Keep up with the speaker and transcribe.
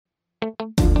Hello,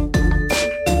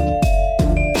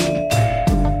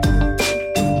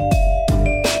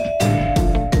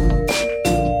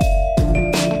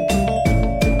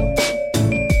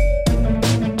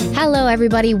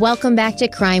 everybody. Welcome back to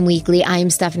Crime Weekly.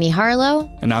 I'm Stephanie Harlow.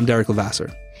 And I'm Derek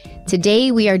Levasseur.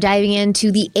 Today, we are diving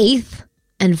into the 8th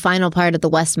and final part of the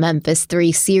West Memphis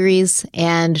 3 series.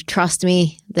 And trust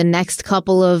me, the next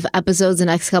couple of episodes, the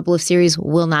next couple of series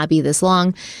will not be this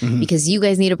long because you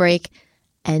guys need a break.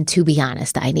 And to be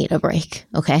honest, I need a break.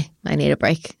 Okay? I need a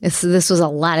break. This was a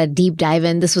lot of deep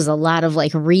diving. This was a lot of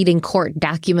reading court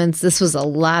documents. This was a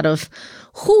lot of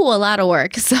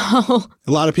work. So a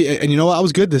lot of people, and you know what? I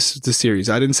was good this series.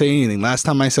 I didn't say anything. Last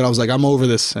time I said I was like, I'm over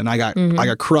this, and I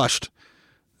got crushed.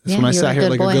 That's when I sat here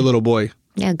like a good little boy.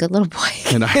 Yeah, good little boy.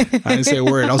 And I didn't say a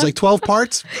word. I was like, 12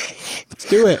 parts? Let's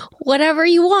do it. Whatever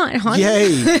you want, honey.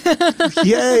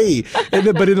 Yay.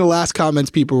 But in the last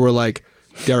comments, people were like,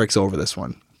 Derek's over this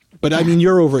one. But I mean,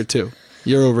 you're over it too.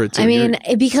 I mean,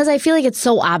 because I feel like it's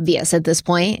so obvious at this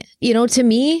point. You know, to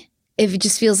me, it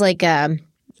just feels like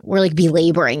we're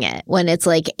belaboring it when it's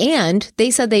and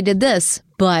they said they did this,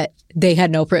 but they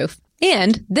had no proof.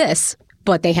 And this,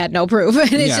 but they had no proof.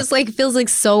 And it's just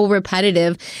feels so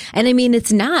repetitive. And I mean,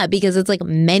 it's not, because it's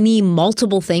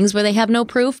multiple things where they have no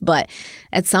proof. But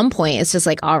at some point, it's just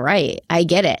all right, I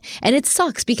get it. And it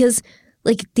sucks because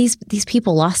these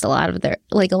people lost a lot of their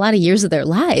a lot of years of their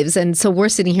lives, and so we're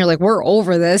sitting here we're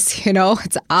over this. You know,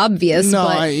 it's obvious.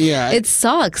 It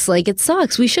sucks. It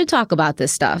sucks. We should talk about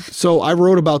this stuff. So I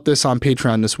wrote about this on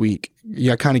Patreon this week.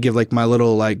 Yeah, I kind of give my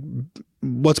little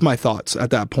what's my thoughts at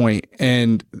that point,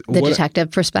 and detective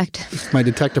perspective. My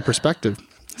detective perspective.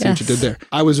 See what you did there.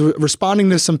 I was responding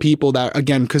to some people that,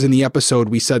 again, because in the episode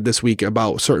we said this week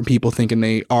about certain people thinking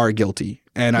they are guilty.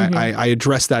 And I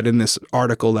addressed that in this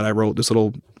article that I wrote, this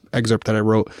little excerpt that I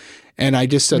wrote. And I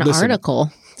just said, listen.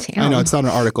 Article. Damn. I know, it's not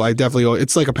an article.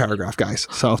 It's like a paragraph, guys.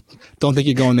 So don't think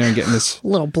you go in there and getting this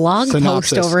little blog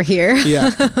synopsis. Post over here.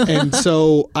 Yeah. And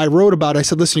so I wrote about it. I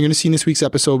said, listen, you're going to see in this week's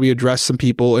episode, we address some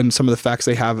people and some of the facts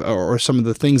they have, or some of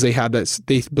the things they have that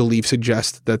they believe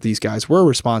suggest that these guys were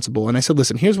responsible. And I said,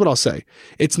 listen, here's what I'll say.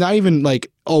 It's not even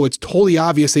it's totally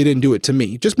obvious they didn't do it to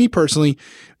me. Just me personally,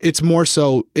 it's more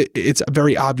so it's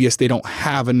very obvious they don't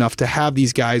have enough to have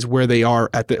these guys where they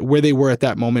are where they were at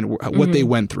that moment, what they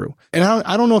went through. And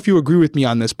I don't know if you agree with me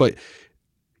on this, but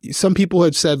some people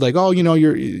had said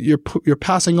you're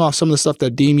passing off some of the stuff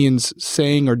that Damien's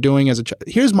saying or doing as a child.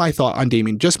 Here's my thought on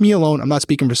Damien. Just me alone. I'm not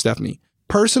speaking for Stephanie.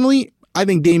 Personally, I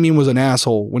think Damien was an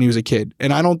asshole when he was a kid.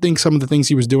 And I don't think some of the things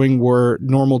he was doing were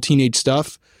normal teenage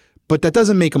stuff, but that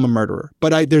doesn't make him a murderer.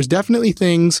 But there's definitely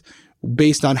things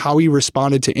based on how he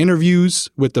responded to interviews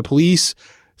with the police.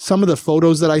 Some of the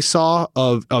photos that I saw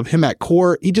of him at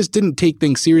court, he just didn't take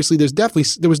things seriously. There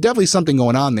was definitely something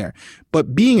going on there.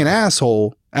 But being an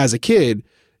asshole as a kid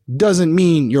doesn't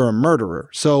mean you're a murderer.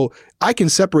 So I can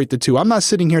separate the two. I'm not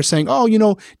sitting here saying,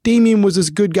 Damien was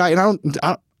this good guy. And I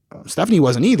don't Stephanie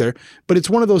wasn't either. But it's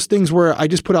one of those things where I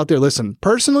just put out there, listen,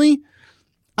 personally,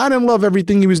 I didn't love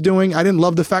everything he was doing. I didn't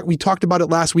love the fact we talked about it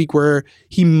last week where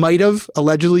he might have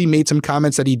allegedly made some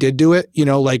comments that he did do it. You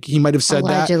know, he might have said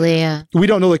allegedly, yeah. We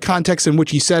don't know the context in which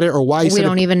he said it or why he said it. We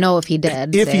don't even know if he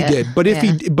did. If he did. But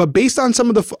but based on some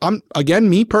of the,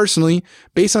 me personally,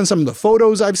 based on some of the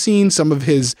photos I've seen, some of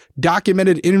his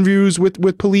documented interviews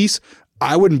with police,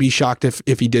 I wouldn't be shocked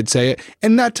if he did say it.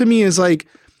 And that to me is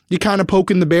you kind of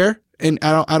poking the bear. And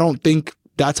I don't think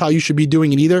that's how you should be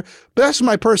doing it either. But that's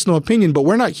my personal opinion. But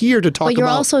we're not here to talk about. But you're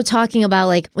also talking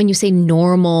about when you say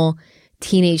normal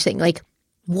teenage thing,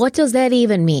 what does that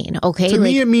even mean? Okay. To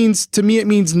me, it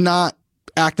means not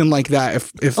acting like that.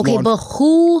 If okay, but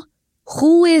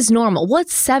who is normal? What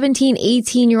 17,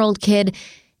 18-year-old kid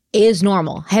is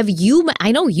normal?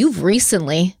 I know you've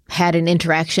recently had an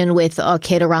interaction with a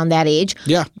kid around that age.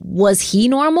 Yeah. Was he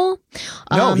normal?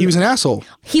 No, he was an asshole.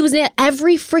 He was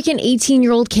every freaking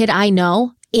 18-year-old kid I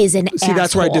know is an asshole. See,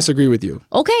 that's where I disagree with you.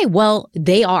 Okay, well,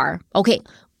 they are. Okay,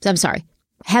 I'm sorry.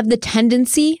 Have the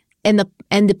tendency and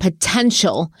the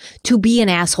potential to be an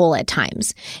asshole at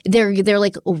times. They're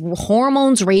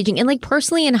hormones raging. And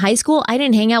personally in high school, I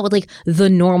didn't hang out with the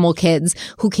normal kids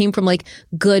who came from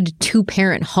good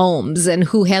 2-parent homes and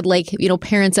who had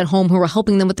parents at home who were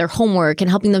helping them with their homework and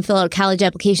helping them fill out college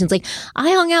applications.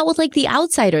 I hung out with the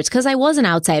outsiders because I was an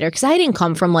outsider because I didn't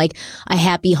come from a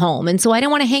happy home. And so I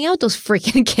didn't want to hang out with those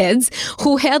freaking kids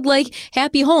who had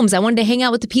happy homes. I wanted to hang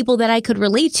out with the people that I could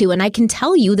relate to. And I can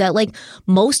tell you that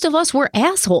most of us were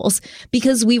assholes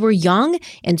because we were young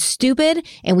and stupid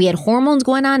and we had hormones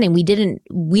going on and we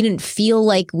didn't feel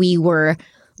like we were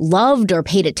loved or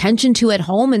paid attention to at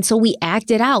home. And so we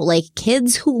acted out. Like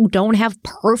kids who don't have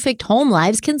perfect home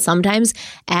lives can sometimes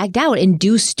act out and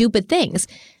do stupid things.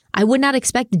 I would not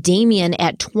expect Damien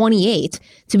at 28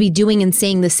 to be doing and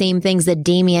saying the same things that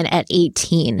Damien at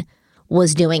 18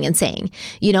 was doing and saying,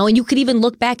 and you could even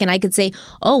look back and I could say,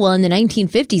 oh, well, in the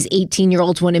 1950s,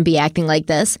 18-year-olds wouldn't be acting like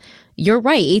this. You're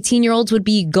right. 18-year-olds would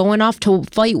be going off to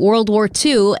fight World War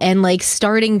II and like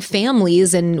starting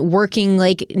families and working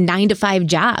like 9-to-5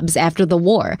 jobs after the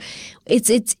war.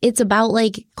 It's about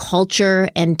like culture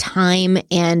and time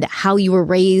and how you were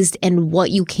raised and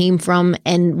what you came from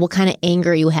and what kind of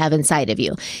anger you have inside of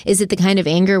you. Is it the kind of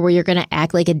anger where you're going to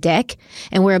act like a dick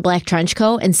and wear a black trench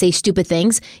coat and say stupid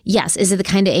things? Yes. Is it the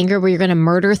kind of anger where you're going to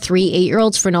murder 3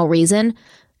 8-year-olds for no reason?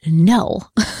 No.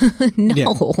 No.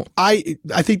 Yeah. I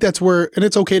think that's where, and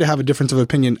it's okay to have a difference of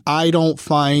opinion. I don't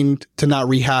find to not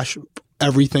rehash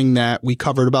everything that we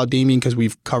covered about Damien because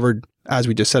we've covered, as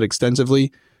we just said,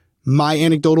 extensively. My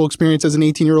anecdotal experience as an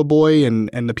 18-year-old boy and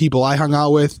the people I hung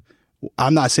out with,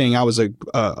 I'm not saying I was a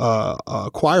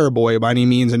choir boy by any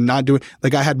means and not doing,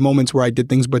 like I had moments where I did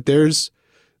things, but there's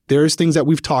things that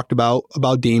we've talked about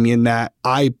Damien that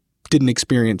I didn't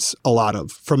experience a lot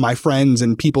of from my friends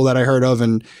and people that I heard of.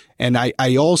 And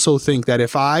I also think that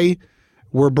if I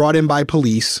were brought in by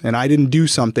police and I didn't do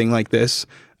something like this,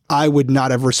 I would not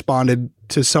have responded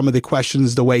to some of the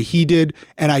questions the way he did.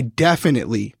 And I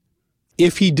definitely,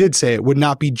 if he did say it, would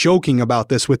not be joking about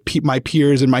this with my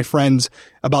peers and my friends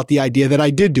about the idea that I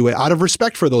did do it out of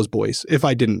respect for those boys if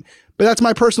I didn't. But that's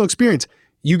my personal experience.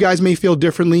 You guys may feel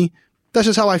differently. That's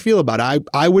just how I feel about it.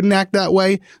 I wouldn't act that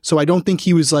way. So I don't think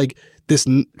he was like this,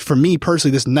 for me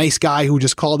personally, this nice guy who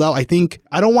just called out. I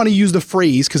don't want to use the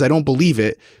phrase because I don't believe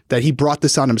it, that he brought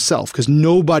this on himself because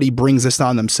nobody brings this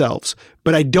on themselves.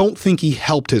 But I don't think he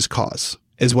helped his cause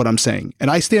is what I'm saying. And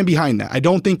I stand behind that. I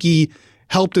don't think he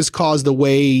helped his cause the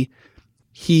way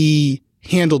he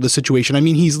handled the situation. I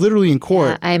mean, he's literally in court.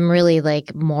 Yeah, I'm really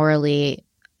like morally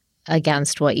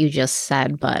against what you just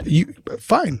said, but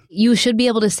fine. You should be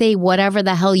able to say whatever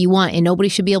the hell you want and nobody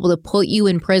should be able to put you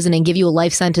in prison and give you a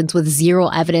life sentence with zero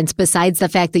evidence besides the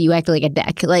fact that you acted like a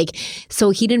dick. Like,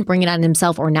 so he didn't bring it on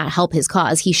himself or not help his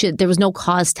cause. There was no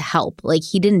cause to help. Like,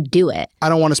 he didn't do it. I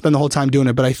don't want to spend the whole time doing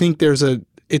it, but I think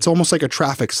it's almost like a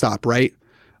traffic stop, right?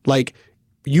 Like,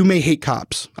 you may hate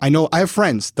cops. I know I have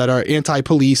friends that are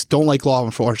anti-police, don't like law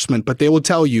enforcement, but they will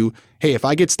tell you, hey, if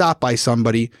I get stopped by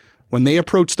somebody, when they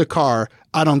approach the car,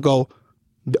 I don't go,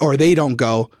 or they don't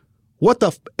go, what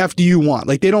the F do you want?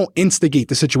 Like, they don't instigate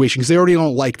the situation because they already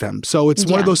don't like them. So it's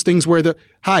one of those things where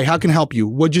hi, how can I help you?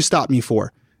 What'd you stop me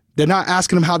for? They're not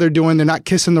asking them how they're doing. They're not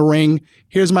kissing the ring.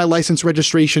 Here's my license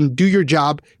registration. Do your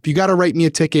job. If you got to write me a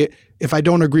ticket, if I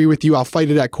don't agree with you, I'll fight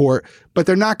it at court. But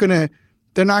they're not going to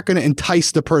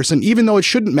entice the person, even though it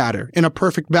shouldn't matter in a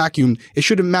perfect vacuum. It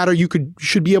shouldn't matter. You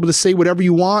should be able to say whatever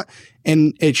you want,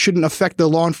 and it shouldn't affect the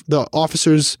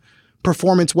officer's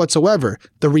performance whatsoever.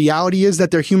 The reality is that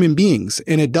they're human beings,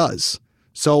 and it does.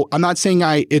 So I'm not saying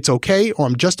it's okay or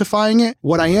I'm justifying it.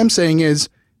 What I am saying is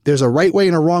there's a right way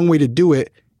and a wrong way to do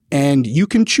it, and you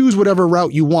can choose whatever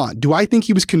route you want. Do I think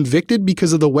he was convicted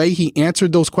because of the way he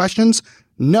answered those questions?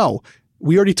 No.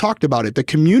 We already talked about it. The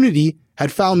community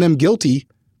had found them guilty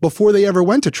before they ever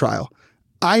went to trial.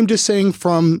 I'm just saying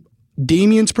from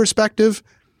Damien's perspective,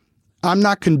 I'm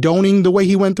not condoning the way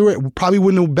he went through it. It probably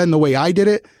wouldn't have been the way I did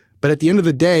it. But at the end of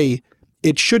the day,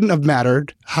 it shouldn't have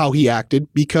mattered how he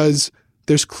acted because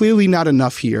there's clearly not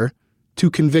enough here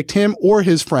to convict him or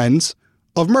his friends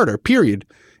of murder, period.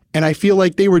 And I feel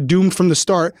like they were doomed from the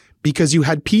start because you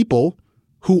had people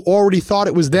who already thought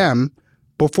it was them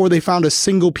before they found a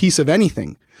single piece of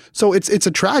anything. So it's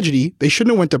a tragedy. They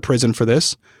shouldn't have went to prison for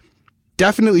this.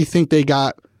 Definitely think they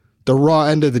got the raw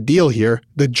end of the deal here.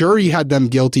 The jury had them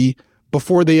guilty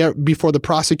before the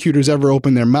prosecutors ever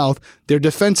opened their mouth. Their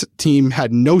defense team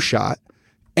had no shot,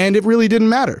 and it really didn't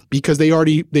matter because they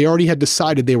already had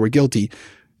decided they were guilty.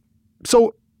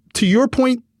 So to your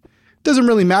point, doesn't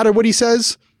really matter what he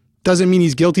says. Doesn't mean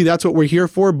he's guilty. That's what we're here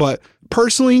for. But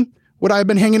personally, would I have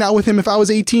been hanging out with him if I was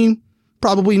 18?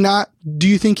 Probably not. Do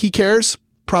you think he cares?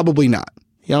 Probably not.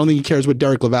 I don't think he cares what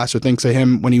Derek Levasseur thinks of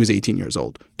him when he was 18 years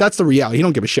old. That's the reality. He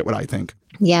don't give a shit what I think.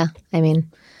 Yeah. I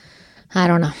mean, I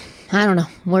don't know.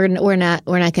 We're not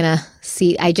going to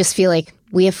see. I just feel like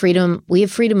we have freedom. We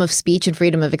have freedom of speech and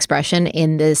freedom of expression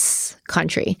in this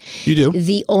country. You do.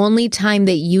 The only time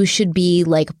that you should be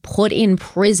like put in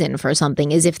prison for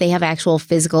something is if they have actual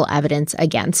physical evidence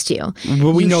against you.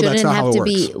 Well, we know that's not how it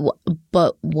works.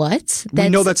 But what? We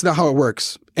know that's not how it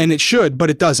works, and it should, but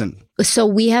it doesn't. So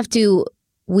we have to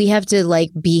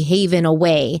like behave in a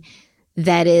way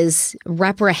that is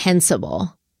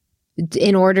reprehensible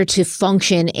in order to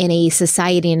function in a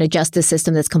society and a justice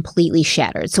system that's completely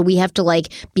shattered. So we have to like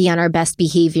be on our best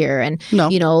behavior. And,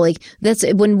 you know, like that's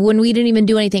when we didn't even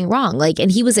do anything wrong. Like,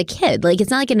 and he was a kid. Like, it's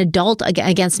not like an adult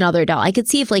against another adult. I could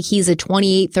see if like he's a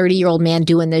 28, 30-year-old man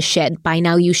doing this shit. By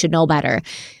now you should know better.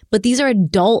 But these are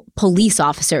adult police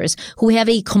officers who have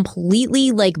a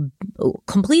completely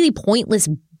pointless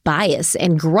bias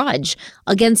and grudge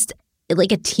against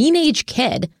like a teenage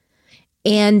kid.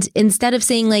 And instead of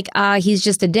saying like, he's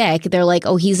just a dick, they're like,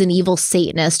 oh, he's an evil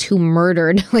Satanist who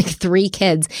murdered like 3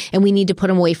 kids and we need to put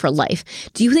him away for life.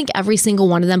 Do you think every single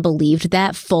one of them believed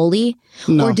that fully?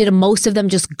 No. Or did most of them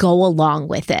just go along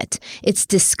with it? It's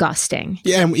disgusting.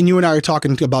 Yeah, and you and I are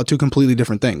talking about 2 completely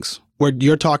different things. Where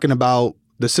you're talking about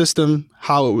the system,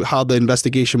 how the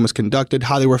investigation was conducted,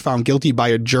 how they were found guilty by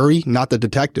a jury, not the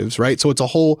detectives, right? So it's a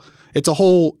whole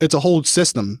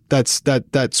system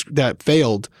that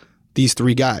failed these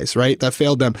 3 guys, right? That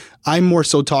failed them. I'm more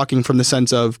so talking from the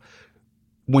sense of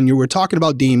when you were talking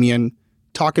about Damien,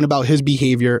 talking about his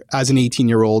behavior as an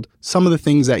 18-year-old, some of the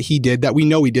things that he did that we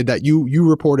know he did that you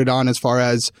reported on as far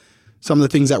as some of the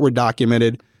things that were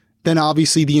documented. Then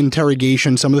obviously the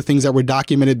interrogation, some of the things that were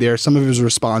documented there, some of his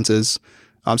responses,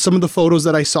 some of the photos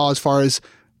that I saw as far as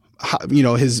how, you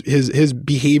know, his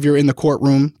behavior in the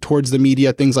courtroom towards the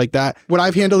media, things like that. Would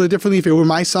I've handled it differently if it were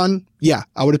my son? Yeah,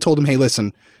 I would have told him, hey,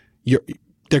 listen,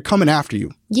 they're coming after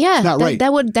you. Yeah, not right.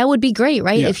 That would be great,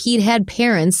 right? Yeah. If he'd had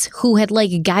parents who had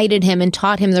like guided him and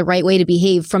taught him the right way to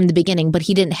behave from the beginning, but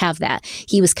he didn't have that.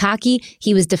 He was cocky.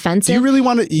 He was defensive. You really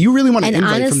want an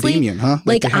invite honestly, from Damien, huh?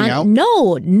 Like to hang out?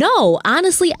 No.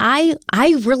 Honestly, I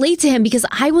relate to him because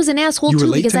I was an asshole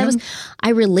too. Because I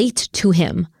relate to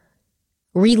him.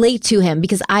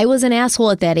 Because I was an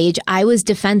asshole at that age. I was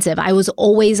defensive. I was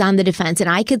always on the defense. And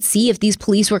I could see if these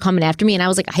police were coming after me and I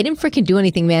was like, I didn't freaking do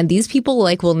anything, man. These people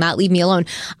like will not leave me alone.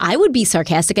 I would be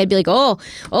sarcastic. I'd be like, oh,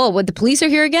 what, the police are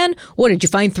here again? What, did you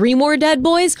find 3 more dead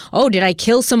boys? Oh, did I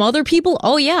kill some other people?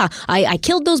 Oh yeah, I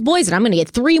killed those boys and I'm going to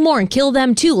get 3 more and kill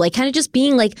them too. Like kind of just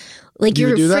being like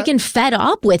you're freaking fed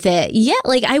up with it. Yeah.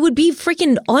 Like I would be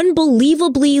freaking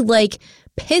unbelievably like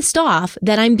pissed off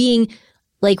that I'm being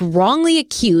like wrongly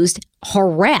accused,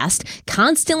 harassed,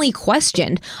 constantly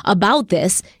questioned about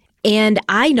this. And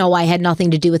I know I had nothing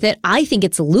to do with it. I think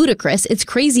it's ludicrous. It's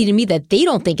crazy to me that they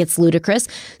don't think it's ludicrous.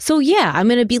 So yeah, I'm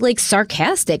going to be like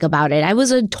sarcastic about it. I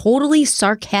was a totally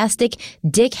sarcastic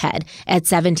dickhead at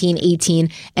 17, 18,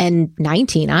 and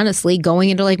 19, honestly.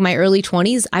 Going into like my early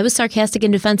 20s, I was sarcastic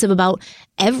and defensive about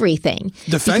everything.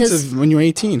 Defensive when you're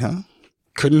 18, huh?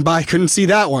 Couldn't see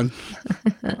that one.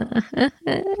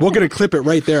 We're going to clip it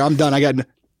right there. I'm done.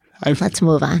 Let's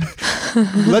move on.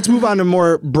 Let's move on to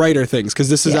more brighter things because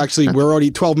this is we're already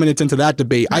 12 minutes into that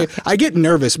debate. Okay. I get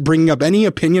nervous bringing up any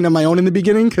opinion of my own in the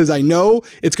beginning because I know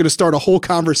it's going to start a whole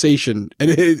conversation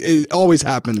and it always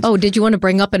happens. Oh, did you want to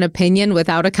bring up an opinion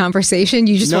without a conversation?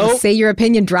 You just want to say your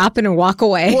opinion, drop it and walk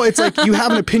away? Well, it's like you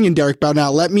have an opinion, Derek, but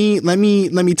now let me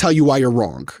tell you why you're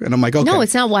wrong. And I'm like, okay. No,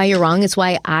 it's not why you're wrong. It's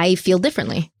why I feel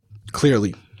differently.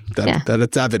 Clearly that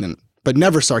it's evident, but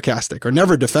never sarcastic or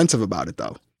never defensive about it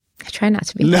though. I try not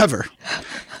to be. Never.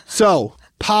 So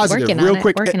positive, real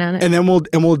quick, and then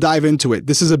we'll dive into it.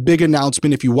 This is a big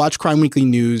announcement. If you watch Crime Weekly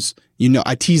News, you know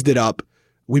I teased it up.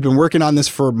 We've been working on this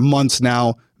for months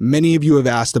now. Many of you have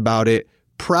asked about it.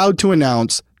 Proud to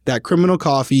announce that Criminal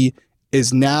Coffee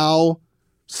is now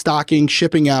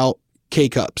shipping out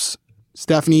K-Cups.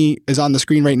 Stephanie is on the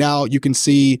screen right now. You can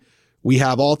see we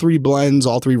have all 3 blends,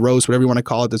 all 3 roasts, whatever you want to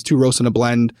call it. There's 2 roasts in a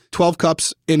blend, 12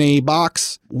 cups in a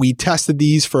box. We tested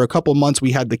these for a couple months.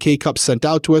 We had the K-Cups sent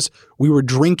out to us. We were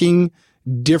drinking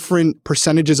different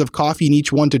percentages of coffee in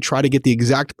each one to try to get the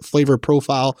exact flavor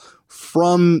profile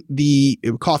from the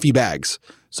coffee bags.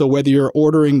 So whether you're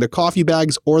ordering the coffee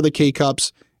bags or the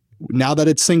K-Cups, now that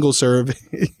it's single serve,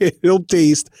 it'll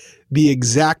taste the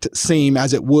exact same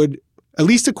as it would, at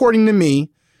least according to me,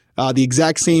 the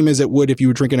exact same as it would if you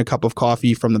were drinking a cup of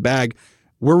coffee from the bag.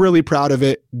 We're really proud of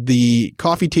it. The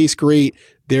coffee tastes great.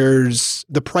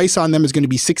 The price on them is going to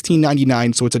be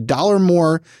 $16.99, so it's $1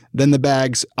 more than the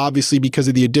bags, obviously because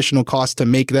of the additional cost to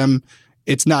make them.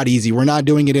 It's not easy. We're not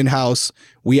doing it in-house.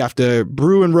 We have to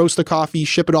brew and roast the coffee,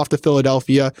 ship it off to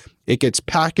Philadelphia. It gets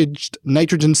packaged,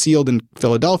 nitrogen sealed in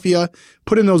Philadelphia,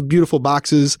 put in those beautiful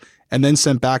boxes, and then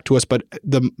sent back to us. But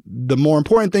the more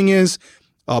important thing is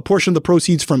a portion of the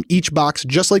proceeds from each box,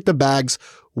 just like the bags,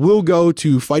 will go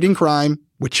to fighting crime,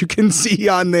 which you can see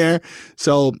on there.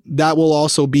 So that will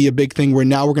also be a big thing where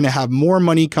now we're going to have more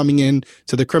money coming in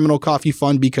to the Criminal Coffee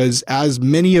Fund because as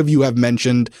many of you have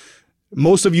mentioned,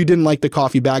 Most of you didn't like the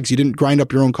coffee bags. You didn't grind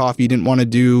up your own coffee. You didn't want to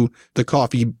do the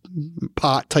coffee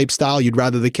pot type style. You'd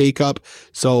rather the K-Cup.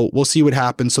 So we'll see what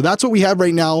happens. So that's what we have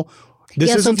right now.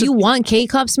 So if you want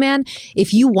K-Cups, man,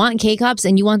 if you want K-Cups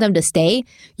and you want them to stay,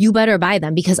 you better buy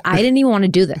them because I didn't even want to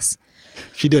do this.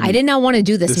 She didn't. I did not want to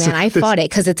do this, man. I fought it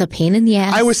because it's a pain in the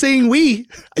ass. I was saying we.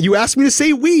 You asked me to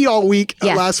say we all week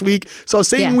last week. So I was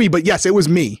saying we. But yes, it was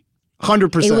me.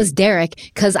 100%. It was Derek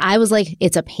because I was like,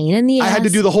 it's a pain in the ass. I had to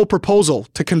do the whole proposal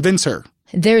to convince her.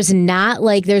 There's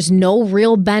no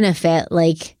real benefit.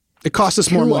 Like, it costs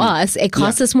us more money. It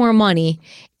costs us more money.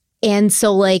 And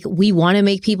so, like, we want to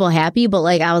make people happy, but,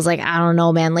 like, I was like, I don't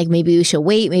know, man. Like, maybe we should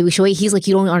wait. He's like,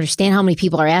 you don't understand how many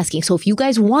people are asking. So if you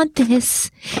guys want this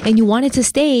and you want it to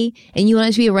stay and you want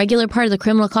it to be a regular part of the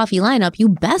Criminal Coffee lineup, you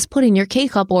best put in your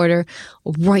K-Cup order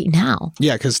right now.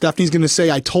 Yeah, because Stephanie's going to say,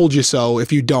 I told you so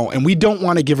if you don't. And we don't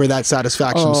want to give her that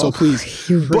satisfaction. So please.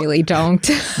 You really don't.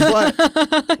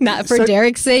 But not for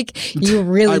Derek's sake. You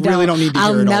really don't. I really don't need to hear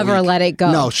it all week. I'll never let it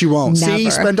go. No, she won't. Never.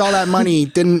 See, spent all that money.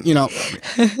 Didn't,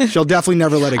 she'll definitely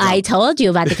never let it go. I told you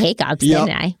about the K-Cups, didn't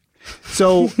I?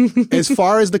 So as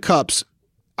far as the cups,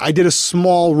 I did a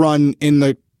small run in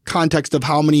the context of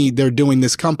how many they're doing.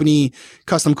 This company,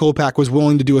 Custom Co-Pack, was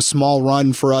willing to do a small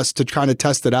run for us to kind of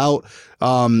test it out.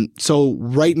 So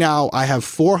right now I have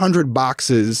 400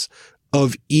 boxes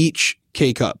of each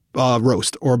K-Cup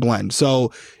roast or blend.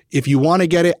 So if you want to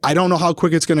get it, I don't know how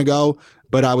quick it's going to go,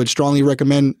 but I would strongly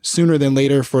recommend sooner than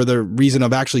later for the reason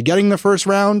of actually getting the first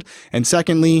round. And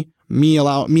secondly,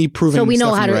 me proving. So we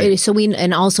know how to. Right. So we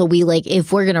like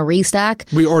if we're gonna restock,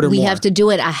 we order. We more. have to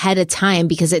do it ahead of time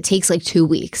because it takes like 2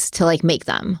 weeks to like make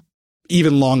them.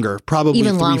 Even longer, probably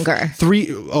even longer.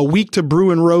 A week to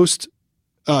brew and roast,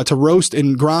 to roast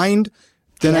and grind.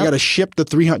 Then I got to ship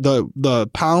the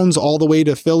pounds all the way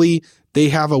to Philly. They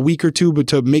have a week or two, but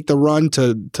to make the run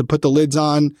to put the lids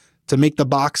on, to make the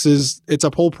boxes. It's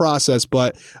a whole process,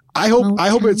 but I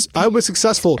hope it's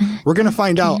successful. We're gonna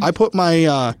find out. I put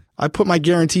my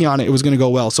guarantee on it. It was gonna go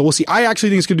well, so we'll see. I actually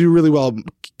think it's gonna do really well.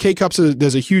 K-Cups,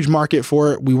 there's a huge market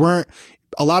for it.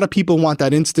 A lot of people want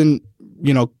that instant,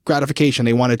 gratification.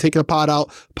 They want to take the pot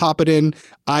out, pop it in.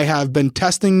 I have been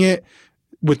testing it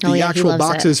with the actual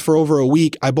boxes for over a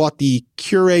week. I bought the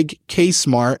Keurig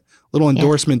K-Smart, little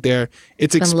endorsement there.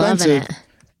 It's expensive.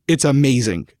 It's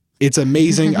amazing. It's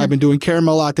amazing. I've been doing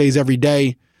caramel lattes every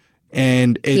day.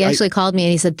 And he actually called me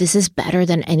and he said, this is better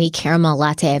than any caramel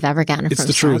latte I've ever gotten from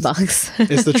Starbucks.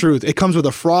 It's the truth. It comes with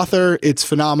a frother. It's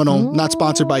phenomenal. Ooh. Not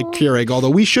sponsored by Keurig, although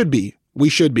we should be.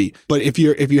 But if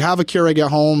you have a Keurig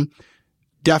at home,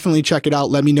 definitely check it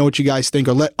out. Let me know what you guys think,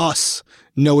 or let us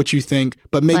know what you think.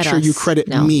 But make sure you credit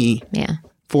me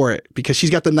for it, because she's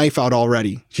got the knife out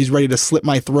already. She's ready to slit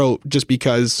my throat just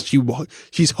because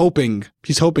she's hoping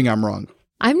I'm wrong.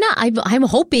 I'm not. I'm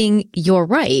hoping you're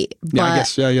right. But I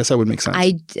guess that would make sense.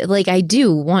 I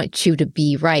do want you to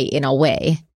be right in a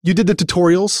way. You did the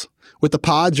tutorials with the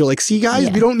pods. You're like, see,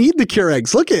 guys, we don't need the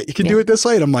Keurigs. Look you can do it this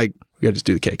way. And I'm like, we gotta just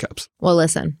do the K-Cups. Well,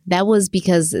 listen, that was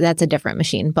because that's a different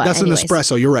machine. But that's an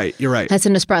espresso. You're right. That's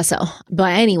an espresso.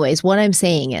 But anyways, what I'm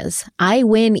saying is I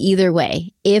win either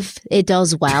way. If it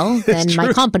does well, then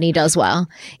my company does well.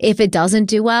 If it doesn't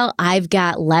do well, I've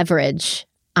got leverage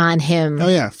on him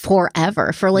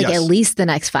forever, for at least the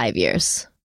next 5 years.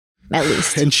 At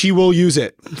least. And she will use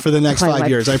it for the next 5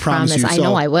 years. I promise you. I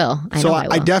know I will.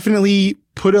 I definitely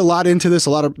put a lot into this, a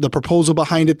lot of the proposal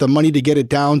behind it, the money to get it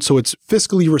down. So it's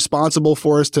fiscally responsible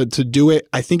for us to do it.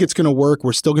 I think it's going to work.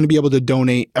 We're still going to be able to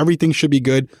donate. Everything should be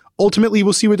good. Ultimately,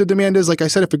 we'll see what the demand is. Like I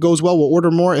said, if it goes well, we'll order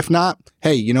more. If not,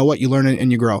 hey, you know what? You learn it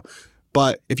and you grow.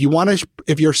 But if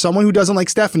you're someone who doesn't like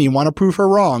Stephanie and want to prove her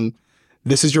wrong,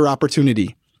 this is your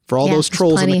opportunity. For all those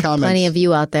trolls in the comments. Plenty of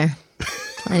you out there.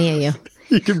 Plenty of you.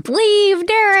 You can leave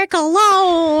Derek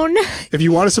alone. If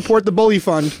you want to support the bully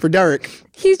fund for Derek.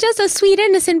 He's just a sweet,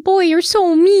 innocent boy. You're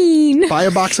so mean. Buy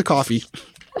a box of coffee.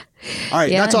 All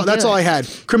right, that's all I had.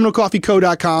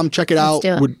 CriminalCoffeeCo.com. Check it out.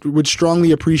 Would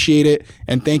strongly appreciate it.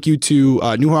 And thank you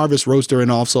to New Harvest Roaster and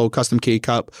also Custom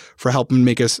K-Cup for helping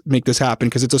make this happen,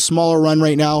 because it's a smaller run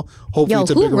right now. Hopefully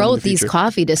it's a bigger run in the future. Who wrote these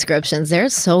coffee descriptions? They're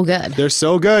so good. They're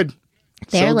so good.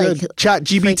 They're so good. Chat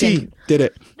GBT did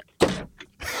it.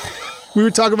 We were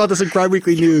talking about this in Crime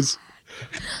Weekly News.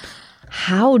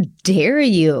 How dare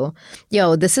you?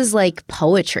 Yo, this is like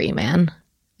poetry, man.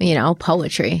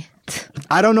 Poetry.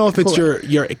 I don't know if it's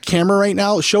your camera right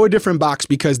now. Show a different box,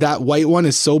 because that white one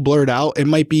is so blurred out. It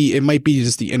might be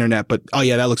just the internet, but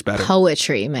that looks better.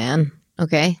 Poetry, man.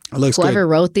 Okay. It looks Whoever good.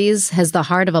 wrote these has the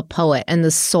heart of a poet and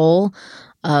the soul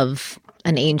of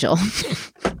an angel.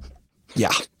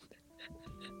 Yeah.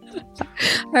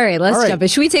 All right, let's jump in.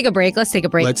 Should we take a break? Let's take a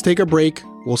break. Let's take a break.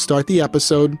 We'll start the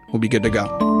episode. We'll be good to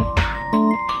go.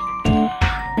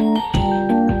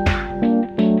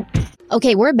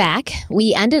 Okay, we're back.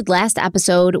 We ended last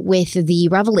episode with the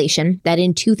revelation that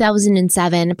in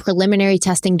 2007, preliminary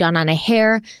testing done on a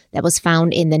hair that was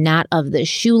found in the knot of the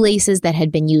shoelaces that had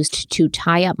been used to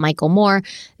tie up Michael Moore,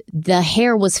 the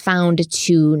hair was found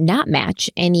to not match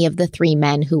any of the three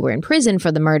men who were in prison for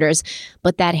the murders,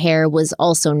 but that hair was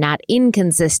also not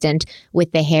inconsistent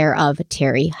with the hair of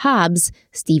Terry Hobbs,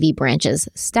 Stevie Branch's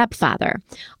stepfather.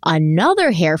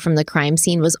 Another hair from the crime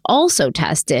scene was also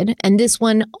tested, and this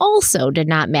one also did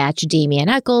not match Damian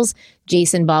Eccles,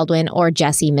 Jason Baldwin, or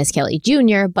Jesse Misskelley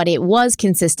Jr., but it was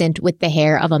consistent with the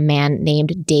hair of a man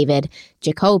named David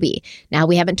Jacoby. Now,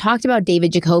 we haven't talked about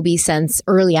David Jacoby since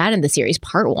early on in the series,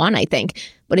 part 1, I think.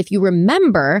 But if you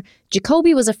remember,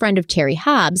 Jacoby was a friend of Terry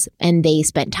Hobbs, and they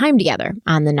spent time together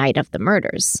on the night of the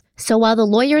murders. So while the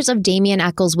lawyers of Damian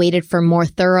Eccles waited for more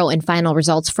thorough and final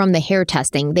results from the hair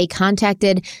testing, they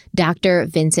contacted Dr.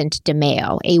 Vincent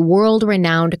DeMeo, a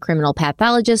world-renowned criminal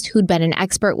pathologist who'd been an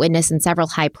expert witness in several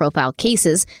high-profile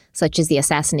cases, such as the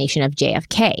assassination of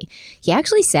JFK. He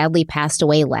actually sadly passed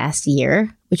away last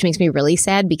year, which makes me really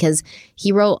sad because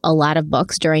he wrote a lot of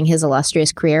books during his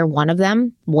illustrious career. One of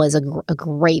them was a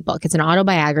great book. It's an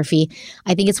autobiography.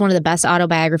 I think it's one of the best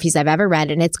autobiographies I've ever read,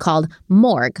 and it's called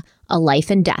Morgue, A Life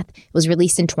and Death. It was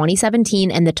released in 2017,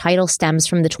 and the title stems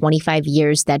from the 25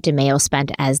 years that DeMeo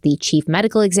spent as the chief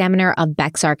medical examiner of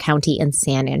Bexar County in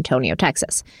San Antonio,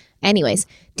 Texas. Anyways,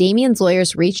 Damian's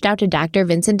lawyers reached out to Dr.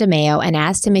 Vincent DeMeo and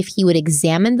asked him if he would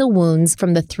examine the wounds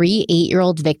from the 3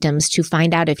 8-year-old victims to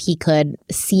find out if he could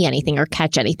see anything or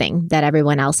catch anything that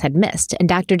everyone else had missed. And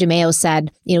Dr. DeMeo said,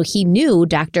 he knew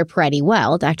Dr. Peretti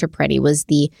well. Dr. Peretti was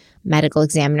the medical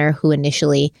examiner who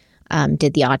initially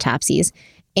did the autopsies.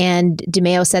 And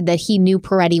DeMeo said that he knew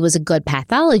Peretti was a good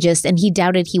pathologist and he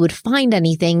doubted he would find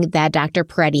anything that Dr.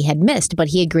 Peretti had missed, but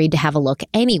he agreed to have a look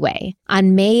anyway.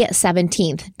 On May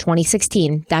 17th,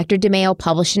 2016, Dr. DeMeo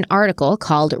published an article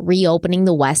called Reopening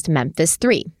the West Memphis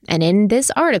 3. And in this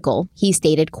article, he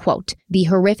stated, quote, "The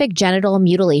horrific genital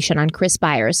mutilation on Chris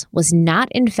Byers was not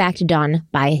in fact done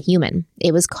by a human.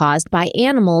 It was caused by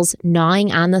animals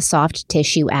gnawing on the soft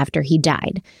tissue after he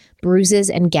died. Bruises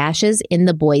and gashes in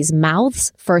the boys'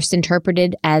 mouths, first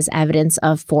interpreted as evidence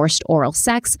of forced oral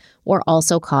sex, were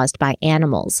also caused by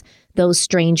animals. Those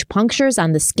strange punctures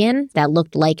on the skin that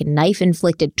looked like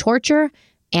knife-inflicted torture,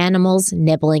 animals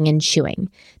nibbling and chewing.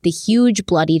 The huge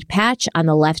bloodied patch on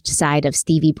the left side of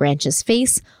Stevie Branch's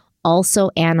face,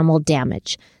 also animal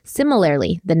damage.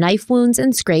 Similarly, the knife wounds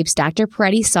and scrapes Dr.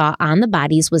 Peretti saw on the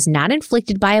bodies was not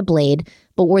inflicted by a blade,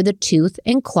 but were the tooth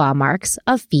and claw marks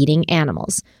of feeding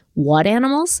animals. What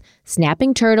animals?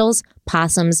 Snapping turtles,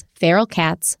 possums, feral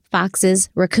cats, foxes,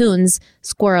 raccoons,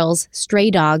 squirrels, stray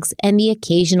dogs, and the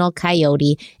occasional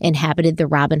coyote inhabited the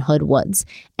Robin Hood woods.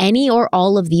 Any or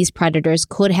all of these predators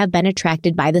could have been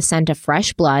attracted by the scent of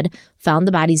fresh blood, found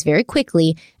the bodies very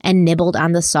quickly, and nibbled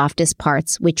on the softest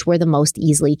parts, which were the most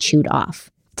easily chewed off.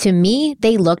 To me,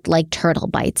 they looked like turtle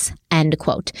bites," end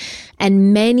quote.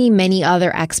 And many, many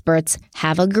other experts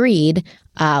have agreed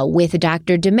with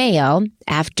Dr. DeMeo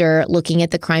after looking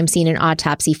at the crime scene and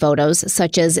autopsy photos,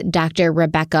 such as Dr.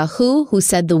 Rebecca who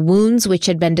said the wounds, which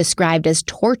had been described as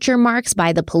torture marks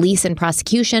by the police and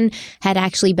prosecution, had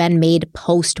actually been made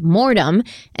post-mortem,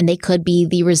 and they could be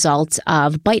the results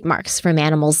of bite marks from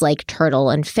animals like turtle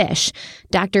and fish.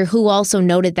 Dr. Who also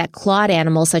noted that clawed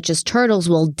animals such as turtles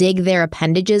will dig their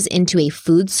appendages into a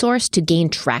food source to gain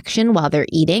traction while they're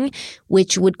eating,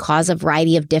 which would cause a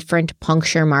variety of different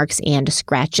puncture marks and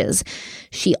scratches.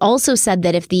 She also said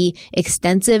that if the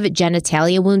extensive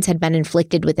genitalia wounds had been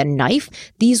inflicted with a knife,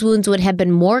 these wounds would have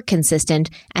been more consistent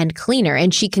and cleaner.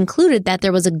 And she concluded that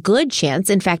there was a good chance,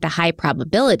 in fact, a high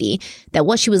probability, that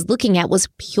what she was looking at was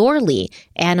purely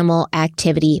animal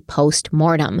activity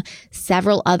post-mortem.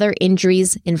 Several other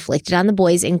injuries inflicted on the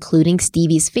boys, including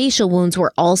Stevie's facial wounds,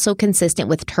 were also consistent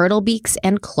with turtle beaks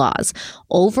and claws.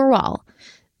 Overall,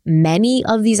 many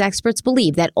of these experts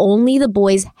believe that only the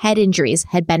boys' head injuries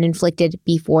had been inflicted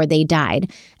before they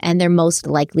died, and their most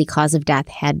likely cause of death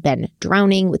had been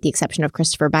drowning, with the exception of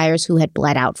Christopher Byers, who had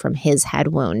bled out from his head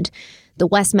wound. The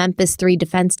West Memphis 3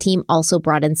 defense team also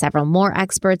brought in several more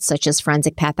experts, such as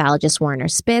forensic pathologist Werner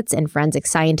Spitz and forensic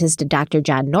scientist Dr.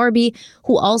 John Norby,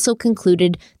 who also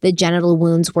concluded the genital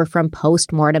wounds were from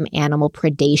post-mortem animal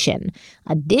predation.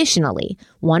 Additionally,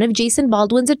 one of Jason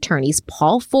Baldwin's attorneys,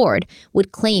 Paul Ford,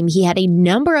 would claim he had a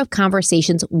number of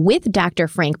conversations with Dr.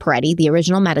 Frank Peretti, the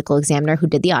original medical examiner who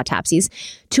did the autopsies,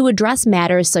 to address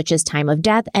matters such as time of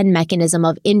death and mechanism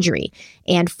of injury.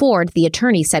 And Ford, the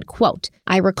attorney, said, quote,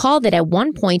 "I recall that at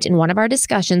one point in one of our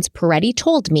discussions, Peretti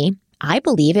told me, I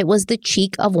believe it was the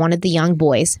cheek of one of the young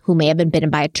boys who may have been bitten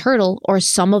by a turtle, or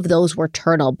some of those were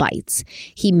turtle bites.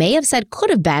 He may have said could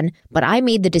have been, but I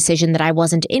made the decision that I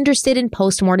wasn't interested in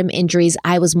postmortem injuries.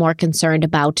 I was more concerned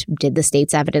about, did the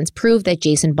state's evidence prove that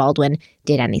Jason Baldwin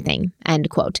did anything?" End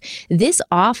quote. This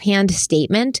offhand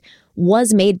statement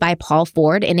was made by Paul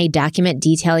Ford in a document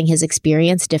detailing his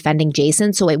experience defending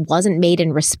Jason, so it wasn't made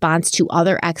in response to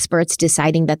other experts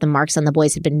deciding that the marks on the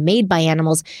boys had been made by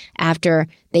animals after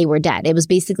they were dead. It was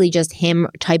basically just him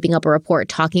typing up a report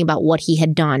talking about what he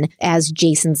had done as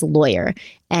Jason's lawyer,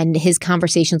 and his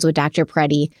conversations with Dr.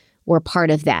 Peretti were part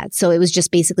of that. So it was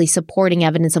just basically supporting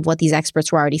evidence of what these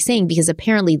experts were already saying, because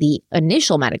apparently the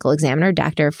initial medical examiner,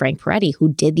 Dr. Frank Peretti,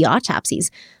 who did the autopsies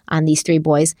on these 3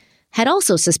 boys, had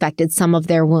also suspected some of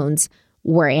their wounds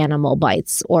were animal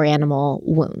bites or animal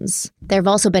wounds. There have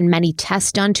also been many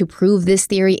tests done to prove this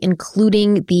theory,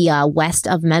 including the West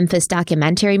of Memphis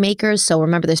documentary makers. So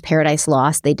remember, there's Paradise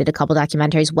Lost. They did a couple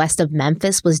documentaries. West of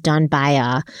Memphis was done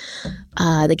by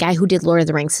the guy who did Lord of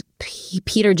the Rings,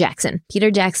 Peter Jackson. Peter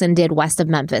Jackson did West of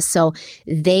Memphis. So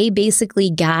they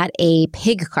basically got a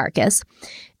pig carcass,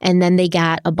 and then they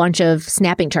got a bunch of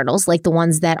snapping turtles, like the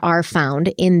ones that are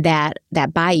found in that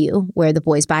bayou where the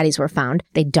boys' bodies were found.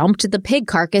 They dumped the pig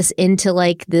carcass into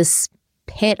like this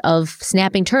pit of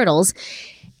snapping turtles.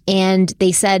 And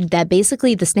they said that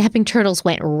basically the snapping turtles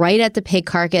went right at the pig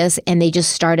carcass and they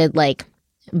just started like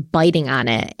biting on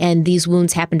it. And these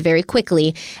wounds happened very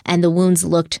quickly, and the wounds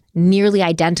looked nearly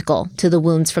identical to the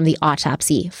wounds from the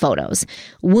autopsy photos.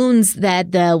 Wounds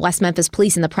that the West Memphis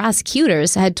police and the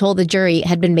prosecutors had told the jury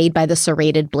had been made by the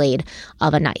serrated blade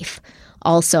of a knife.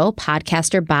 Also,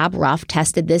 podcaster Bob Ruff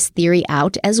tested this theory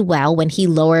out as well when he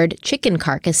lowered chicken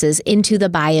carcasses into the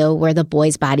bayou where the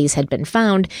boys' bodies had been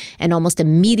found, and almost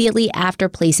immediately after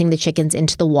placing the chickens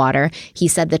into the water, he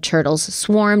said the turtles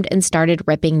swarmed and started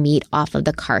ripping meat off of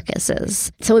the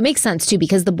carcasses. So it makes sense, too,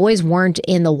 because the boys weren't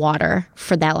in the water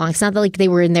for that long. It's not like they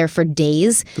were in there for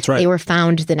days. That's right. They were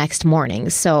found the next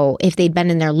morning. So if they'd been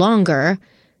in there longer,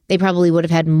 they probably would have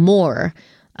had more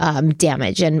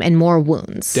damage and more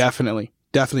wounds. Definitely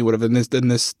would have. And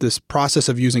this process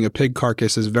of using a pig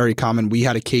carcass is very common. We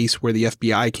had a case where the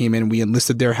FBI came in. We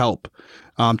enlisted their help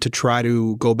to try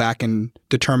to go back and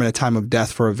determine a time of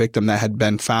death for a victim that had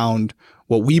been found,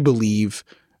 what we believe,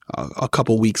 a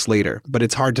couple weeks later. But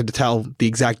it's hard to tell the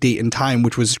exact date and time,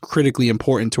 which was critically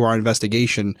important to our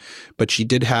investigation. But she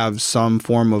did have some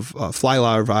form of fly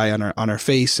larvae on her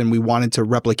face, and we wanted to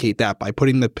replicate that by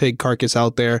putting the pig carcass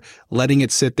out there, letting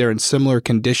it sit there in similar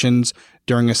conditions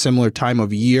during a similar time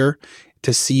of year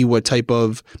to see what type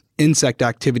of insect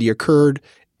activity occurred,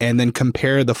 and then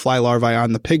compare the fly larvae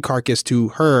on the pig carcass to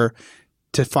her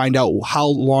to find out how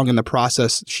long in the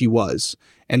process she was.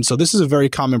 And so this is a very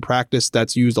common practice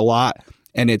that's used a lot,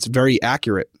 and it's very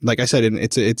accurate. Like I said,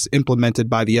 it's implemented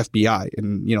by the FBI,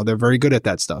 and they're very good at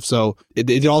that stuff. So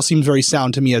it all seems very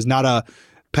sound to me. As not a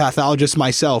pathologist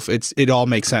myself, it all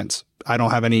makes sense. I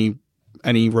don't have any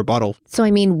rebuttal. So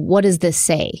I mean, what does this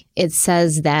say? It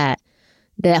says that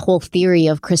the whole theory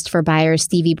of Christopher Byers,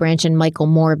 Stevie Branch, and Michael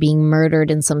Moore being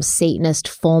murdered in some Satanist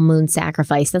full moon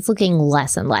sacrifice, that's looking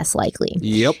less and less likely.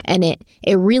 Yep. And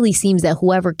it really seems that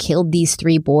whoever killed these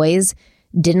 3 boys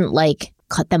didn't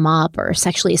cut them up or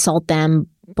sexually assault them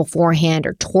beforehand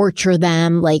or torture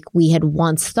them like we had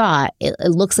once thought. It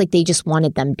looks like they just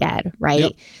wanted them dead, right?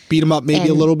 Yep. Beat them up maybe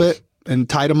a little bit and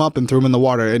tied them up and threw them in the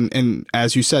water. And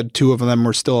as you said, 2 of them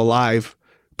were still alive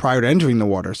prior to entering the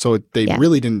water. So they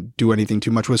really didn't do anything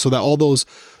too much with. So that all the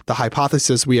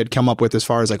hypothesis we had come up with as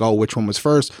far as which one was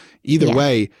first, either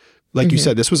way, like you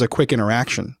said, this was a quick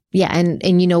interaction. Yeah. And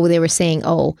they were saying,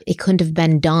 it couldn't have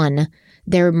been done.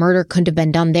 Their murder couldn't have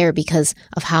been done there because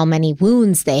of how many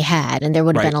wounds they had. And there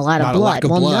would have been a lot of blood.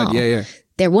 No. Yeah.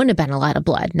 There wouldn't have been a lot of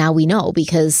blood. Now we know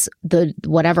because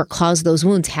whatever caused those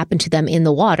wounds happened to them in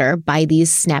the water by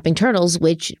these snapping turtles,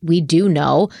 which we do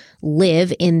know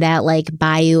live in that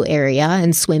bayou area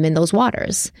and swim in those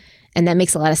waters. And that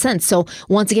makes a lot of sense. So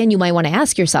once again, you might want to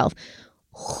ask yourself,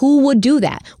 Who would do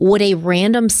that? Would a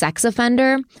random sex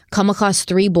offender come across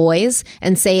 3 boys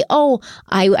and say, oh,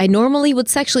 I normally would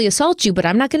sexually assault you, but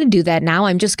I'm not going to do that now.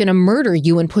 I'm just going to murder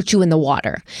you and put you in the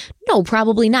water? No,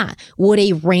 probably not. Would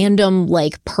a random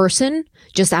person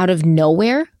just out of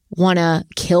nowhere want to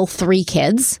kill 3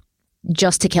 kids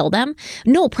just to kill them?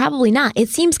 No, probably not. It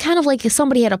seems kind of like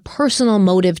somebody had a personal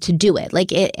motive to do it.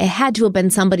 Like it had to have been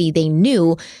somebody they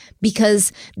knew,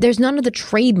 because there's none of the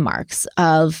trademarks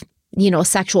of a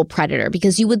sexual predator,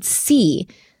 because you would see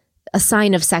a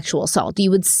sign of sexual assault.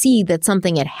 You would see that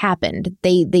something had happened.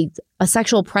 A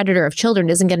sexual predator of children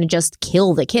isn't going to just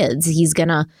kill the kids.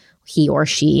 He or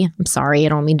she, I'm sorry, I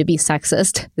don't mean to be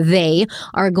sexist. They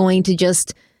are going to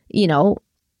just,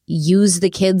 use the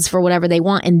kids for whatever they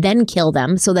want and then kill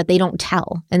them so that they don't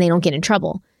tell and they don't get in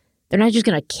trouble. They're not just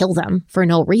going to kill them for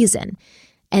no reason.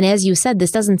 And as you said,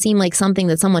 this doesn't seem like something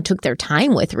that someone took their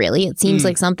time with, really. It seems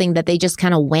like something that they just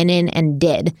kind of went in and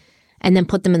did and then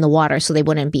put them in the water so they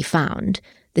wouldn't be found.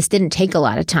 This didn't take a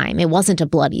lot of time. It wasn't a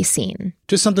bloody scene.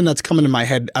 Just something that's coming to my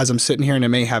head as I'm sitting here, and it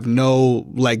may have no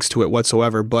legs to it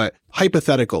whatsoever, but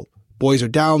hypothetical. Boys are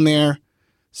down there.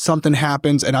 Something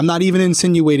happens, and I'm not even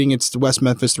insinuating it's the West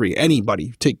Memphis 3.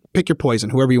 Anybody, pick your poison,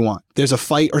 whoever you want. There's a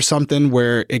fight or something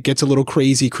where it gets a little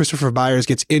crazy. Christopher Byers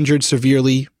gets injured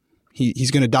severely.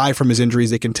 He's going to die from his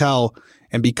injuries, they can tell.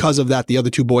 And because of that, the other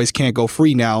 2 boys can't go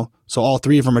free now. So all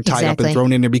 3 of them are tied up and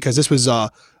thrown in there, because this was an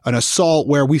assault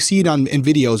where we see it in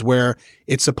videos where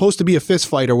it's supposed to be a fist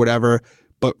fight or whatever.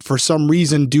 But for some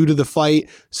reason, due to the fight,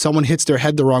 someone hits their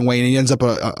head the wrong way and it ends up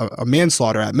a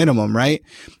manslaughter at minimum, right?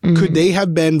 Mm-hmm. Could they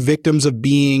have been victims of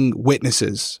being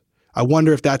witnesses? I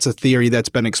wonder if that's a theory that's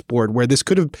been explored, where this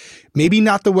could have, maybe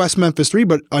not the West Memphis 3,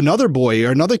 but another boy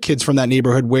or another kids from that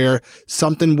neighborhood where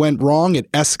something went wrong,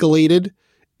 it escalated,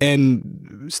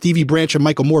 and Stevie Branch and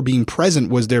Michael Moore being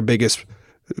present was their biggest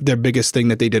thing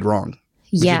that they did wrong.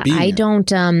 Yeah, I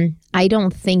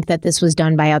don't think that this was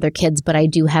done by other kids, but I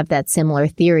do have that similar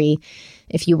theory.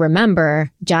 If you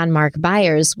remember, John Mark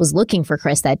Byers was looking for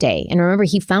Chris that day. And remember,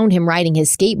 he found him riding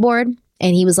his skateboard.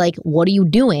 And he was like, what are you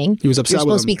doing? He was upset. You're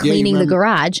supposed to be cleaning the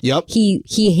garage. Yep. He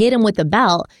hit him with the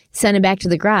belt, sent him back to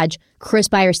the garage. Chris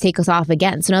Byers takes off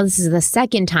again. So now this is the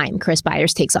second time Chris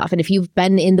Byers takes off. And if you've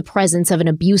been in the presence of an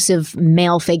abusive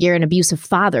male figure, an abusive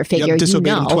father figure,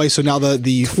 disobeyed him twice. So now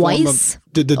the form of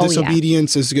the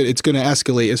disobedience is good. It's going to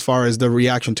escalate as far as the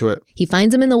reaction to it. He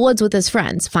finds him in the woods with his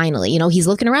friends. Finally, he's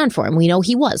looking around for him. We know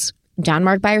he was. John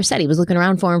Mark Byers said he was looking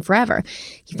around for him forever.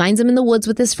 He finds him in the woods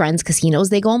with his friends because he knows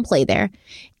they go and play there.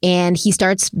 And he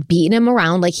starts beating him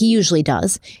around like he usually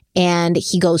does. And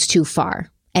he goes too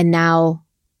far. And now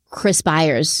Chris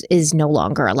Byers is no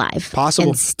longer alive. Possible.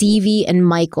 And Stevie and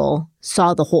Michael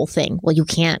saw the whole thing. Well, you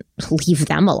can't leave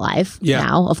them alive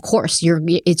now. Of course,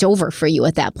 it's over for you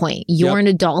at that point. You're an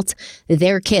adult.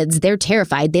 They're kids. They're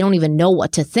terrified. They don't even know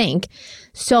what to think.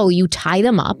 So you tie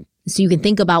them up. So you can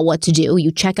think about what to do.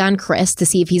 You check on Chris to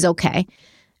see if he's okay.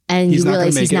 And you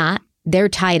realize he's not. They're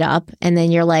tied up. And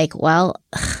then you're like, well,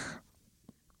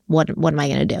 what am I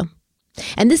going to do?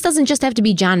 And this doesn't just have to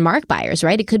be John Mark Byers,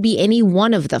 right? It could be any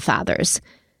one of the fathers.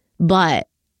 But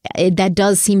that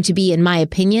does seem to be, in my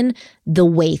opinion, the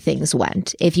way things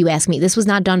went. If you ask me, this was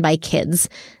not done by kids.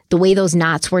 The way those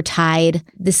knots were tied,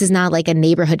 this is not like a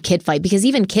neighborhood kid fight, because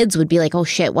even kids would be like, oh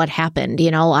shit, what happened? We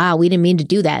didn't mean to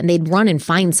do that. And they'd run and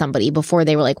find somebody before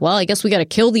they were like, well, I guess we got to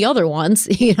kill the other ones.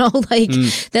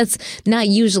 That's not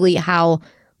usually how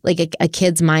a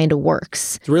kid's mind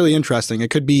works. It's really interesting.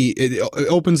 It could be, it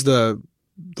opens the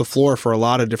floor for a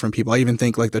lot of different people. I even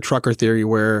think like the trucker theory,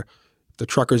 where the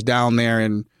trucker's down there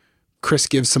and Chris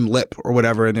gives some lip or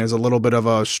whatever, and there's a little bit of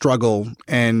a struggle,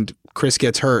 and Chris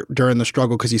gets hurt during the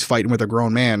struggle because he's fighting with a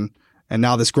grown man. And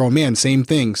now this grown man, same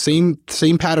thing, same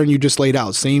pattern you just laid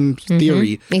out, same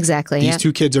theory. Exactly. These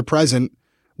 2 kids are present.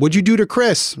 What'd you do to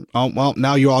Chris? Oh, well,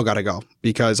 now you all got to go,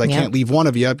 because I can't leave one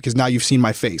of you, because now you've seen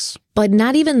my face. But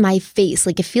not even my face.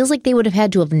 Like, it feels like they would have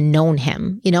had to have known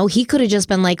him. He could have just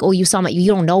been like, oh, you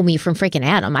don't know me from freaking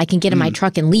Adam. I can get in my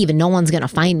truck and leave and no one's going to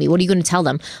find me. What are you going to tell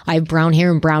them? I have brown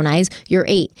hair and brown eyes. You're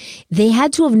 8. They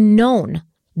had to have known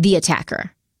the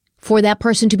attacker for that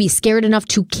person to be scared enough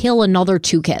to kill another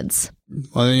 2 kids.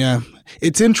 Well, yeah.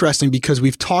 It's interesting because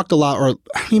we've talked a lot, or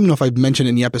I don't even know if I've mentioned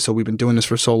in the episode, we've been doing this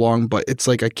for so long, but it's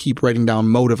like I keep writing down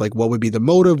motive, like what would be the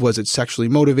motive? Was it sexually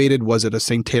motivated? Was it a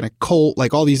satanic cult?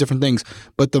 Like all these different things.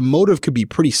 But the motive could be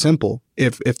pretty simple.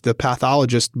 If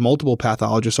the multiple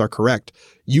pathologists are correct,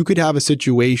 you could have a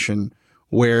situation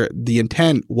where the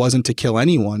intent wasn't to kill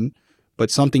anyone,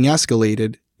 but something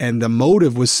escalated and the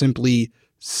motive was simply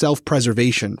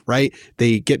self-preservation, right?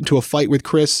 They get into a fight with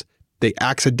Chris. They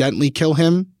accidentally kill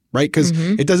him right? Because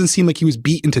it doesn't seem like he was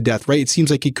beaten to death, right? It seems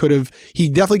like he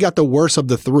definitely got the worst of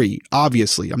the three,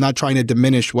 obviously. I'm not trying to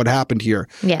diminish what happened here.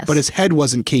 Yes. But his head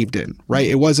wasn't caved in, right?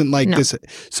 It wasn't like this.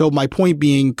 So my point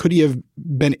being, could he have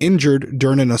been injured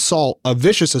during an assault, a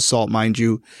vicious assault, mind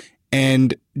you,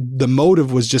 and the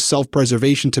motive was just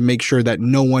self-preservation to make sure that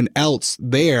no one else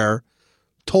there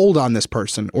told on this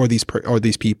person or these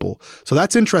people. So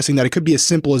that's interesting that it could be as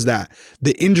simple as that.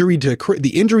 The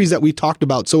injuries that we talked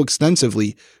about so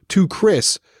extensively to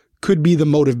Chris could be the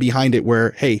motive behind it,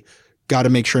 where, hey, got to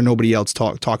make sure nobody else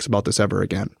talks about this ever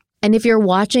again. And if you're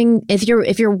watching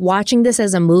this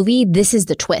as a movie, this is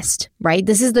the twist, right?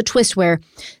 This is the twist where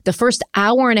the first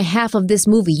hour and a half of this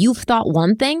movie, you've thought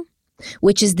one thing,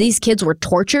 which is these kids were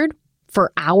tortured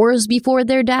for hours before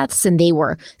their deaths, and they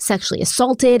were sexually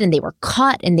assaulted, and they were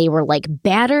cut, and they were like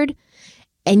battered.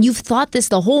 And you've thought this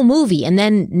the whole movie, and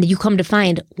then you come to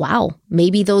find, wow,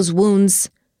 maybe those wounds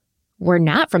were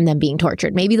not from them being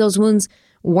tortured. Maybe those wounds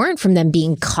weren't from them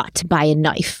being cut by a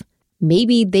knife.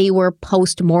 Maybe they were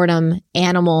post-mortem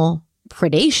animal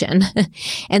predation.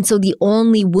 And so the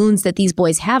only wounds that these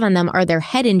boys have on them are their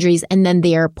head injuries, and then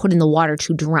they are put in the water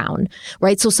to drown,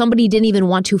 right? So somebody didn't even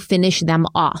want to finish them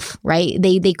off, right?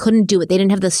 They couldn't do it. They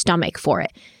didn't have the stomach for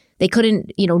it. They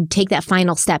couldn't, take that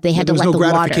final step. They had to let the water. There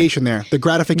was no gratification there. The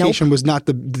gratification was not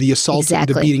the assault and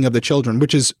the beating of the children,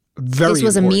 which is very This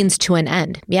was important. a means to an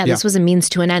end. Yeah, this was a means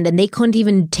to an end. And they couldn't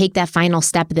even take that final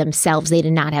step themselves. They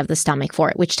did not have the stomach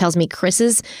for it, which tells me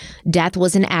Chris's death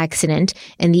was an accident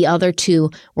and the other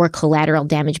two were collateral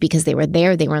damage because they were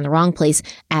there. They were in the wrong place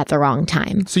at the wrong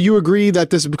time. So you agree that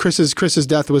Chris's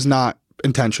death was not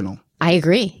intentional? I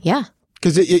agree. Yeah.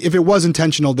 Because if it was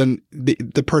intentional, then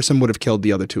the person would have killed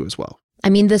the other two as well. I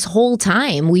mean, this whole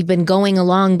time we've been going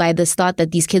along by this thought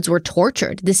that these kids were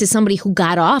tortured. This is somebody who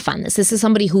got off on this. This is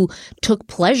somebody who took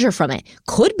pleasure from it.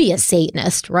 Could be a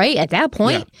Satanist, right? At that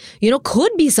point,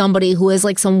 could be somebody who has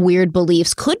like some weird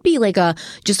beliefs. Could be like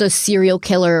just a serial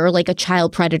killer or like a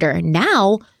child predator.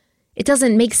 Now, it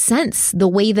doesn't make sense the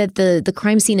way that the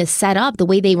crime scene is set up, the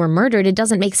way they were murdered. It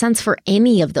doesn't make sense for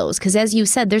any of those. Because as you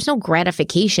said, there's no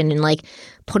gratification in like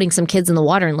putting some kids in the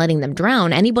water and letting them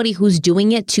drown. Anybody who's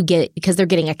doing it because they're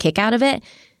getting a kick out of it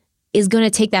is going to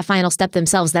take that final step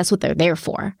themselves. That's what they're there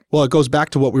for. Well, it goes back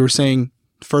to what we were saying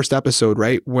first episode,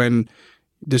 right? When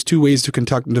there's two ways to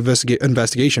conduct an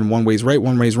investigation. One way is right,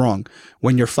 one way is wrong.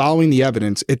 When you're following the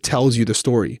evidence, it tells you the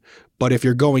story. But if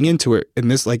you're going into it, and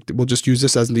this, like, we'll just use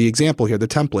this as the example here, the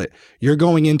template, you're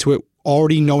going into it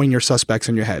already knowing your suspects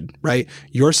in your head, right?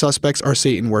 Your suspects are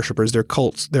Satan worshipers. They're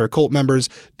cults. They're cult members.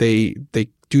 They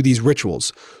do these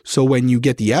rituals. So when you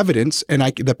get the evidence, and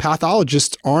the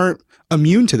pathologists aren't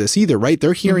immune to this either, right?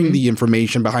 They're hearing the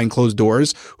information behind closed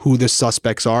doors, who the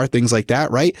suspects are, things like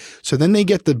that, right? So then they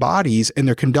get the bodies and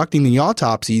they're conducting the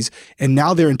autopsies, and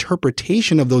now their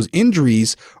interpretation of those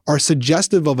injuries are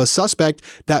suggestive of a suspect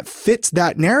that fits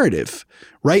that narrative,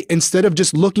 right? Instead of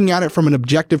just looking at it from an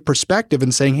objective perspective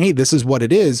and saying, hey, this is what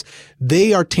it is,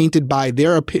 they are tainted by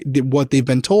what they've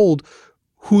been told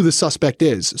who the suspect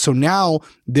is. So now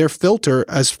their filter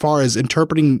as far as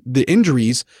interpreting the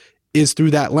injuries is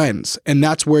through that lens. And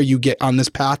that's where you get on this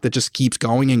path that just keeps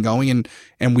going and going.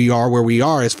 And we are where we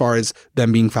are as far as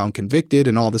them being found convicted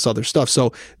and all this other stuff.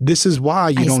 So this is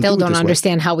why I still don't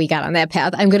understand how we got on that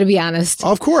path. I'm going to be honest.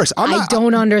 Of course. I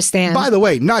don't understand. By the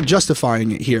way, not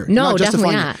justifying it here. No,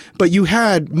 definitely not. But you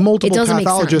had multiple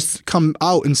pathologists come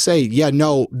out and say, yeah,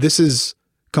 no, this is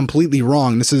completely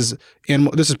wrong. This is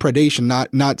predation,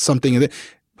 not something that.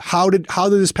 How did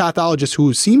this pathologist,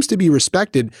 who seems to be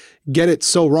respected, get it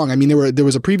so wrong? I mean, there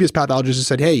was a previous pathologist who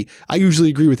said, "Hey, I usually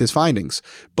agree with his findings,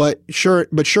 but sure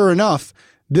enough,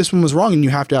 this one was wrong." And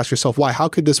you have to ask yourself, why? How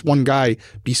could this one guy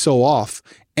be so off?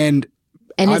 And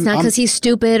it's not because he's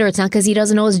stupid, or it's not because he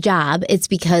doesn't know his job. It's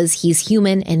because he's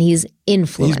human and he's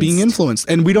influenced. He's being influenced,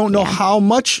 and we don't know how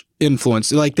much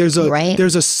influence. Like there's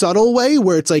a subtle way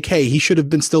where it's like, hey, he should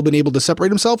have still been able to separate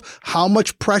himself. How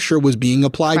much pressure was being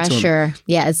applied to him? Pressure.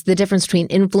 Yeah, it's the difference between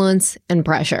influence and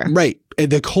pressure. Right.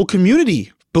 And the whole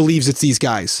community believes it's these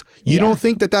guys. You don't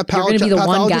think that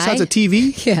pathologist has a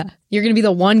TV? Yeah. You're going to be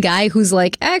the one guy who's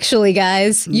like, actually,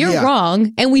 guys, you're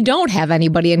wrong. And we don't have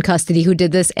anybody in custody who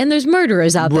did this. And there's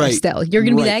murderers out there still. You're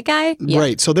going to be that guy? Yeah.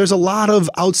 Right. So there's a lot of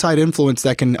outside influence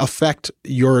that can affect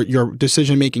your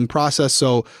decision-making process.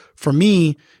 So for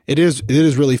me, it is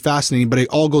really fascinating, but it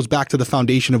all goes back to the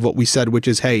foundation of what we said, which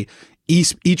is, hey,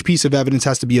 each piece of evidence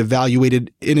has to be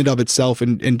evaluated in and of itself,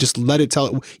 and just let it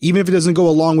tell. Even if it doesn't go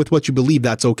along with what you believe,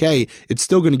 that's okay. It's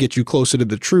still going to get you closer to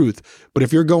the truth. But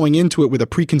if you're going into it with a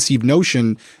preconceived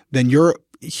notion, then you're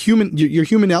your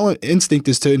human instinct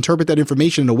is to interpret that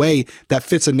information in a way that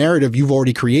fits a narrative you've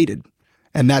already created.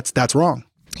 And that's wrong.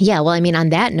 Yeah, well, I mean, on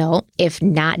that note, if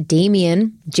not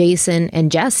Damien, Jason, and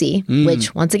Jesse,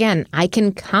 which once again, I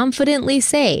can confidently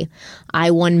say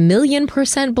I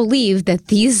 1,000,000% believe that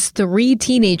these 3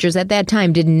 teenagers at that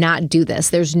time did not do this.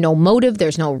 There's no motive.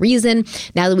 There's no reason.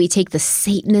 Now that we take the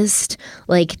Satanist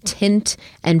tint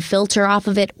and filter off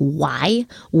of it, why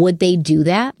would they do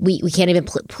that? We can't even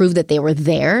prove that they were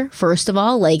there, first of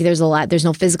all. There's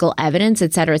no physical evidence,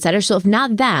 et cetera, et cetera. So if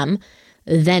not them,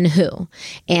 then who?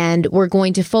 And we're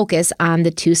going to focus on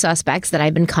the 2 suspects that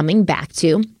I've been coming back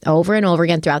to over and over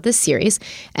again throughout this series.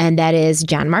 And that is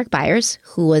John Mark Byers,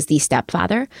 who was the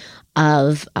stepfather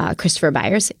of Christopher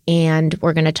Byers. And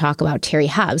we're going to talk about Terry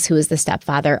Hobbs, who is the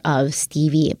stepfather of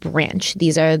Stevie Branch.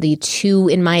 These are the 2,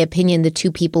 in my opinion, the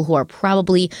 2 people who are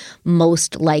probably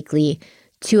most likely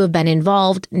to have been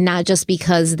involved, not just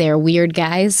because they're weird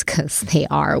guys, because they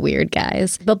are weird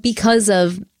guys, but because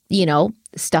of,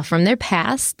 stuff from their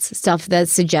past, stuff that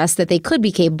suggests that they could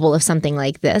be capable of something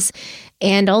like this.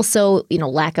 And also,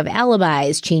 lack of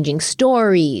alibis, changing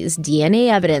stories, DNA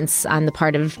evidence on the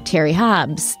part of Terry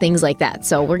Hobbs, things like that.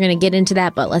 So we're going to get into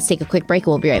that, but let's take a quick break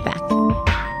and we'll be right back.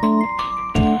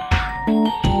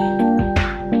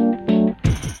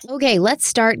 Okay, let's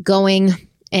start going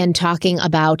and talking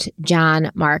about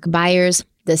John Mark Byers,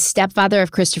 the stepfather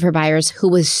of Christopher Byers, who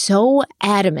was so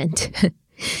adamant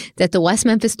that the West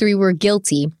Memphis 3 were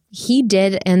guilty. He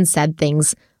did and said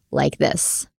things like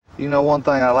this. One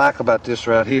thing I like about this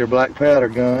right here, black powder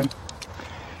gun,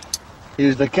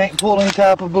 is they can't pull any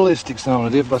type of ballistics on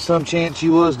it. If by some chance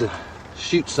you was to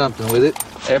shoot something with it,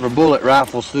 every bullet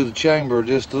rifles through the chamber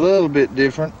just a little bit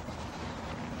different.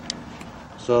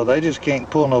 So they just can't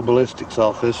pull no ballistics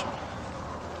off this one.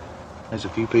 There's a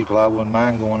few people I wouldn't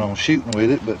mind going on shooting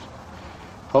with it, but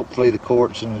hopefully the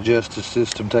courts and the justice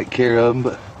system take care of them,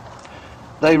 but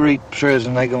they reach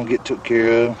prison, they gonna get took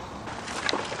care of.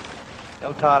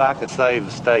 Todd, I could save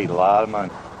the state a lot of money.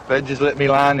 If they'd just let me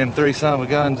line them 3 son of a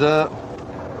guns up,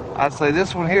 I'd say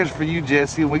this one here's for you,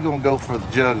 Jesse, and we gonna go for the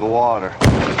jug of water.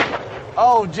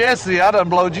 Oh, Jesse, I done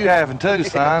blowed you half in 2,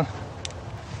 son.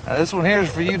 Now, this one here's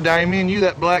for you, Damien, you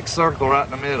that black circle right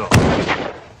in the middle.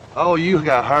 Oh, you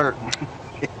got hurt.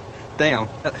 Damn,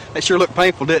 that sure looked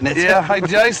painful, didn't it? Yeah, hey,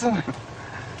 Jason,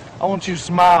 I want you to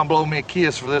smile and blow me a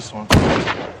kiss for this one.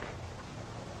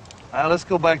 Now, let's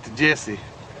go back to Jesse.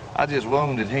 I just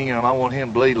wounded him. I want him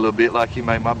to bleed a little bit like he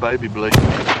made my baby bleed.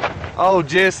 Oh,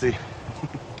 Jesse.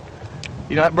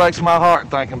 That breaks my heart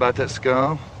thinking about that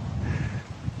scum.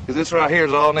 Because this right here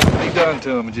is all that needs to be done to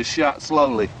him and just shot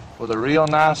slowly with a real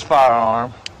nice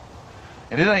firearm.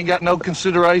 And it ain't got no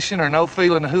consideration or no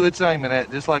feeling of who it's aiming at,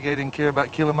 just like they didn't care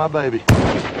about killing my baby.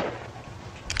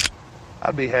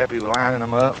 I'd be happy with lining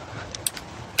them up.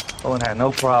 I wouldn't have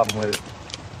no problem with it.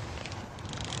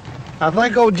 I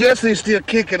think old Jesse's still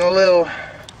kicking a little.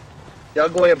 Y'all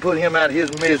go ahead and put him out of his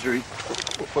misery.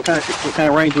 What kind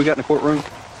of range we got in the courtroom?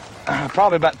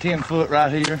 Probably about 10 foot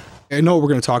right here. I know what we're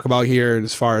going to talk about here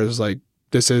as far as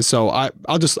this is, so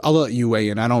I'll let you weigh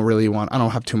in. I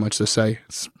don't have too much to say.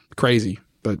 It's crazy,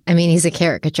 but I mean, he's a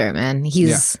caricature, man.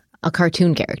 He's a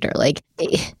cartoon character. Okay,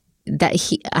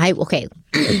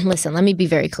 listen, let me be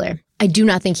very clear. I do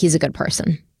not think he's a good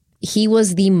person. He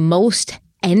was the most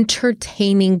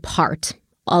entertaining part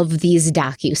of these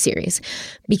docuseries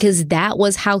because that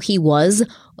was how he was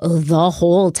the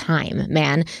whole time,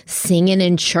 man. Singing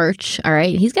in church, all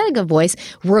right? He's got a good voice.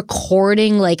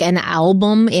 Recording an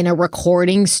album in a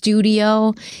recording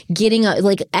studio. Getting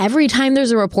every time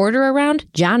there's a reporter around,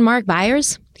 John Mark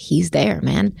Byers, he's there,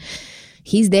 man.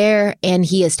 He's there and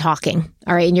he is talking,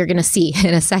 all right? And you're going to see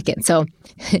in a second. So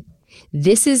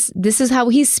This is how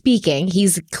he's speaking.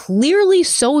 He's clearly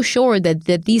so sure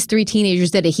that these 3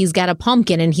 teenagers did it. He's got a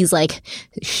pumpkin and he's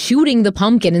shooting the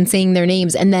pumpkin and saying their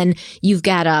names. And then you've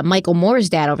got Michael Moore's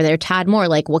dad over there, Todd Moore.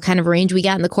 What kind of range we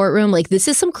got in the courtroom? This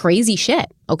is some crazy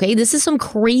shit. Okay, this is some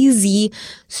crazy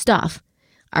stuff.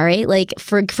 All right,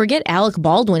 forget Alec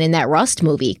Baldwin in that Rust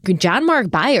movie. John Mark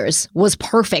Byers was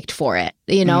perfect for it.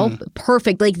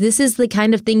 Perfect. This is the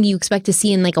kind of thing you expect to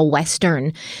see in a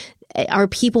Western. Are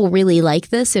people really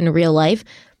like this in real life?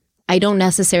 I don't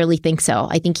necessarily think so.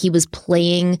 I think he was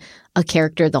playing a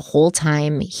character the whole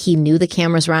time. He knew the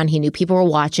cameras were on. He knew people were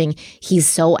watching. He's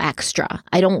so extra.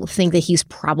 I don't think that he's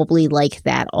probably like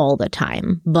that all the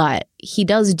time. But he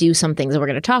does do some things that we're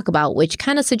going to talk about, which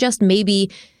kind of suggest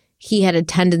maybe he had a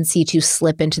tendency to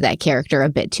slip into that character a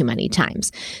bit too many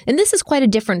times. And this is quite a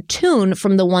different tune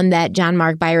from the one that John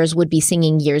Mark Byers would be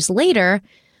singing years later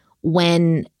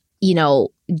when,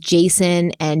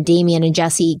 Jason and Damian and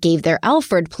Jesse gave their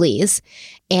Alfred pleas.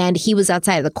 And he was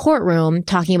outside of the courtroom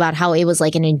talking about how it was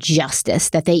like an injustice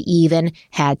that they even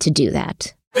had to do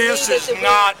that. This is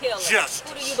not justice.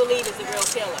 Who do you believe is the real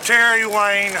killer? Terry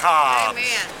Wayne Hobbs.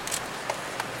 Amen.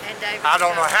 And David I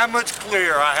don't know Jones. how much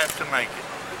clearer I have to make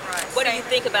it. Right. What do you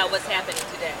think about what's happening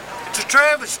today? It's a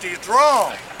travesty. It's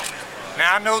wrong.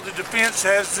 Now, I know the defense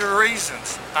has their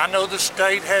reasons. I know the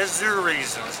state has their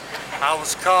reasons. I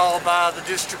was called by the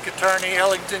district attorney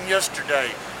Ellington yesterday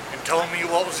and told me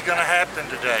what was going to happen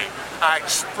today. I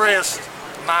expressed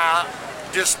my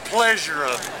displeasure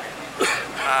of it.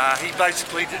 He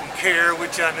basically didn't care,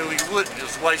 which I knew he wouldn't. It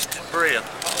was wasted breath.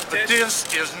 But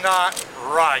this is not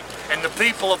right. And the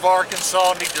people of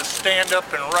Arkansas need to stand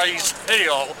up and raise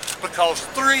hell, because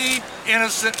 3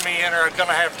 innocent men are going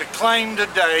to have to claim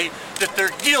today that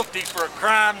they're guilty for a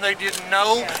crime they didn't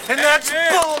know. And that's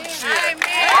bullshit.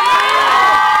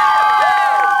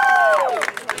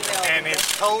 And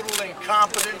it's total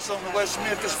incompetence on the West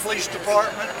Memphis Police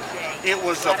Department. It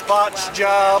was a botched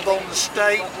job on the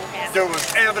state. There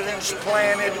was evidence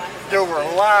planted. There were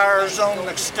liars on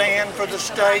the stand for the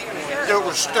state. There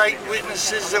were state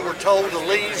witnesses that were told to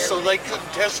leave so they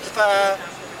couldn't testify.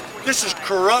 This is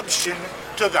corruption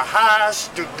to the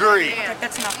highest degree.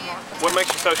 What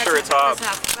makes you so sure it's Hobbs?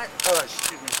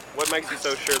 Excuse me. What makes you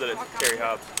so sure that it's Terry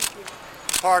Hobbs?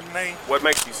 Pardon me? What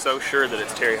makes you so sure that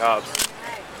it's Terry Hobbs?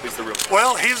 Who's the real?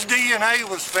 Well, his DNA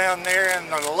was found there in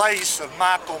the lace of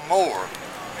Michael Moore.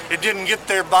 It didn't get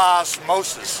there by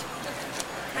osmosis.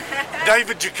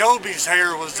 David Jacoby's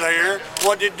hair was there.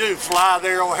 What did it do? Fly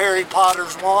there on Harry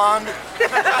Potter's wand?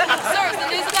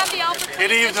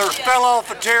 It either fell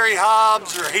off of Terry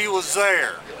Hobbs or he was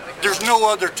there. There's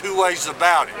no other two ways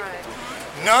about it.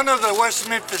 None of the West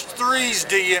Memphis 3's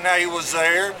DNA was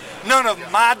there. None of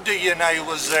my DNA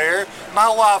was there. My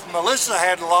wife Melissa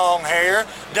had long hair.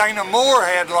 Dana Moore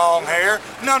had long hair.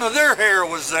 None of their hair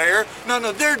was there. None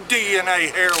of their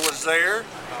DNA hair was there.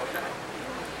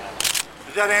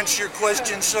 Did that answer your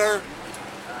question, sir?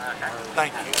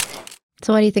 Thank you.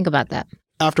 So what do you think about that?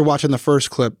 After watching the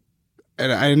first clip,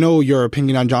 and I know your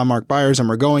opinion on John Mark Byers, and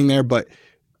we're going there, but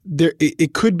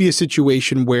it could be a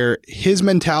situation where his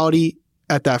mentality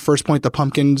at that first point, the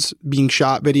pumpkins being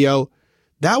shot video,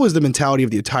 that was the mentality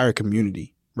of the entire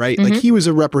community, right? Mm-hmm. Like he was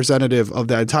a representative of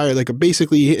that entire, like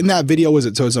basically in that video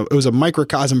it was a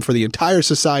microcosm for the entire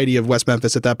society of West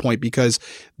Memphis at that point, because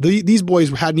these boys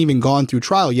hadn't even gone through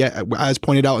trial yet, as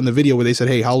pointed out in the video where they said,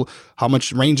 hey, how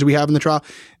much range do we have in the trial?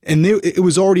 And it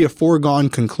was already a foregone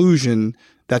conclusion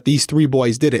that these 3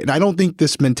 boys did it. And I don't think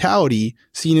this mentality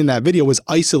seen in that video was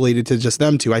isolated to just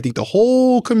them 2. I think the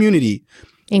whole community,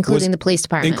 Including the police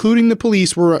department. including the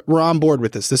police, were on board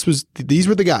with this. These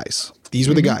were the guys. These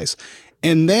were the guys.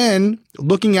 And then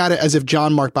looking at it as if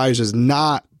John Mark Byers is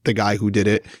not the guy who did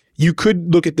it, you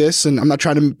could look at this, and I'm not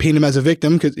trying to paint him as a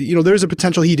victim because, there's a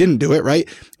potential he didn't do it, right?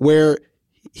 Where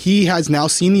he has now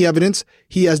seen the evidence.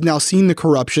 He has now seen the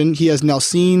corruption. He has now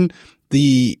seen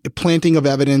the planting of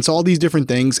evidence, all these different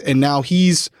things. And now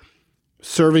he's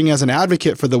serving as an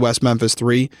advocate for the West Memphis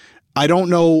 3. I don't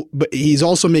know, but he's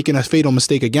also making a fatal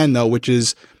mistake again, though, which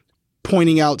is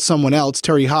pointing out someone else,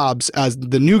 Terry Hobbs, as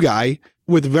the new guy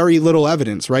with very little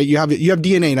evidence, right? You have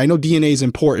DNA, and I know DNA is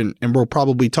important, and we'll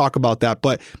probably talk about that,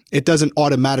 but it doesn't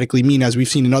automatically mean, as we've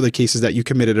seen in other cases, that you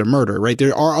committed a murder, right?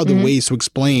 There are other ways to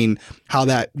explain how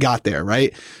that got there,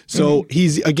 right? So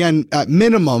he's, again, at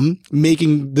minimum,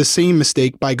 making the same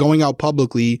mistake by going out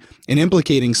publicly and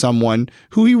implicating someone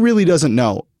who he really doesn't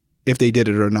know if they did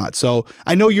it or not. So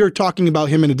I know you're talking about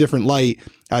him in a different light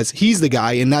as he's the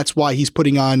guy, and that's why he's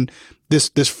putting on this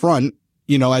front,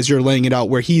 as you're laying it out,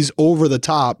 where he's over the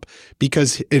top,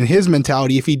 because in his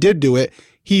mentality, if he did do it,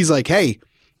 he's like, hey,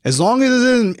 as long as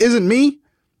it isn't me,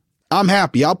 I'm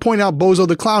happy. I'll point out Bozo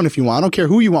the Clown if you want. I don't care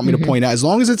who you want me to point at. As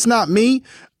long as it's not me,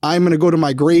 I'm going to go to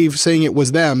my grave saying it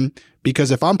was them,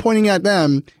 because if I'm pointing at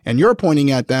them and you're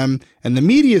pointing at them and the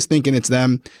media is thinking it's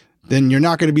them, then you're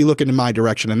not going to be looking in my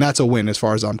direction. And that's a win as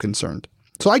far as I'm concerned.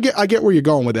 So I get where you're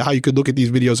going with it, how you could look at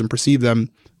these videos and perceive them.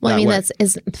 Well, I mean,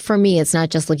 for me, it's not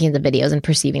just looking at the videos and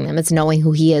perceiving them. It's knowing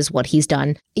who he is, what he's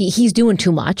done. He's doing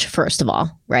too much, first of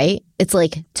all, right? It's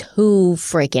like too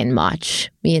freaking much.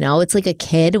 It's like a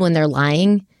kid when they're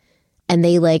lying and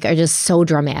they are just so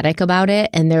dramatic about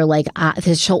it. And they're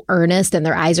they're so earnest and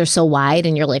their eyes are so wide.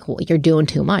 And you're like, well, you're doing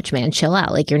too much, man. Chill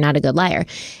out. You're not a good liar.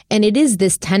 And it is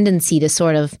this tendency to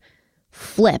sort of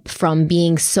flip from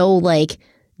being so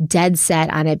dead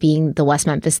set on it being the West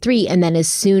Memphis 3. And then as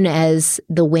soon as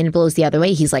the wind blows the other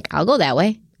way, he's like, I'll go that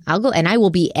way. I'll go and I will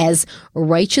be as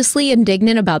righteously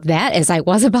indignant about that as I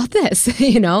was about this,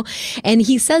 you know? And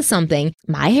he says something,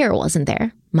 my hair wasn't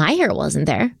there. My hair wasn't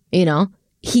there, you know?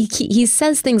 He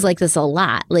says things like this a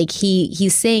lot. Like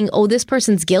he's saying, oh, this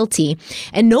person's guilty.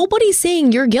 And nobody's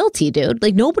saying you're guilty, dude.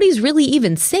 Like nobody's really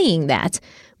even saying that.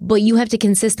 But you have to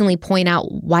consistently point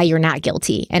out why you're not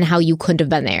guilty and how you couldn't have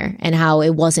been there and how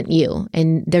it wasn't you.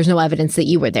 And there's no evidence that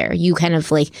you were there. You kind of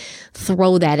like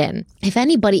throw that in. If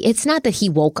anybody, it's not that he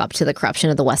woke up to the corruption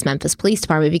of the West Memphis Police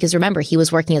Department, because remember, he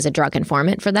was working as a drug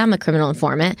informant for them, a criminal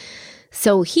informant.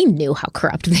 So he knew how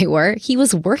corrupt they were. He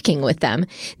was working with them.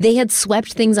 They had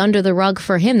swept things under the rug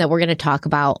for him that we're going to talk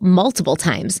about multiple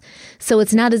times. So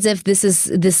it's not as if this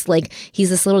is this like he's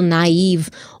this little naive,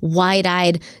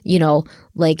 wide-eyed, you know,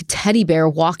 like teddy bear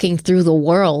walking through the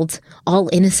world, all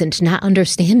innocent, not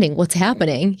understanding what's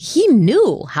happening. He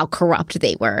knew how corrupt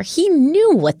they were. He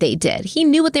knew what they did. He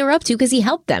knew what they were up to because he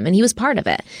helped them and he was part of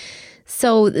it.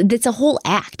 So it's a whole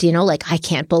act, you know, like I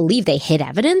can't believe they hid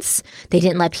evidence. They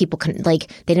didn't let people they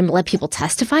didn't let people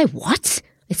testify. What?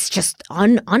 It's just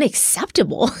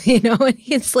unacceptable, you know, and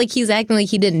it's like he's acting like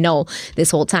he didn't know this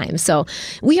whole time. So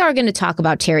we are going to talk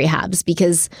about Terry Hobbs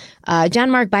because John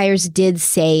Mark Byers did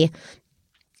say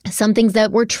some things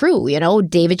that were true, you know,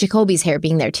 David Jacoby's hair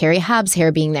being there, Terry Hobbs'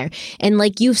 hair being there. And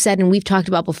like you've said, and we've talked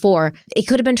about before, it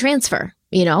could have been transfer.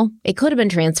 You know, it could have been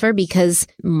transfer because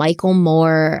Michael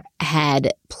Moore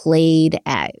had played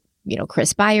at, you know,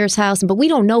 Chris Byers' house, but we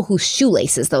don't know whose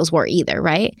shoelaces those were either,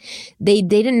 right? They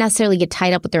didn't necessarily get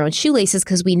tied up with their own shoelaces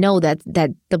because we know that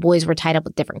the boys were tied up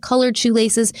with different colored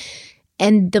shoelaces.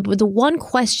 And the one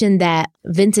question that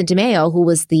Vincent DeMeo, who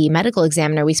was the medical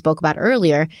examiner we spoke about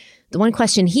earlier, the one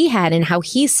question he had and how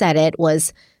he said it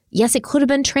was, yes, it could have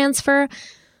been transfer,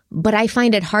 but I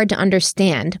find it hard to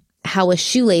understand how a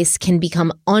shoelace can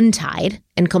become untied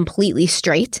and completely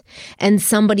straight, and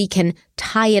somebody can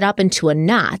tie it up into a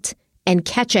knot and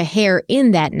catch a hair in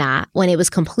that knot when it was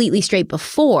completely straight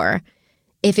before,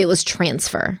 if it was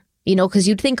transfer. You know, because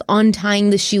you'd think untying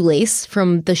the shoelace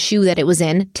from the shoe that it was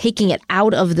in, taking it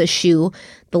out of the shoe,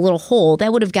 the little hole,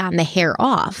 that would have gotten the hair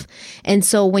off. And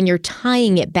so when you're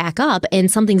tying it back up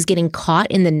and something's getting caught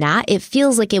in the knot, it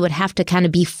feels like it would have to kind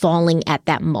of be falling at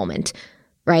that moment.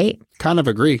 Right? Kind of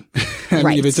agree. I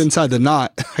mean, if it's inside the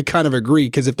knot, I kind of agree.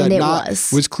 Because if that knot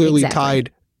was clearly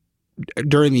tied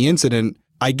during the incident,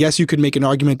 I guess you could make an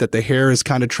argument that the hair is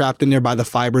kind of trapped in there by the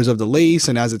fibers of the lace.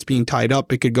 And as it's being tied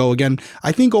up, it could go again.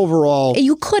 I think overall,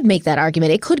 you could make that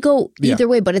argument. It could go either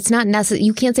way, but it's not necessary.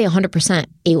 You can't say 100%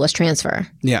 it was transfer.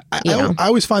 Yeah. I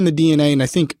always find the DNA, and I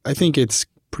think it's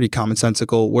pretty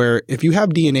commonsensical, where if you have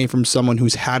DNA from someone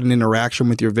who's had an interaction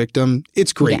with your victim,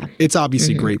 it's great. Yeah. It's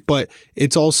obviously great, but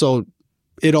it also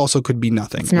could be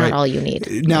nothing. It's not all you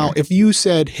need. Now, if you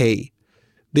said, hey,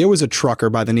 there was a trucker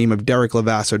by the name of Derek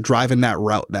Lavassa driving that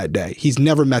route that day. He's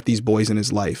never met these boys in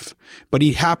his life, but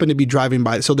he happened to be driving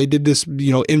by. So they did this,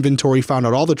 you know, inventory, found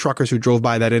out all the truckers who drove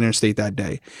by that interstate that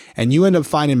day. And you end up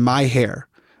finding my hair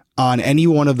on any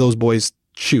one of those boys'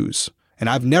 shoes. And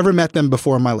I've never met them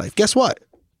before in my life. Guess what?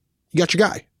 You got your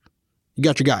guy. You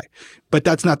got your guy. But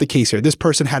that's not the case here. This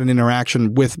person had an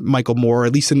interaction with Michael Moore,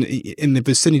 at least in the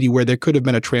vicinity where there could have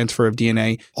been a transfer of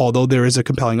DNA, although there is a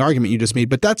compelling argument you just made.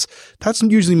 But that's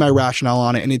usually my rationale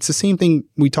on it. And it's the same thing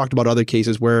we talked about other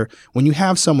cases where when you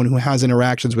have someone who has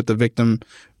interactions with the victim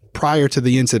prior to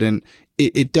the incident,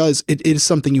 it is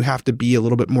something you have to be a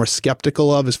little bit more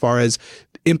skeptical of as far as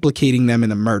implicating them in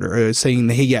the murder, or saying,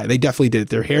 hey, yeah, they definitely did it.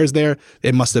 Their hair's there.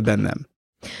 It must have been them.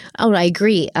 Oh, I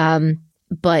agree.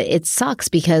 But it sucks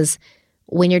because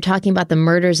when you're talking about the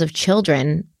murders of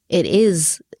children, it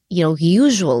is, you know,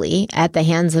 usually at the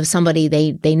hands of somebody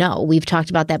they know. We've talked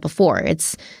about that before.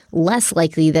 It's less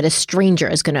likely that a stranger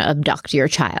is going to abduct your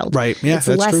child. Right. Yeah, it's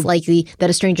less likely that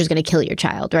a stranger is going to kill your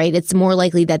child, right? It's more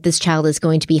likely that this child is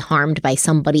going to be harmed by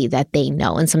somebody that they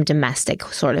know and some domestic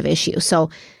sort of issue. So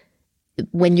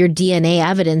when your DNA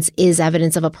evidence is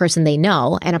evidence of a person they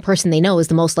know, and a person they know is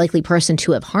the most likely person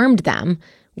to have harmed them,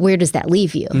 where does that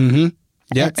leave you? Mm-hmm.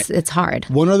 Yeah, it's hard.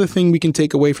 One other thing we can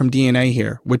take away from DNA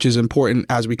here, which is important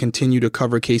as we continue to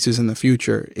cover cases in the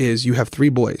future, is you have 3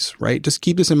 boys, right? Just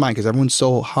keep this in mind because everyone's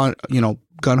so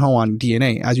gung-ho on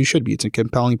DNA, as you should be. It's a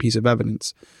compelling piece of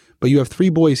evidence. But you have 3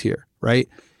 boys here, right?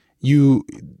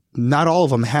 Not all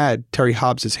of them had Terry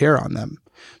Hobbs' hair on them.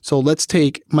 So let's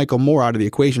take Michael Moore out of the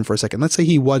equation for a second. Let's say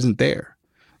he wasn't there.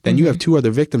 Then you have 2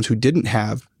 other victims who didn't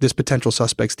have this potential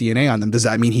suspect's DNA on them. Does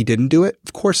that mean he didn't do it?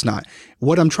 Of course not.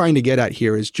 What I'm trying to get at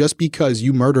here is just because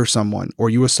you murder someone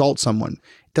or you assault someone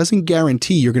doesn't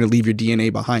guarantee you're going to leave your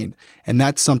DNA behind. And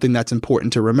that's something that's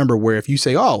important to remember, where if you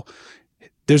say, oh,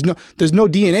 There's no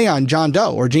DNA on John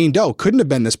Doe or Jane Doe. Couldn't have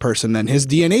been this person then. His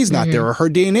DNA's not there or her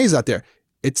DNA's not there.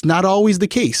 It's not always the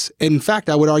case. In fact,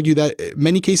 I would argue that in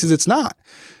many cases it's not.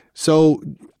 So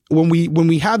when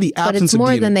we have the absence of DNA.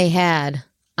 But it's more than they had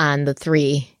on the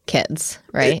 3 kids,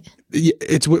 right?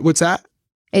 It's what's that?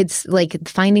 It's like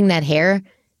finding that hair.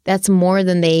 That's more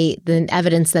than the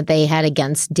evidence that they had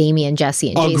against Damien, Jesse,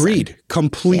 and Jason. Agreed.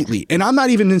 Completely. Yeah. And I'm not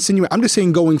even insinuating. I'm just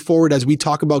saying going forward as we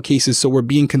talk about cases, so we're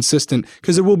being consistent,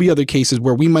 because there will be other cases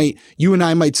where you and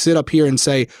I might sit up here and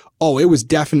say, oh, it was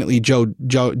definitely John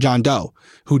Doe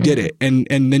who did it. And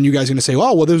then you guys are going to say,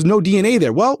 oh, well, there's no DNA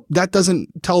there. Well, that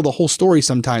doesn't tell the whole story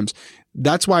sometimes.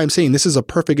 That's why I'm saying this is a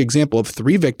perfect example of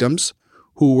 3 victims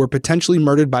who were potentially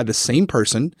murdered by the same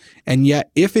person. And yet,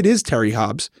 if it is Terry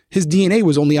Hobbs, his DNA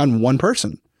was only on one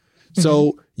person.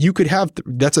 So you could have,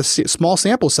 that's a small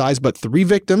sample size, but 3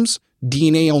 victims,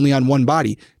 DNA only on one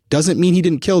body. Doesn't mean he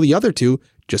didn't kill the other 2,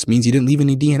 just means he didn't leave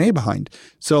any DNA behind.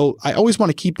 So I always want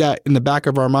to keep that in the back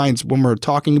of our minds when we're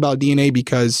talking about DNA,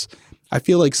 because I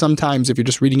feel like sometimes if you're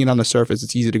just reading it on the surface,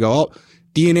 it's easy to go, oh,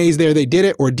 DNA's there, they did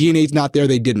it, or DNA's not there,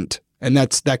 they didn't. And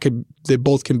they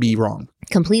both can be wrong.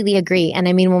 Completely agree. And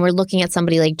I mean, when we're looking at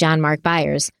somebody like John Mark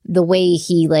Byers, the way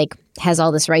he has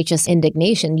all this righteous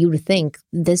indignation, you would think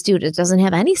this dude doesn't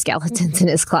have any skeletons in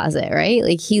his closet, right?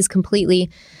 Like, he's completely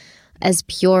as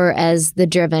pure as the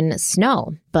driven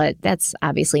snow. But that's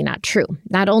obviously not true.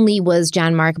 Not only was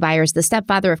John Mark Byers the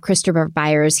stepfather of Christopher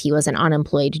Byers, he was an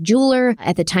unemployed jeweler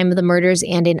at the time of the murders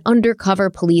and an undercover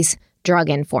police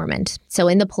drug informant. So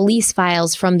in the police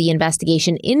files from the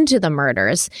investigation into the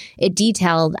murders, it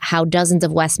detailed how dozens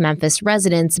of West Memphis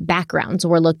residents' backgrounds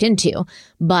were looked into.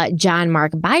 But John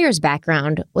Mark Byers'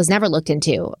 background was never looked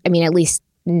into. I mean, at least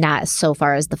not so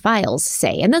far as the files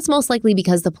say. And that's most likely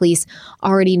because the police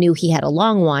already knew he had a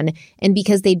long one, and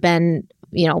because they'd been,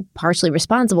 partially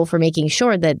responsible for making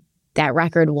sure that that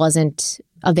record wasn't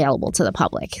available to the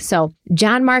public. So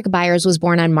John Mark Byers was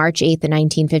born on March 8th,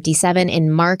 1957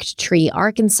 in Marked Tree,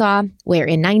 Arkansas, where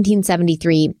in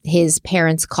 1973, his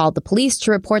parents called the police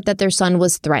to report that their son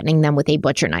was threatening them with a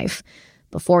butcher knife.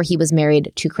 Before he was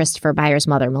married to Christopher Byers'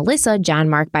 mother, Melissa, John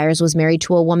Mark Byers was married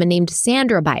to a woman named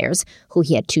Sandra Byers, who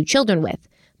he had 2 children with.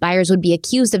 Byers would be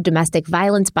accused of domestic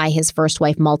violence by his first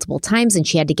wife multiple times, and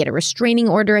she had to get a restraining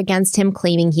order against him,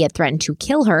 claiming he had threatened to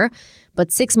kill her.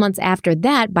 But 6 months after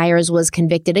that, Byers was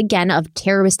convicted again of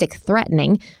terroristic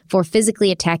threatening for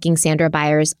physically attacking Sandra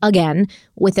Byers again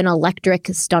with an electric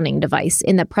stunning device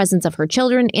in the presence of her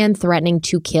children and threatening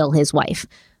to kill his wife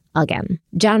again.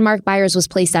 John Mark Byers was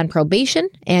placed on probation,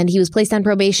 and he was placed on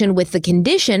probation with the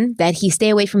condition that he stay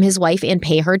away from his wife and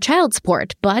pay her child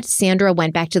support. But Sandra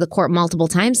went back to the court multiple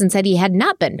times and said he had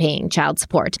not been paying child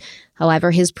support.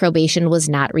 However, his probation was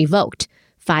not revoked.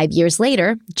 5 years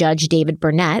later, Judge David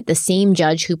Burnett, the same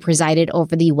judge who presided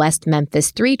over the West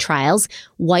Memphis 3 trials,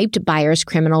 wiped Byers'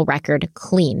 criminal record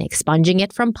clean, expunging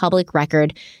it from public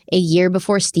record a year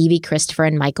before Stevie, Christopher,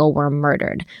 and Michael were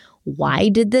murdered. Why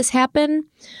did this happen?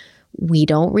 We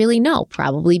don't really know,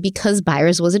 probably because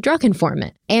Byers was a drug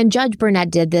informant. And Judge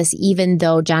Burnett did this even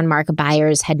though John Mark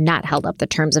Byers had not held up the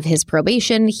terms of his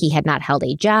probation, he had not held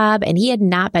a job, and he had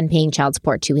not been paying child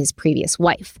support to his previous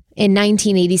wife. In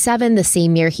 1987, the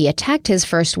same year he attacked his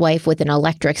first wife with an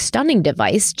electric stunning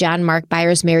device, John Mark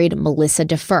Byers married Melissa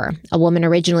DeFur, a woman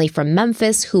originally from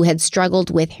Memphis who had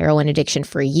struggled with heroin addiction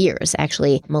for years.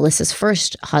 Actually, Melissa's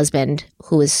first husband,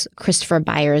 who was Christopher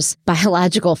Byers'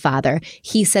 biological father,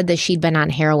 he said that she'd been on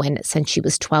heroin since she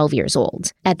was 12 years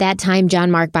old. At that time,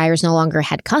 John Mark Byers no longer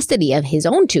had custody of his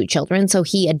own 2 children, so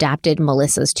he adopted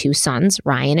Melissa's 2 sons,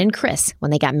 Ryan and Chris, when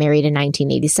they got married in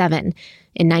 1987.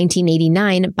 In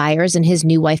 1989, Byers and his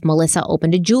new wife Melissa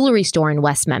opened a jewelry store in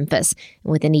West Memphis.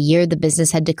 And within a year, the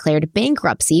business had declared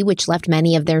bankruptcy, which left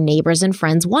many of their neighbors and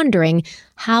friends wondering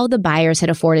how the Byers had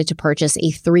afforded to purchase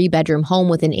a 3-bedroom home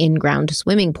with an in-ground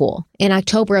swimming pool. In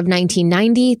October of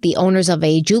 1990, the owners of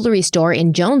a jewelry store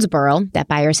in Jonesboro that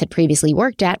Byers had previously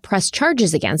worked at pressed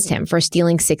charges against him for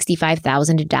stealing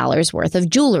 $65,000 worth of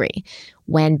jewelry.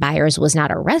 When Byers was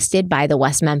not arrested by the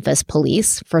West Memphis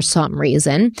police for some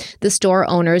reason, the store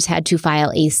owners had to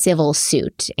file a civil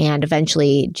suit, and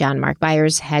eventually John Mark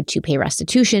Byers had to pay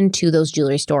restitution to those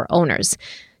jewelry store owners.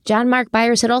 John Mark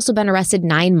Byers had also been arrested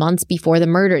 9 months before the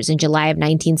murders in July of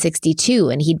 1962,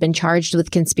 and he'd been charged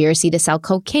with conspiracy to sell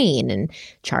cocaine and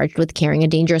charged with carrying a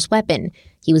dangerous weapon.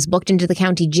 He was booked into the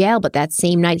county jail, but that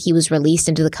same night he was released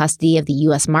into the custody of the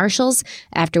U.S. Marshals,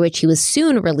 after which he was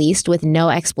soon released with no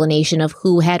explanation of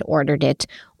who had ordered it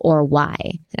or why.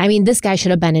 I mean, this guy should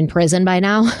have been in prison by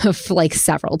now, like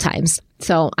several times.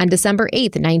 So on December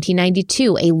 8th,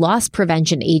 1992, a loss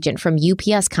prevention agent from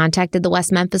UPS contacted the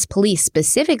West Memphis police,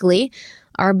 specifically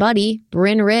our buddy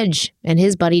Bryn Ridge and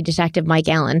his buddy Detective Mike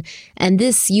Allen. And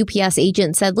this UPS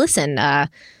agent said, listen, a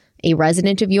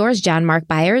resident of yours, John Mark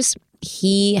Byers,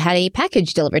 he had a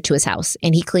package delivered to his house,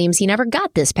 and he claims he never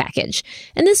got this package.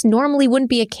 And this normally wouldn't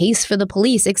be a case for the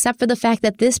police, except for the fact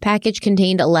that this package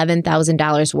contained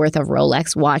 $11,000 worth of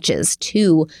Rolex watches,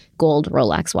 2 gold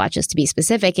Rolex watches to be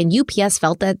specific, and UPS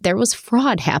felt that there was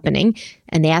fraud happening,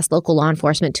 and they asked local law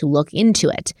enforcement to look into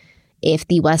it. If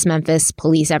the West Memphis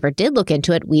police ever did look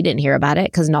into it, we didn't hear about it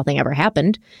because nothing ever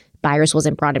happened. Byers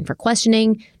wasn't brought in for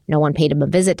questioning. No one paid him a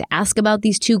visit to ask about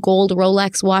these 2 gold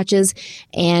Rolex watches.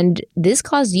 And this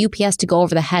caused UPS to go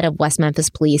over the head of West Memphis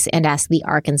police and ask the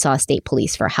Arkansas State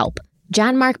Police for help.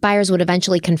 John Mark Byers would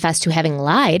eventually confess to having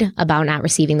lied about not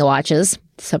receiving the watches.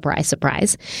 Surprise,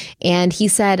 surprise. And he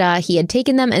said he had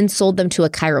taken them and sold them to a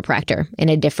chiropractor in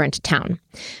a different town.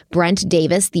 Brent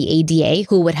Davis, the ADA,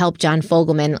 who would help John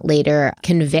Fogelman later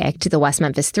convict the West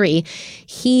Memphis Three,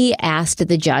 he asked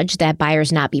the judge that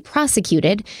Byers not be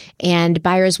prosecuted, and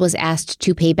Byers was asked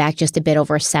to pay back just a bit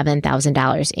over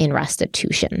 $7,000 in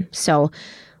restitution. So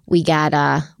we got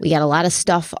a lot of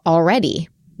stuff already.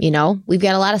 You know, we've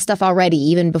got a lot of stuff already,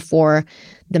 even before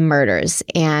the murders,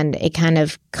 and it kind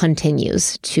of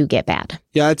continues to get bad.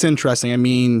 Yeah, it's interesting. I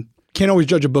mean, can't always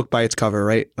judge a book by its cover,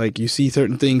 right? Like, you see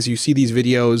certain things, you see these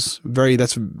videos,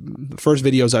 that's the first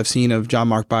videos I've seen of John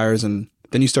Mark Byers, and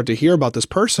then you start to hear about this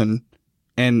person,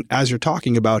 and as you're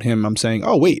talking about him, I'm saying,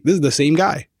 oh, wait, this is the same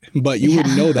guy. But you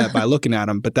wouldn't know that by looking at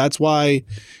him. But that's why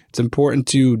it's important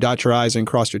to dot your I's and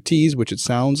cross your T's, which it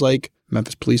sounds like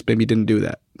Memphis police maybe didn't do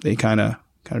that. They kind of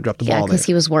dropped the ball there. Yeah, because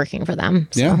he was working for them.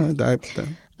 So. Yeah.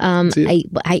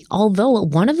 Although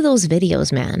one of those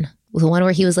videos, man, the one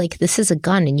where he was like, this is a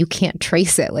gun and you can't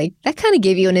trace it. Like, that kind of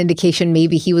gave you an indication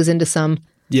maybe he was into some.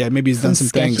 Yeah, maybe he's done some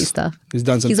things. Stuff. He's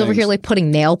done some things. He's over here like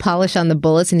putting nail polish on the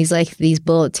bullets, and he's like, these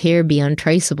bullets here be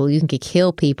untraceable. You can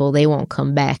kill people. They won't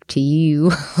come back to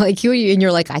you. Like, and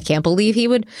you're like, I can't believe he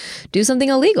would do something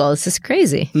illegal. It's just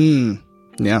crazy.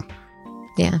 Yeah.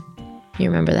 Yeah. You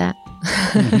remember that?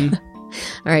 Mm-hmm.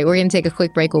 All right, we're going to take a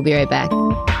quick break. We'll be right back.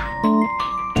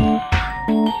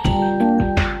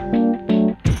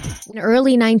 In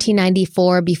early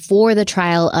 1994, before the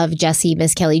trial of Jesse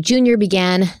Misskelley Jr.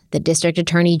 began, the district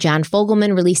attorney John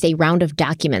Fogelman released a round of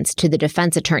documents to the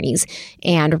defense attorneys.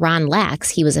 And Ron Lax,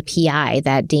 he was a PI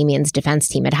that Damien's defense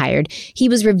team had hired, he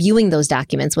was reviewing those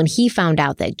documents when he found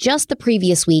out that just the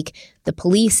previous week, the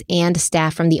police and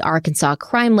staff from the Arkansas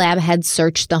Crime Lab had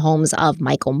searched the homes of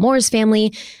Michael Moore's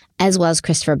family, as well as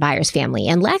Christopher Byers' family.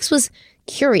 And Lax was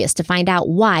curious to find out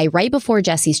why, right before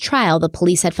Jesse's trial, the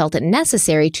police had felt it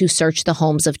necessary to search the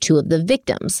homes of 2 of the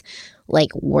victims. Like,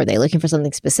 were they looking for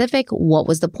something specific? What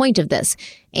was the point of this?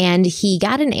 And he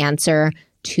got an answer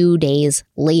 2 days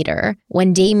later,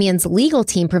 when Damien's legal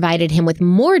team provided him with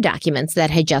more documents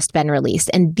that had just been released.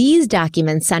 And these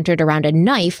documents centered around a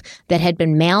knife that had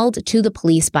been mailed to the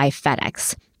police by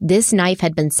FedEx. This knife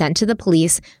had been sent to the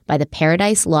police by the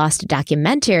Paradise Lost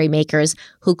documentary makers,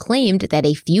 who claimed that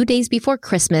a few days before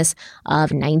Christmas of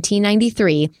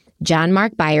 1993, John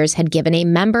Mark Byers had given a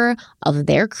member of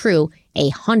their crew a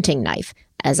hunting knife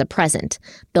as a present.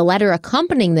 The letter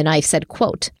accompanying the knife said,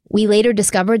 quote, "We later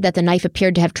discovered that the knife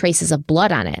appeared to have traces of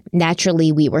blood on it.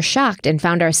 Naturally, we were shocked and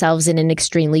found ourselves in an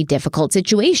extremely difficult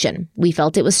situation. We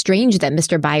felt it was strange that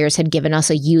Mr. Byers had given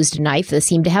us a used knife that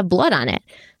seemed to have blood on it.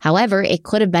 However, it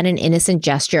could have been an innocent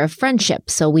gesture of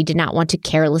friendship, so we did not want to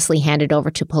carelessly hand it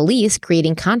over to police,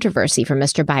 creating controversy for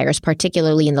Mr. Byers,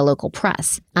 particularly in the local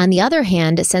press. On the other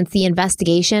hand, since the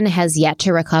investigation has yet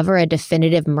to recover a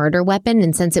definitive murder weapon,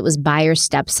 and since it was Byers'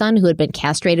 stepson who had been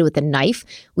castrated with a knife,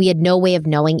 we had no way of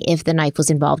knowing if the knife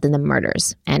was involved in the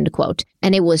murders," end quote.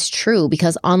 And it was true,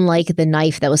 because unlike the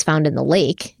knife that was found in the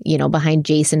lake, behind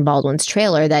Jason Baldwin's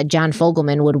trailer that John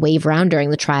Fogelman would wave around during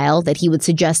the trial that he would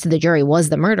suggest to the jury was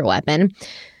the murder weapon,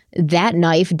 that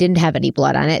knife didn't have any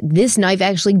blood on it. This knife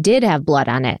actually did have blood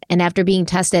on it. And after being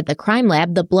tested at the crime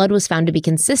lab, the blood was found to be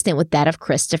consistent with that of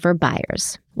Christopher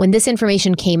Byers. When this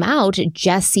information came out,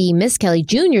 Jesse Misskelley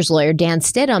Jr.'s lawyer, Dan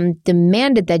Stidham,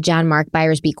 demanded that John Mark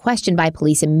Byers be questioned by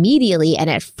police immediately. And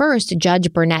at first,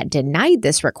 Judge Burnett denied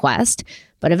this request,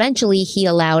 but eventually he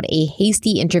allowed a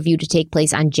hasty interview to take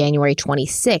place on January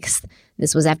 26th.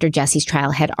 This was after Jesse's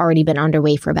trial had already been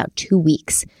underway for about 2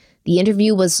 weeks. The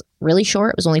interview was really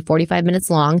short. It was only 45 minutes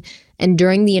long. And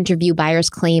during the interview, Byers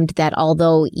claimed that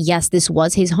although, yes, this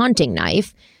was his hunting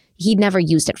knife, he'd never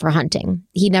used it for hunting.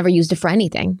 He'd never used it for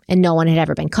anything, and no one had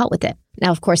ever been caught with it.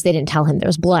 Now, of course, they didn't tell him there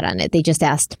was blood on it. They just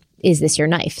asked, is this your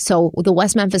knife? So the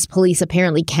West Memphis police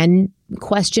apparently can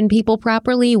question people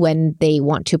properly when they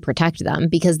want to protect them,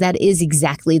 because that is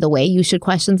exactly the way you should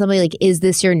question somebody. Like, is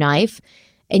this your knife?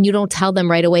 And you don't tell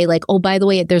them right away, like, oh, by the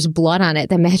way, there's blood on it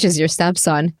that matches your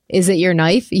stepson. Is it your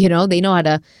knife? You know, they know how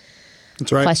to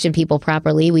That's right. question people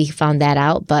properly. We found that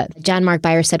out. But John Mark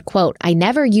Byers said, quote, I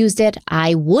never used it.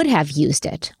 I would have used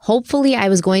it. Hopefully, I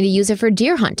was going to use it for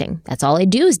deer hunting. That's all I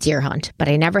do is deer hunt. But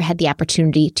I never had the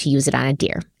opportunity to use it on a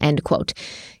deer. End quote.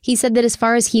 He said that as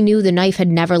far as he knew, the knife had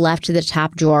never left the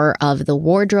top drawer of the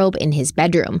wardrobe in his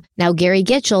bedroom. Now, Gary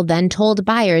Gitchell then told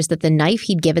Byers that the knife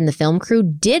he'd given the film crew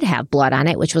did have blood on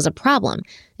it, which was a problem.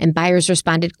 And Byers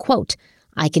responded, quote,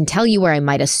 I can tell you where I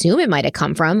might assume it might have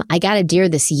come from. I got a deer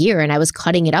this year and I was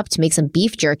cutting it up to make some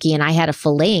beef jerky, and I had a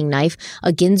filleting knife,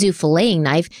 a Ginsu filleting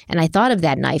knife, and I thought of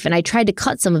that knife and I tried to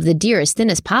cut some of the deer as thin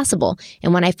as possible.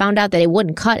 And when I found out that it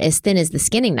wouldn't cut as thin as the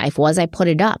skinning knife was, I put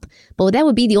it up. But that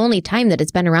would be the only time that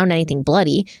it's been around anything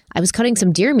bloody. I was cutting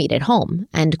some deer meat at home.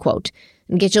 End quote.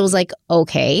 And Gitchell was like,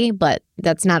 okay, but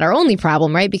that's not our only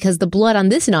problem, right? Because the blood on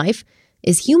this knife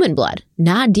is human blood,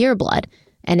 not deer blood.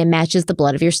 And it matches the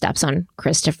blood of your stepson,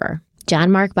 Christopher.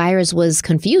 John Mark Byers was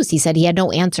confused. He said he had no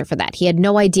answer for that. He had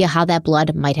no idea how that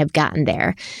blood might have gotten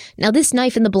there. Now, this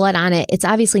knife and the blood on it, it's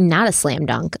obviously not a slam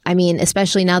dunk. I mean,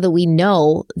 especially now that we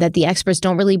know that the experts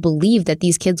don't really believe that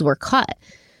these kids were cut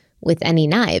with any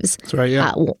knives. That's right,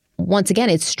 yeah. Once again,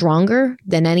 it's stronger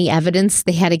than any evidence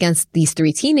they had against these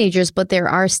three teenagers, but there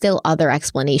are still other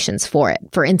explanations for it.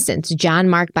 For instance, John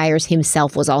Mark Byers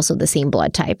himself was also the same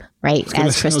blood type, right,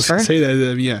 as Christopher. I was gonna say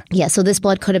that, yeah. Yeah, so this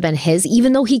blood could have been his,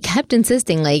 even though he kept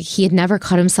insisting, like, he had never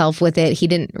cut himself with it. He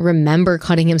didn't remember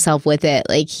cutting himself with it.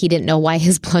 Like, he didn't know why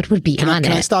his blood would be on it.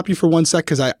 Can I stop you for 1 sec?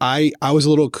 Because I was a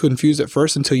little confused at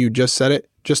first until you just said it.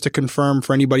 Just to confirm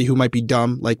for anybody who might be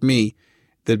dumb like me,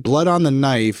 that blood on the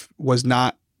knife was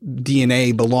not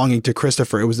DNA belonging to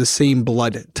Christopher. It was the same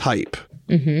blood type.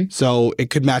 Mm-hmm. So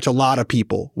it could match a lot of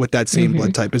people with that same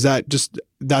blood type. Is that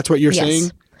that's what you're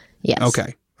saying? Yes.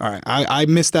 Okay. All right. I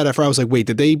missed that. I was like, wait,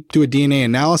 did they do a DNA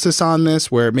analysis on this?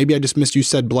 Where maybe I just missed you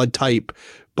said blood type.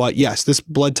 But yes, this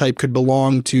blood type could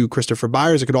belong to Christopher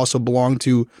Byers. It could also belong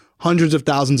to hundreds of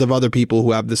thousands of other people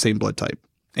who have the same blood type,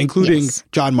 including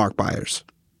John Mark Byers.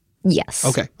 Yes.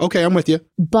 Okay, I'm with you.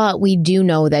 But we do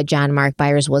know that John Mark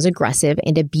Byers was aggressive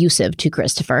and abusive to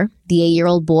Christopher. The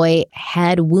 8-year-old boy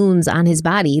had wounds on his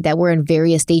body that were in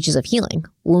various stages of healing,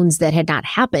 wounds that had not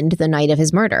happened the night of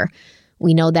his murder.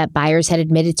 We know that Byers had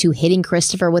admitted to hitting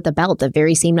Christopher with a belt the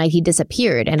very same night he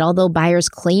disappeared. And although Byers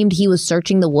claimed he was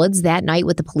searching the woods that night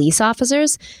with the police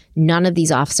officers, none of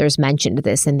these officers mentioned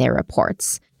this in their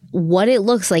reports. What it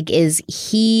looks like is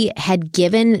he had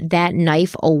given that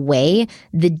knife away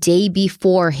the day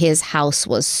before his house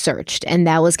was searched. And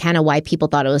that was kind of why people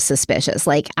thought it was suspicious.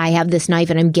 Like, I have this knife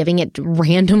and I'm giving it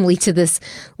randomly to this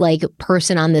like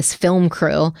person on this film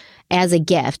crew as a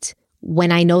gift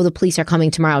when I know the police are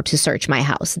coming tomorrow to search my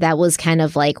house. That was kind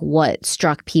of like what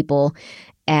struck people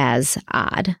as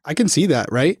odd. I can see that,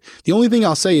 right? The only thing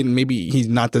I'll say, and maybe he's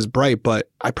not this bright, but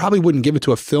I probably wouldn't give it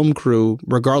to a film crew,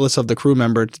 regardless of the crew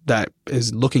member that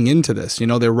is looking into this. You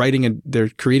know, they're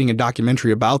creating a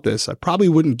documentary about this. I probably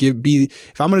wouldn't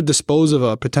if I'm going to dispose of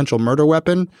a potential murder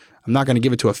weapon, I'm not going to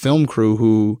give it to a film crew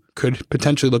who could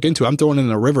potentially look into it. I'm throwing it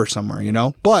in a river somewhere, you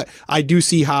know? But I do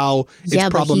see how it's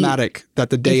problematic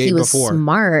that the day before. If he was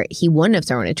smart, he wouldn't have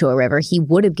thrown it to a river. He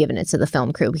would have given it to the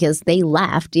film crew because they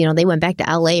left. You know, they went back to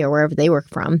LA or wherever they were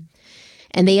from.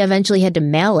 And they eventually had to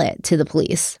mail it to the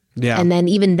police. Yeah. And then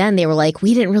even then they were like,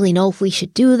 we didn't really know if we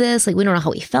should do this. Like, we don't know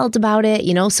how he felt about it,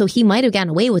 you know? So he might have gotten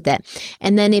away with it.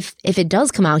 And then if it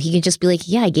does come out, he can just be like,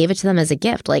 yeah, I gave it to them as a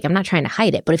gift. Like, I'm not trying to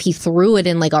hide it. But if he threw it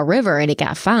in like a river and it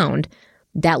got found,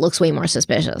 that looks way more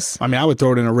suspicious. I mean, I would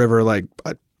throw it in a river like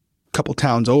a couple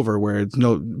towns over where it's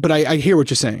but I hear what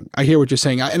you're saying.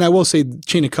 And I will say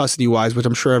chain of custody wise, which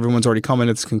I'm sure everyone's already come to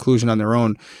this conclusion on their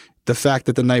own. The fact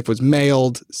that the knife was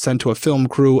mailed, sent to a film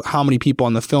crew, how many people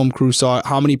on the film crew saw it,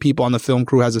 how many people on the film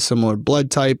crew has a similar blood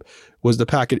type, was the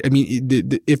package. I mean,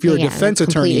 if you're a defense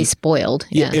attorney, completely spoiled.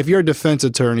 Yeah. If you're a defense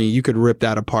attorney, you could rip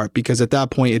that apart because at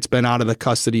that point, it's been out of the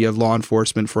custody of law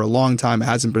enforcement for a long time. It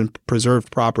hasn't been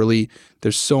preserved properly.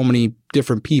 There's so many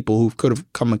different people who could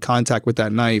have come in contact with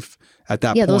that knife at that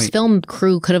point. Yeah, those film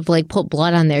crew could have like put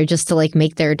blood on there just to like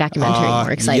make their documentary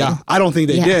more exciting. Yeah, I don't think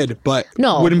they did, but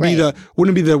no, wouldn't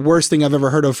be the worst thing I've ever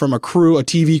heard of from a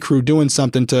TV crew doing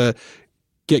something to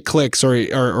get clicks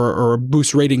or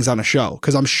boost ratings on a show.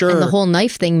 Because I'm sure And the whole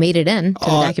knife thing made it in to the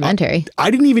documentary. I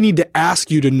didn't even need to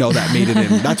ask you to know that made it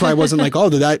in. That's why I wasn't like,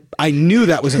 I knew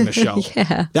that was in the show.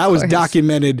 Yeah, that was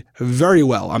documented very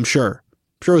well, I'm sure.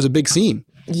 I'm sure it was a big scene.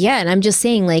 Yeah, and I'm just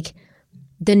saying, like,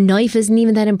 the knife isn't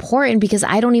even that important because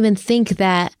I don't even think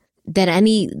that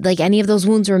any of those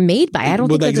wounds were made by. I don't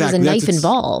think that there was a knife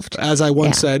involved. As I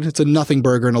once said, it's a nothing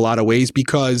burger in a lot of ways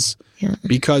because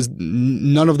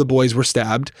none of the boys were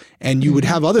stabbed, and you would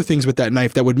have other things with that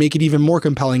knife that would make it even more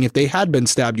compelling. If they had been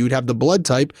stabbed, you would have the blood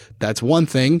type. That's one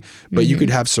thing, but you could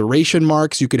have serration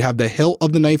marks. You could have the hilt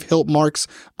of the knife hilt marks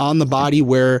on the body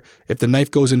where if the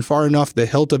knife goes in far enough, the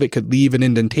hilt of it could leave an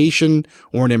indentation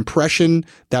or an impression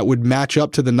that would match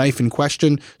up to the knife in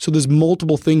question. So there's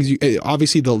multiple things.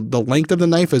 Obviously, the length of the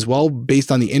knife as well,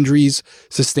 based on the injuries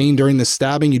sustained during the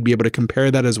stabbing, you'd be able to compare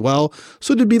that as well.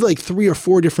 So there'd be like 3 or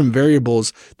 4 different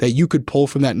variables that you could pull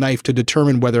from that knife to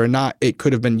determine whether or not it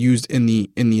could have been used in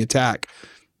the attack.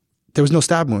 There was no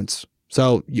stab wounds.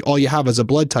 So all you have is a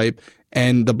blood type,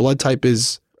 and the blood type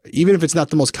is, even if it's not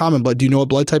the most common blood, do you know what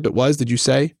blood type it was? Did you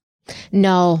say?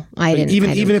 No, I didn't.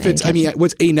 Even if it's,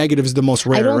 what's A negative is the most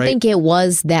rare, I don't right? think it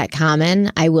was that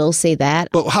common. I will say that.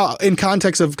 But how, in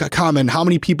context of common, how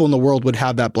many people in the world would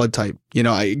have that blood type? You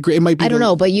know, it might be. I don't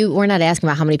know, but we're not asking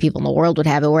about how many people in the world would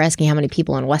have it. We're asking how many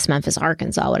people in West Memphis,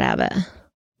 Arkansas would have it.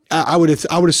 I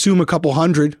would assume a couple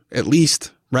hundred at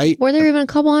least, right? Were there even a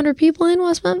couple hundred people in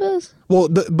West Memphis? Well,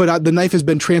 but the knife has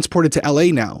been transported to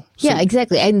L.A. now. So, yeah,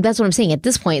 exactly. And that's what I'm saying. At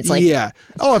this point, it's like, yeah.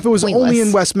 Oh, if it was pointless. only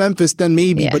in West Memphis, then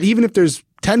maybe. Yeah. But even if there's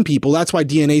 10 people, that's why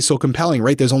DNA is so compelling,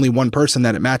 right? There's only one person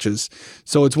that it matches.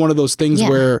 So it's one of those things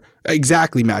where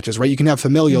exactly matches, right? You can have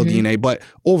familial DNA, but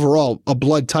overall, a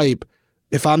blood type,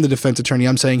 if I'm the defense attorney,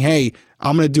 I'm saying, hey,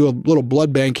 I'm going to do a little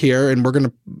blood bank here and we're going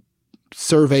to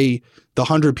survey the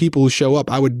 100 people who show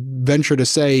up. I would venture to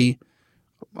say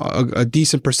a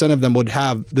decent percent of them would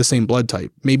have the same blood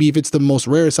type. Maybe if it's the most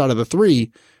rarest out of the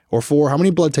 3 or 4, how many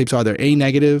blood types are there? A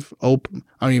negative, O,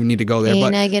 I don't even need to go there. A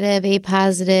negative, A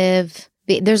positive.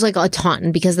 There's like a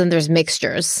ton because then there's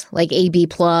mixtures like AB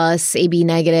plus, AB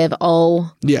negative, O.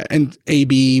 Yeah, and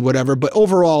AB, whatever. But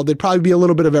overall, there'd probably be a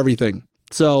little bit of everything.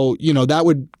 So, you know, that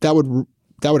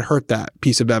would hurt that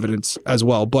piece of evidence as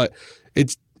well. But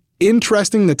it's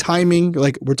interesting, the timing.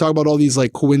 Like, we're talking about all these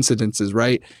like coincidences,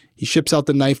 right? He ships out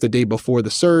the knife the day before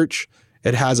the search.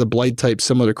 It has a blood type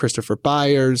similar to Christopher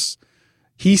Byers.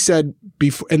 He said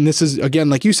before, and this is,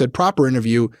 again, like you said, proper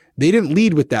interview, they didn't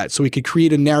lead with that. So he could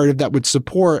create a narrative that would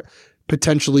support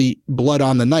potentially blood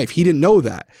on the knife. He didn't know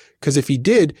that, because if he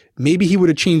did, maybe he would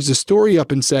have changed the story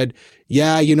up and said,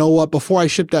 yeah, you know what? Before I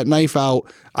shipped that knife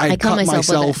out, I cut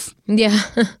myself. Yeah.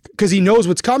 Because he knows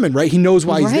what's coming, right? He knows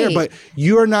why he's there. But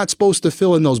you're not supposed to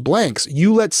fill in those blanks.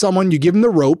 You let someone, you give them the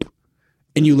rope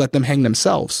and you let them hang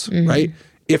themselves, right?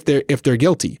 If they're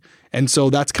guilty. And so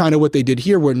that's kind of what they did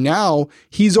here, where now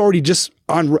he's already just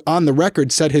on the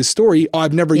record said his story. Oh,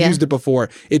 I've never used it before.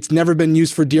 It's never been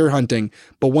used for deer hunting.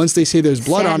 But once they say there's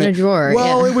blood on it,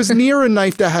 it was near a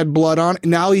knife that had blood on it.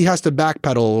 Now he has to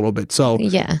backpedal a little bit. So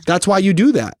that's why you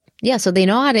do that. Yeah, so they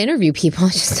know how to interview people.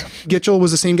 Gitchell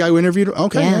was the same guy who interviewed?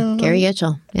 Okay. Yeah, Gary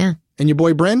Gitchell. Yeah. And your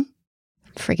boy Bryn?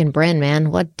 Freaking Bryn,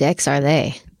 man. What dicks are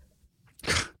they?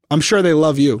 I'm sure they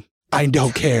love you. I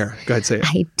don't care. Go ahead, say it.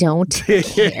 I don't care.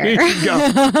 Here you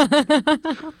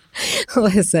go.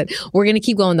 Listen, we're going to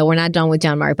keep going, though. We're not done with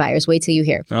John Mark Byers. Wait till you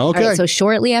hear. Okay. All right, so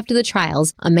shortly after the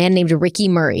trials, a man named Ricky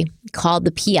Murray called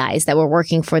the PIs that were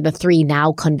working for the 3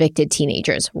 now convicted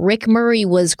teenagers. Rick Murray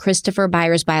was Christopher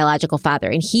Byers' biological father,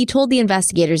 and he told the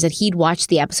investigators that he'd watched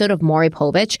the episode of Maury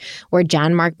Povich where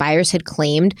John Mark Byers had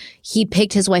claimed he'd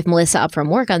picked his wife Melissa up from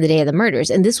work on the day of the murders.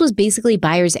 And this was basically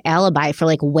Byers' alibi for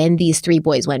like when these 3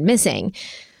 boys went missing.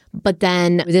 But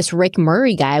then this Rick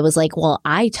Murray guy was like, well,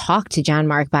 I talked to John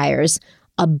Mark Byers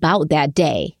about that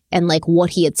day and like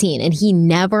what he had seen. And he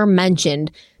never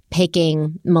mentioned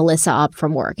picking Melissa up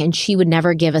from work. And she would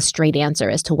never give a straight answer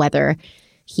as to whether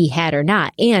he had or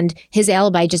not. And his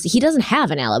alibi he doesn't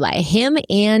have an alibi. Him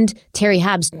and Terry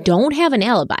Hobbs don't have an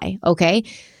alibi. Okay.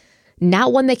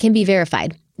 Not one that can be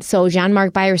verified. So John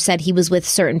Mark Byers said he was with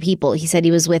certain people. He said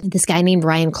he was with this guy named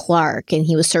Ryan Clark and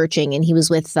he was searching, and he was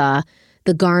with,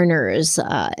 the Garners,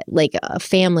 like a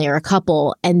family or a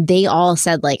couple, and they all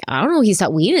said, like, I don't know,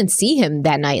 we didn't see him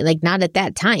that night, like not at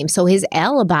that time. So his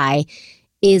alibi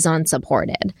is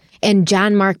unsupported. And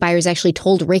John Mark Byers actually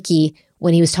told Ricky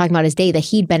when he was talking about his day that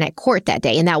he'd been at court that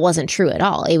day. And that wasn't true at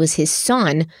all. It was his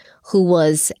son who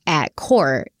was at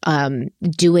court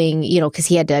doing, because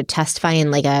he had to testify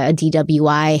in like a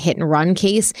DWI hit and run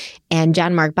case. And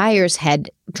John Mark Byers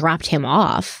had dropped him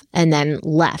off and then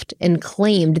left and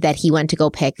claimed that he went to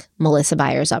go pick Melissa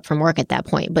Byers up from work at that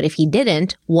point. But if he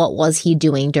didn't, what was he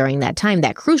doing during that time,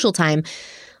 that crucial time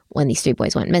when these three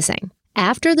boys went missing?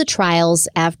 After the trials,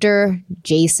 after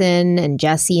Jason and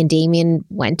Jesse and Damien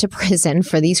went to prison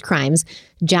for these crimes,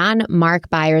 John Mark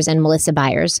Byers and Melissa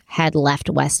Byers had left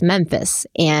West Memphis.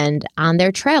 And on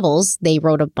their travels, they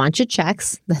wrote a bunch of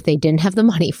checks that they didn't have the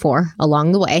money for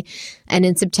along the way. And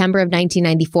in September of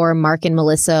 1994, Mark and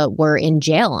Melissa were in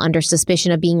jail under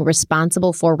suspicion of being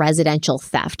responsible for residential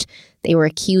theft. They were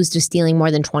accused of stealing more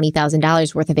than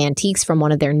 $20,000 worth of antiques from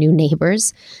one of their new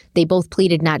neighbors. They both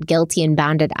pleaded not guilty and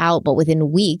bonded out, but within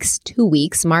 2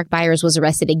 weeks, Mark Byers was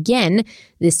arrested again.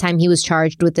 This time he was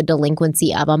charged with the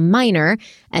delinquency of a minor,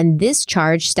 and this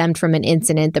charge stemmed from an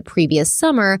incident the previous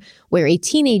summer where a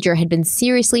teenager had been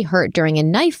seriously hurt during a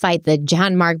knife fight that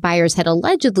John Mark Byers had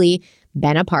allegedly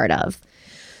been a part of.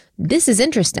 This is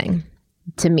interesting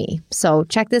to me. So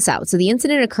check this out. So the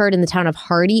incident occurred in the town of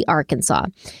Hardy, Arkansas,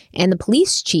 and the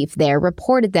police chief there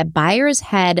reported that Byers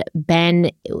had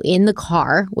been in the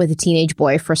car with a teenage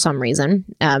boy for some reason.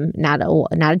 Not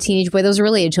a teenage boy that was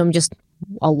related to him, just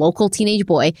a local teenage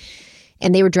boy.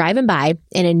 And they were driving by,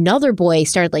 and another boy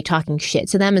started like talking shit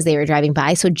to them as they were driving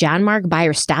by. So John Mark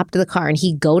Byers stopped the car and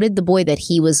he goaded the boy that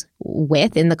he was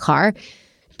with in the car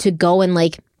to go and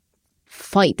like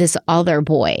fight this other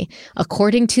boy.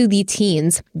 According to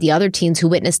the other teens who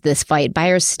witnessed this fight,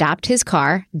 Byers stopped his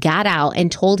car, got out,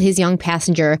 and told his young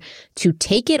passenger to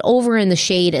take it over in the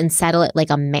shade and settle it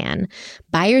like a man.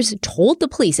 Byers told the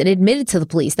police and admitted to the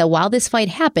police that while this fight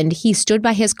happened, he stood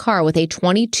by his car with a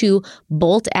 .22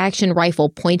 bolt-action rifle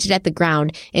pointed at the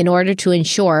ground in order to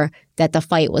ensure that the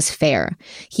fight was fair.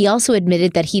 He also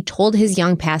admitted that he told his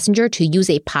young passenger to use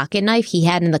a pocket knife he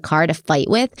had in the car to fight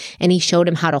with, and he showed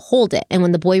him how to hold it. And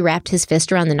when the boy wrapped his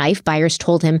fist around the knife, Byers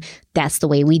told him, "That's the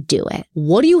way we do it."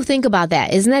 What do you think about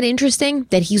that? Isn't that interesting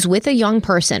that he's with a young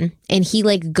person and he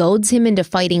like goads him into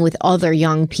fighting with other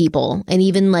young people and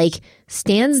even like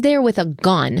stands there with a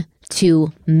gun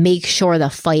to make sure the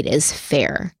fight is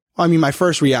fair? I mean, my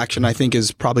first reaction, I think,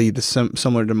 is probably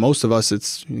similar to most of us.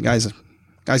 It's, guy's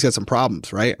got some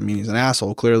problems, right? I mean, he's an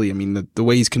asshole, clearly. I mean, the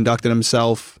way he's conducted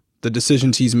himself, the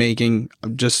decisions he's making,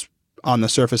 just on the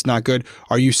surface, not good.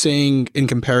 Are you saying in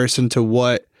comparison to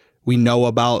what we know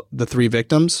about the three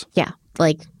victims? Yeah.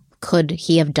 Like, could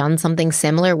he have done something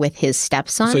similar with his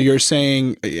stepson? So you're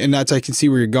saying, and that's, I can see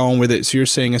where you're going with it. So you're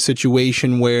saying a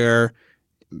situation where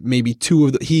maybe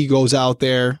he goes out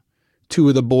there, two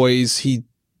of the boys, he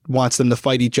wants them to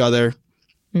fight each other.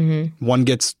 Mm-hmm. One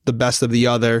gets the best of the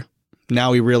other.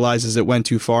 Now he realizes it went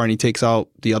too far and he takes out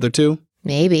the other two?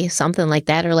 Maybe something like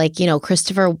that. Or like,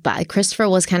 Christopher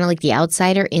was kind of like the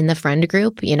outsider in the friend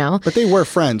group, But they were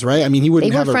friends, right? I mean, they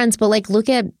were friends, but like look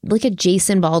at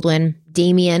Jason Baldwin,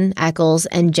 Damian Eccles,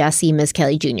 and Jesse Miss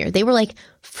Kelly Jr. They were like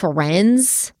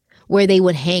friends where they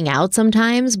would hang out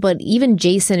sometimes, but even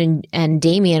Jason and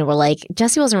Damian were like,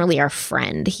 Jesse wasn't really our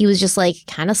friend. He was just like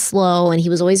kind of slow and he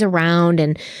was always around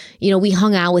and, we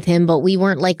hung out with him, but we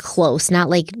weren't like close, not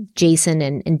like Jason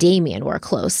and Damian were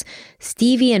close.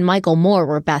 Stevie and Michael Moore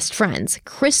were best friends.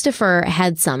 Christopher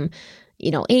had some,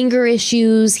 anger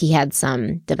issues. He had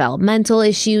some developmental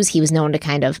issues. He was known to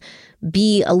kind of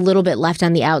be a little bit left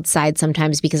on the outside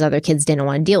sometimes because other kids didn't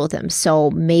want to deal with him. So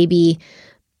maybe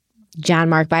John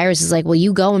Mark Byers is like, well,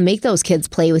 you go and make those kids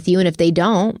play with you. And if they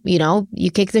don't,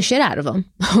 you kick the shit out of them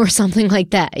or something like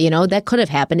that. That could have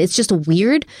happened. It's just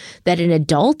weird that an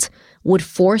adult would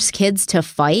force kids to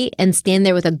fight and stand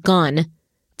there with a gun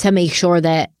to make sure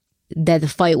that the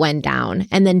fight went down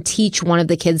and then teach one of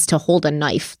the kids to hold a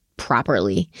knife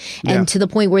properly. And to the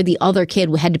point where the other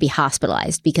kid had to be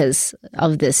hospitalized because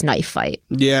of this knife fight.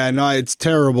 Yeah, no, it's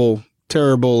terrible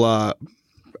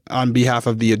on behalf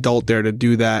of the adult there to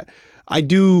do that.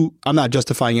 I'm not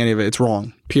justifying any of it. It's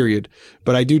wrong, period.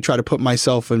 But I do try to put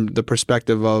myself in the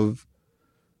perspective of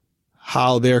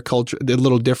how their culture, they're a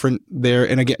little different there.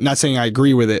 And again, not saying I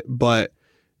agree with it, but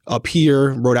up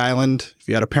here, Rhode Island, if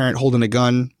you had a parent holding a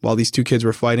gun while these two kids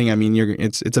were fighting, I mean,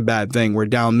 it's a bad thing. We're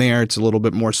down there. It's a little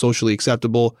bit more socially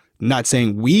acceptable. Not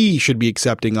saying we should be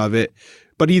accepting of it,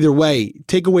 But either way,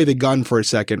 take away the gun for a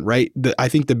second, right? I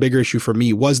think the bigger issue for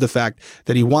me was the fact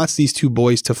that he wants these two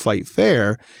boys to fight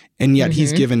fair, and yet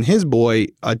he's given his boy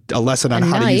a lesson on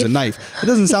how to use a knife. It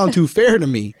doesn't sound too fair to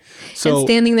me. So and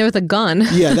standing there with a gun.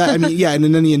 And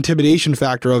then the intimidation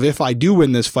factor of, if I do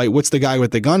win this fight, what's the guy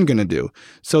with the gun going to do?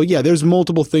 So yeah, there's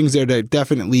multiple things there that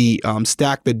definitely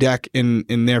stack the deck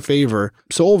in their favor.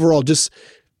 So overall, just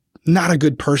not a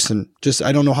good person. Just,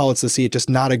 I don't know how else to see it. Just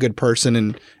not a good person.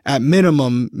 And at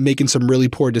minimum, making some really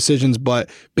poor decisions. But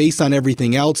based on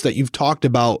everything else that you've talked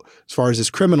about as far as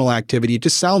his criminal activity, it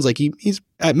just sounds like he's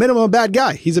at minimum a bad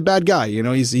guy. He's a bad guy. You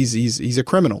know, he's a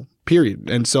criminal, period.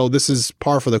 And so this is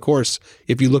par for the course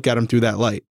if you look at him through that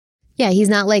light. Yeah, he's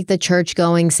not like the church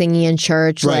going, singing in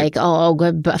church, Right.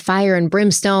 like, fire and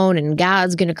brimstone and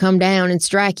God's going to come down and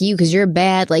strike you because you're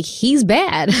bad. Like, he's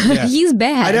bad. Yeah. He's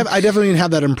bad. I definitely didn't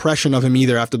have that impression of him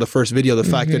either after the first video. The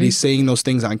fact that he's saying those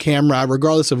things on camera,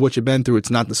 regardless of what you've been through, it's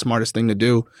not the smartest thing to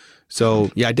do. So,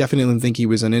 yeah, I definitely think he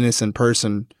was an innocent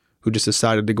person who just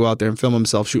decided to go out there and film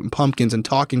himself shooting pumpkins and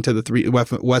talking to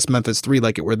the West Memphis 3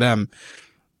 like it were them.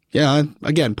 Yeah,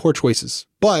 again, poor choices.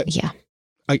 But yeah.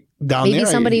 Down Maybe there,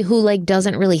 somebody who like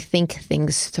doesn't really think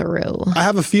things through. I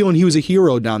have a feeling he was a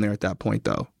hero down there at that point,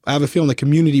 though. I have a feeling the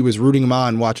community was rooting him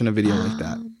on watching a video like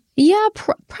that. Yeah,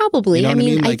 probably. You know I what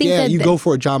mean, Like, I think yeah, that you go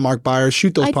for it, John Mark Byers.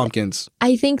 Shoot those pumpkins.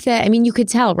 I think that, I mean, you could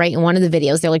tell, right, in one of the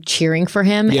videos, they're like cheering for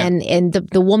him. Yeah. And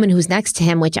the woman who's next to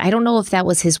him, which I don't know if that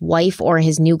was his wife or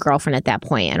his new girlfriend at that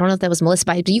point. I don't know if that was Melissa,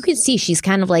 but you could see she's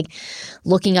kind of like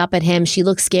looking up at him. She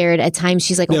looks scared. At times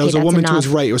she's like, okay, There was a that's woman enough. to his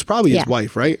right. It was probably his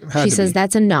wife, right? She says,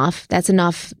 that's enough. That's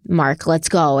enough, Mark. Let's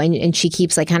go. And she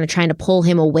keeps like kind of trying to pull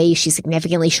him away. She's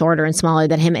significantly shorter and smaller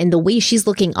than him. And the way she's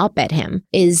looking up at him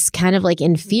is kind of like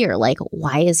in fear. Like,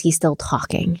 why is he still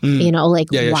talking? You know, like,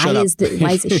 why is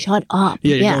it shut up?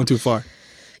 Yeah, you're going too far.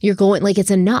 You're going, like,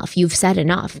 it's enough. You've said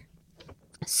enough.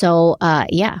 So,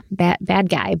 bad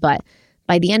guy. But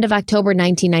by the end of October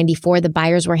 1994, the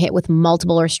Byers were hit with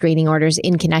multiple restraining orders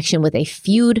in connection with a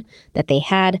feud that they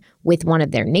had with one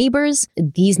of their neighbors.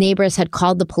 These neighbors had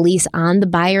called the police on the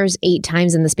Byers 8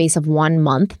 times in the space of 1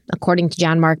 month. According to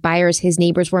John Mark Byers, his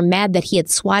neighbors were mad that he had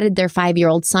swatted their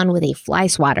 5-year-old son with a fly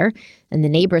swatter. And the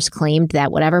neighbors claimed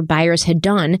that whatever Byers had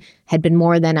done had been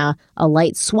more than a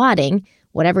light swatting.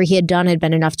 Whatever he had done had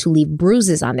been enough to leave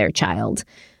bruises on their child.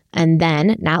 And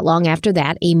then, not long after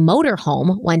that, a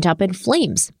motorhome went up in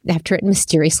flames after it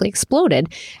mysteriously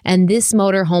exploded. And this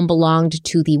motorhome belonged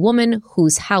to the woman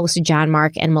whose house John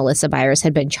Mark and Melissa Byers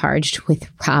had been charged with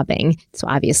robbing. So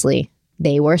obviously,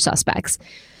 they were suspects.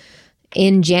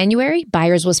 In January,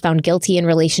 Byers was found guilty in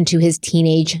relation to his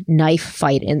teenage knife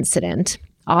fight incident.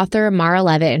 Author Mara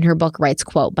Levitt in her book writes,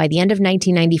 quote, by the end of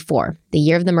 1994, the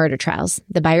year of the murder trials,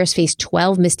 the Byers faced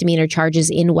 12 misdemeanor charges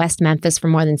in West Memphis for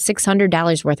more than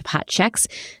 $600 worth of hot checks.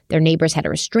 Their neighbors had a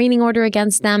restraining order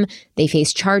against them. They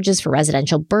faced charges for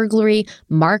residential burglary.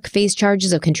 Mark faced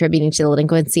charges of contributing to the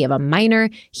delinquency of a minor.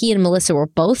 He and Melissa were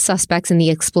both suspects in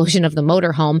the explosion of the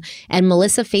motorhome, and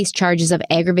Melissa faced charges of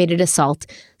aggravated assault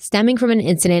stemming from an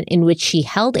incident in which she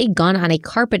held a gun on a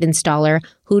carpet installer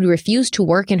who'd refused to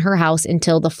work in her house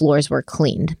until the floors were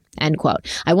cleaned, end quote.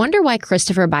 I wonder why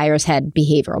Christopher Byers had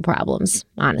behavioral problems,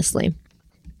 honestly.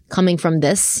 Coming from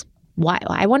this, why?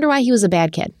 I wonder why he was a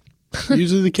bad kid.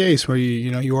 Usually the case where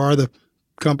you are the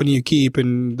company you keep,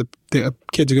 and the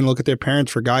kids are going to look at their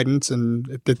parents for guidance, and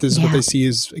if this is what they see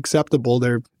is acceptable,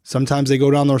 sometimes they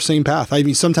go down the same path. I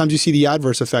mean, sometimes you see the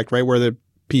adverse effect, right, where the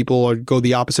people go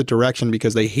the opposite direction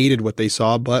because they hated what they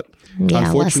saw, but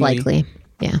unfortunately, less likely.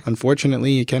 Yeah.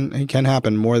 Unfortunately, it can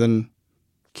happen more than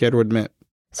kid would admit.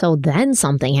 So then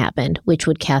something happened, which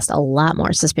would cast a lot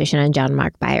more suspicion on John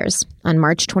Mark Byers on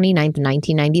March 29th,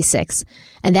 1996.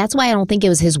 And that's why I don't think it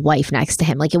was his wife next to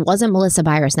him. Like, it wasn't Melissa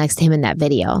Byers next to him in that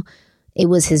video. It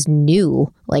was his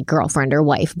new, girlfriend or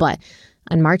wife. But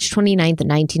on March 29th,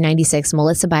 1996,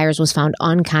 Melissa Byers was found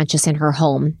unconscious in her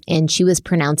home, and she was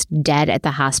pronounced dead at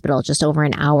the hospital just over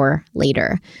an hour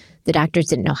later. The doctors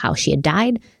didn't know how she had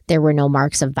died. There were no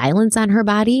marks of violence on her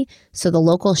body, so the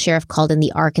local sheriff called in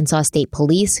the Arkansas State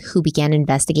Police, who began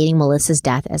investigating Melissa's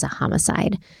death as a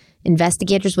homicide.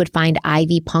 Investigators would find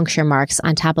IV puncture marks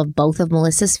on top of both of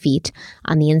Melissa's feet,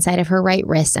 on the inside of her right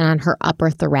wrist, and on her upper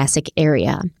thoracic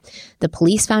area. The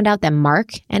police found out that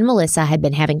Mark and Melissa had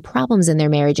been having problems in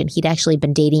their marriage, and he'd actually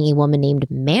been dating a woman named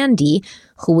Mandy,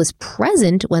 who was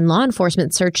present when law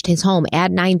enforcement searched his home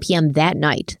at 9 p.m. that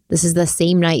night. This is the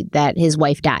same night that his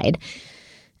wife died.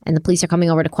 And the police are coming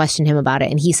over to question him about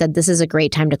it, and he said, this is a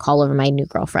great time to call over my new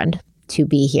girlfriend to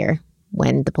be here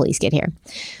when the police get here.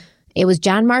 It was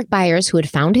John Mark Byers who had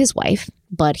found his wife,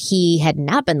 but he had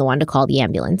not been the one to call the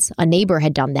ambulance. A neighbor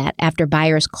had done that after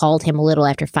Byers called him a little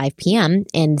after 5 p.m.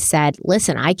 and said,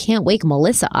 listen, I can't wake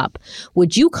Melissa up.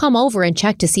 Would you come over and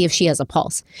check to see if she has a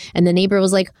pulse? And the neighbor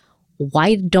was like,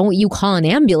 why don't you call an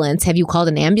ambulance? Have you called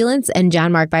an ambulance? And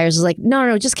John Mark Byers was like,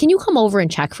 no, just can you come over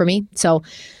and check for me? So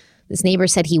this neighbor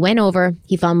said he went over.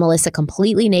 He found Melissa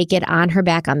completely naked on her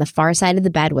back on the far side of the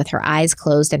bed with her eyes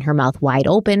closed and her mouth wide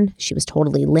open. She was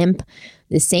totally limp.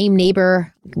 The same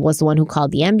neighbor was the one who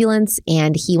called the ambulance,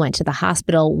 and he went to the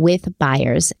hospital with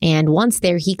Byers. And once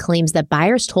there, he claims that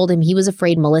Byers told him he was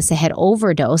afraid Melissa had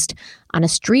overdosed on a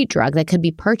street drug that could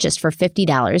be purchased for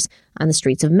 $50 on the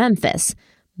streets of Memphis.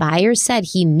 Byers said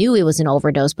he knew it was an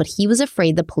overdose, but he was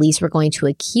afraid the police were going to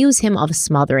accuse him of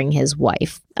smothering his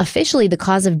wife. Officially, the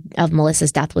cause of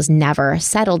Melissa's death was never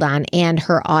settled on, and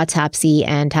her autopsy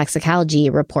and toxicology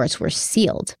reports were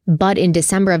sealed. But in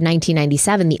December of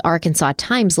 1997, the Arkansas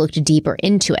Times looked deeper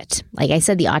into it. Like I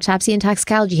said, the autopsy and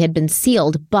toxicology had been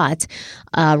sealed, but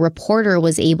a reporter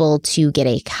was able to get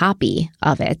a copy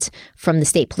of it from the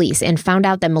state police and found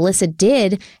out that Melissa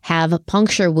did have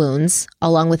puncture wounds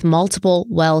along with multiple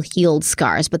well-healed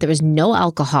scars, but there was no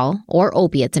alcohol or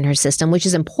opiates in her system, which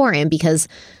is important because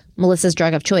Melissa's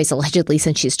drug of choice, allegedly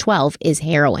since she's 12, is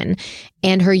heroin.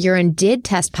 And her urine did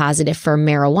test positive for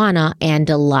marijuana and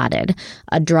Dilaudid,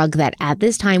 a drug that at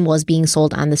this time was being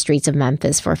sold on the streets of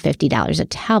Memphis for $50 a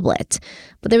tablet.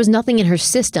 But there was nothing in her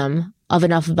system of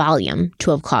enough volume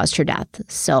to have caused her death.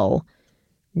 So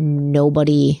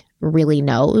nobody really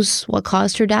knows what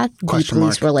caused her death. The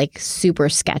police were like super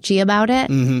sketchy about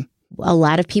it. Mm-hmm. A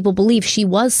lot of people believe she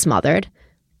was smothered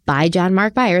by John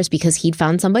Mark Byers because he'd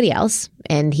found somebody else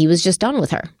and he was just done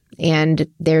with her. And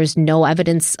there's no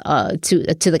evidence to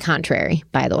the contrary,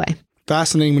 by the way.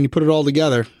 Fascinating when you put it all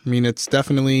together. I mean, it's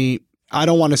definitely, I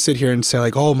don't want to sit here and say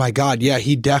like, oh my God, yeah,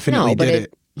 he definitely did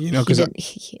it. You know, because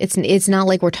it's not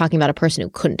like we're talking about a person who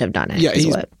couldn't have done it.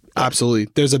 Yeah,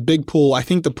 absolutely. There's a big pool. I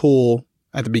think the pool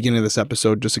at the beginning of this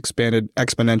episode just expanded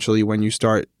exponentially when you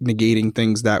start negating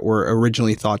things that were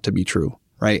originally thought to be true.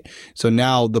 Right. So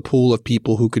now the pool of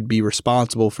people who could be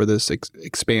responsible for this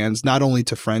expands not only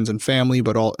to friends and family,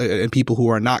 but all and people who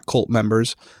are not cult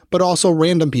members, but also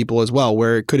random people as well,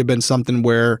 where it could have been something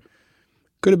where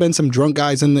could have been some drunk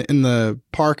guys in the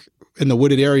park in the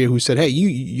wooded area who said, hey,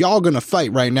 y'all going to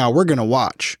fight right now. We're going to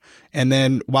watch. And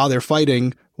then while they're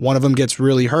fighting, one of them gets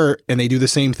really hurt and they do the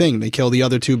same thing. They kill the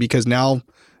other two because now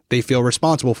they feel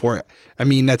responsible for it. I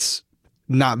mean, that's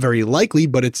not very likely,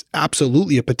 but it's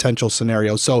absolutely a potential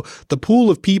scenario. So the pool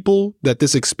of people that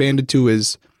this expanded to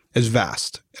is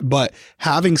vast. But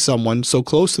having someone so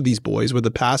close to these boys with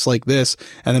a past like this,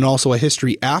 and then also a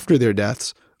history after their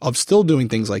deaths of still doing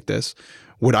things like this,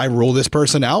 would I rule this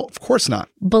person out? Of course not.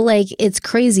 But like, it's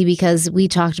crazy because we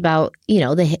talked about, you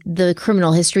know, the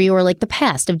criminal history or like the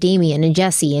past of Damien and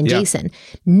Jesse and Jason.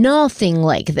 Nothing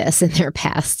like this in their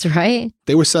pasts, right?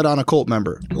 They were set on a cult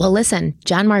member. Well, listen,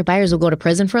 John Mark Byers will go to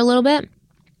prison for a little bit.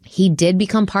 He did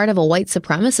become part of a white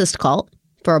supremacist cult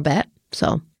for a bit.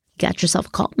 So you got yourself a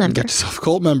cult member. Got yourself a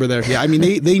cult member there. Yeah, I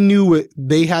mean, they knew it.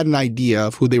 They had an idea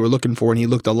of who they were looking for, and he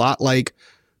looked a lot like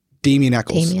Damien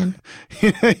Eccles.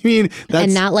 I mean,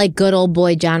 and not like good old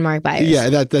boy John Mark Byers.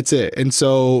 Yeah, that's it. And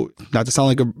so, not to sound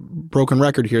like a broken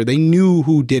record here, they knew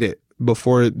who did it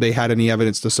before they had any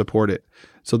evidence to support it.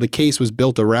 So the case was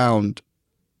built around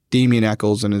Damien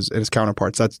Eccles and his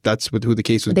counterparts. That's with who the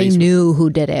case was based on. They knew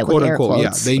who did it, quote with unquote. air Yeah,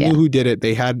 quotes. they knew who did it.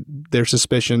 They had their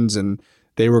suspicions and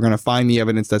they were going to find the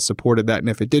evidence that supported that. And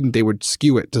if it didn't, they would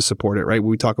skew it to support it, right?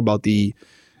 When we talk about the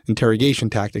interrogation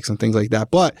tactics and things like that.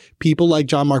 But people like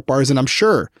John Mark Byers, and I'm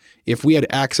sure if we had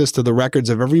access to the records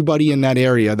of everybody in that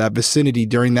area, that vicinity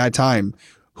during that time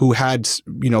who had,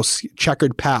 you know,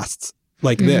 checkered pasts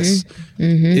like this,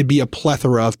 it'd be a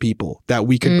plethora of people that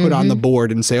we could put on the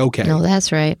board and say, okay, no,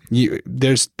 that's right.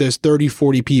 There's 30,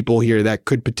 40 people here that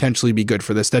could potentially be good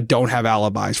for this that don't have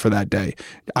alibis for that day.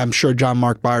 I'm sure John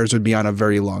Mark Byers would be on a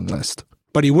very long list,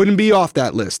 but he wouldn't be off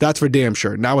that list. That's for damn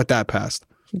sure. Not with that past.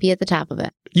 Be at the top of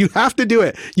it. You have to do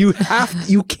it. You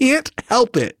can't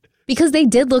help it. Because they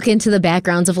did look into the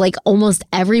backgrounds of like almost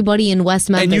everybody in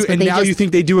West Memphis. And now you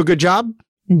think they do a good job?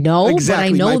 No,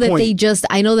 exactly, but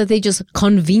I know that they just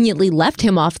conveniently left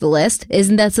him off the list.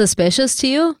 Isn't that suspicious to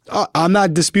you? I'm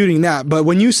not disputing that. But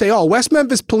when you say, oh, West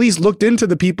Memphis police looked into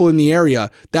the people in the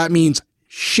area, that means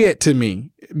shit to me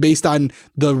based on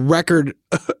the record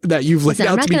that you've laid Listen,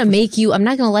 out. I'm not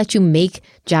going to let you make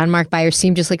John Mark Byers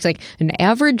seem just like an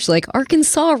average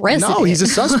Arkansas resident. No, he's a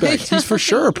suspect. He's for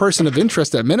sure a person of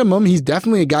interest at minimum. He's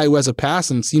definitely a guy who has a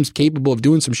past and seems capable of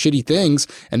doing some shitty things.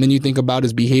 And then you think about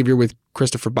his behavior with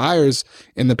Christopher Byers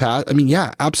in the past. I mean,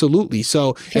 yeah, absolutely.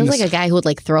 So feels like a guy who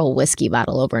would throw a whiskey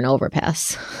bottle over an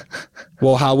overpass.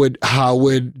 Well, how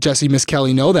would Jesse Miss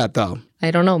Kelly know that though? I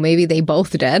don't know. Maybe they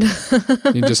both did.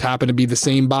 It just happened to be the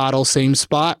same bottle, same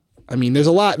spot. I mean, there's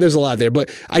a lot there, but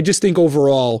I just think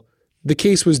overall the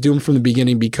case was doomed from the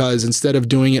beginning because instead of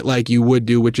doing it like you would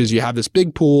do, which is you have this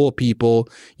big pool of people,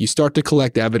 you start to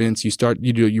collect evidence,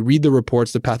 you read the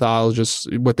reports, the pathologists,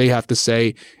 what they have to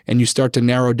say, and you start to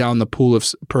narrow down the pool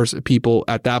of people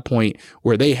at that point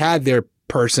where they had their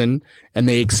person and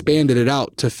they expanded it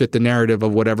out to fit the narrative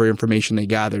of whatever information they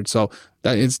gathered. So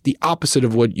that is the opposite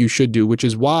of what you should do, which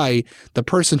is why the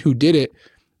person who did it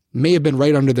may have been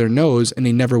right under their nose and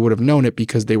they never would have known it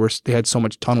because they had so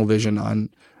much tunnel vision on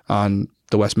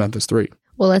the West Memphis 3.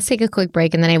 Well, let's take a quick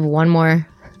break and then I have one more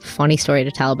funny story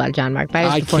to tell about John Mark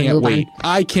Byers. I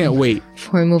can't wait.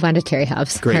 Before we move on to Terry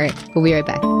Hobbs. Great. All right, we'll be right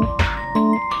back.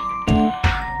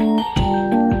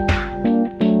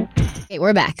 Okay,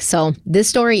 we're back. So this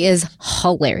story is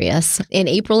hilarious. In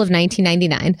April of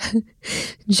 1999,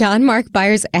 John Mark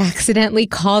Byers accidentally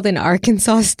called an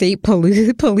Arkansas State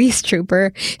police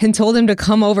trooper and told him to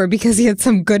come over because he had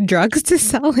some good drugs to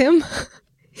sell him.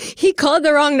 He called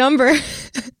the wrong number.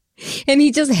 And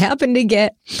he just happened to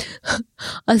get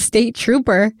a state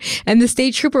trooper, and the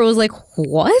state trooper was like,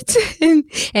 "What?"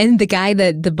 And the guy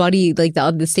the buddy,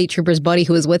 the state trooper's buddy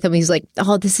who was with him, he's like,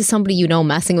 "Oh, this is somebody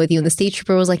messing with you." And the state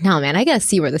trooper was like, "No, man, I gotta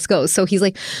see where this goes." So he's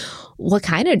like, "What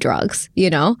kind of drugs?"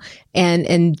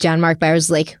 And John Mark Byers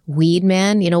was like, "Weed,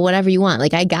 man, whatever you want.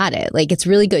 I got it. It's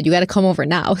really good. You got to come over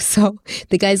now." So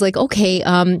the guy's like, "Okay,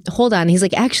 hold on." He's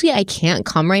like, "Actually, I can't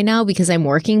come right now because I'm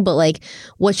working, but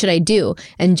what should I do?"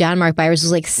 And John Mark Byers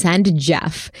was like, "Send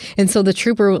Jeff." And so the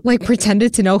trooper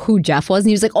pretended to know who Jeff was. And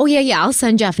he was like, "Oh yeah, I'll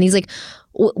send Jeff." And he's like,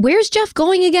 "Where's Jeff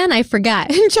going again? I forgot."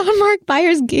 And John Mark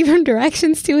Byers gave him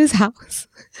directions to his house.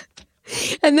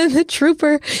 And then the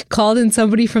trooper called in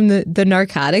somebody from the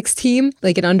narcotics team,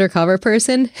 an undercover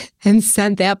person, and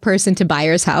sent that person to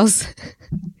Byers' house.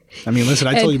 I mean, listen,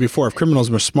 I told you before, if criminals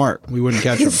were smart, we wouldn't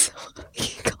catch them.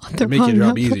 He called the make wrong your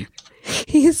job number. easy.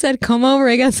 He said, "Come over.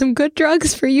 I got some good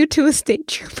drugs for you," to a state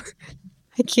trooper.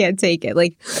 I can't take it.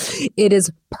 It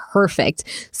is perfect.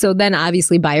 So then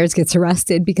obviously Byers gets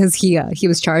arrested because he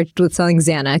was charged with selling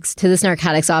Xanax to this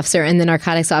narcotics officer. And the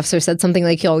narcotics officer said something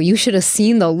like, "Yo, you should have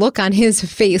seen the look on his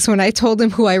face when I told him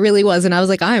who I really was." And I was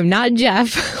like, "I am not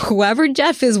Jeff. Whoever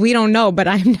Jeff is, we don't know, but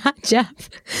I'm not Jeff."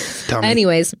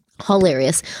 Anyways,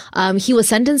 hilarious. He was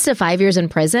sentenced to 5 years in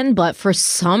prison, but for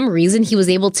some reason he was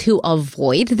able to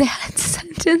avoid that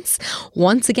sentence.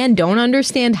 Once again, don't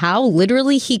understand how.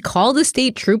 Literally, he called a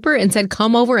state trooper and said,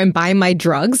 "Come over and buy my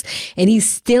drugs," and he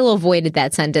still avoided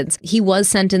that sentence. He was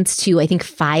sentenced to, I think,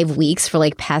 5 weeks for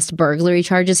past burglary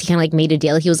charges. He kind of made a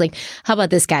deal. He was like, "How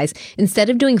about this, guys? Instead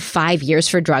of doing 5 years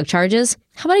for drug charges,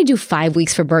 how about I do 5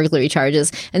 weeks for burglary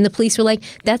charges?" And the police were like,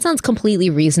 "That sounds completely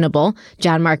reasonable,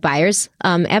 John Mark Byers.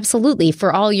 Absolutely,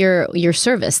 for all your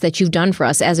service that you've done for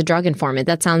us as a drug informant.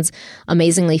 That sounds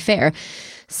amazingly fair."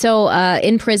 So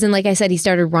in prison, like I said, he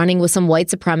started running with some white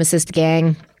supremacist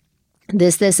gang.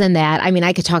 This, and that. I mean,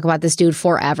 I could talk about this dude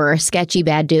forever. Sketchy,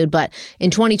 bad dude. But in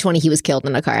 2020, he was killed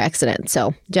in a car accident.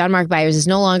 So John Mark Byers is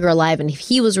no longer alive. And if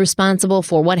he was responsible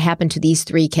for what happened to these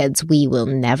 3 kids, we will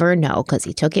never know because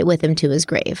he took it with him to his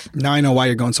grave. Now I know why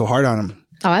you're going so hard on him.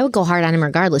 Oh, I would go hard on him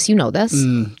regardless. You know this.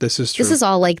 This is true. This is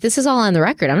all on the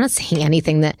record. I'm not saying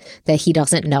anything that he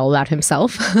doesn't know about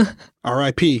himself.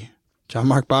 R.I.P. John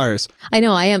Mark Byers. I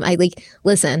know.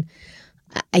 Listen,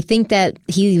 I think that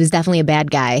he was definitely a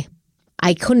bad guy.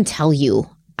 I couldn't tell you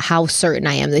how certain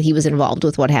I am that he was involved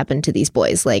with what happened to these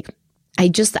boys. I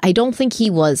don't think he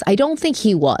was.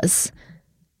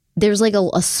 There's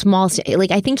a small,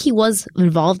 I think he was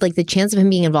involved. The chance of him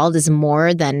being involved is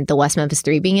more than the West Memphis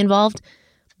 3 being involved.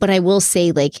 But I will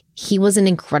say, he was an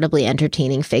incredibly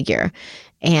entertaining figure.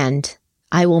 And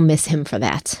I will miss him for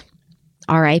that.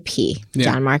 R.I.P.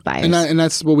 John Mark Byers. And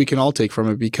that's what we can all take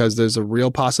from it because there's a real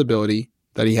possibility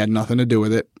that he had nothing to do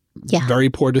with it. Yeah. Very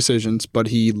poor decisions, but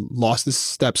he lost his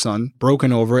stepson,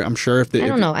 broken over it. I'm sure I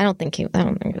don't think he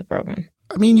was broken.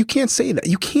 I mean, you can't say that.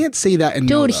 You can't say that.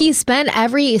 Dude, he spent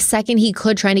every second he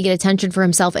could trying to get attention for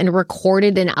himself and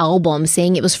recorded an album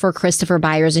saying it was for Christopher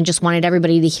Byers and just wanted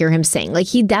everybody to hear him sing.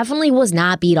 He definitely was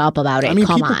not beat up about it. I mean,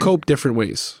 people cope different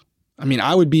ways. I mean,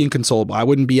 I would be inconsolable. I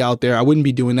wouldn't be out there. I wouldn't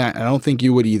be doing that. And I don't think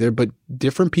you would either. But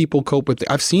different people cope with it.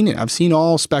 I've seen it. I've seen the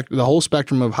whole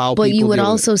spectrum of how. But people you would deal with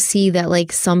also it. see that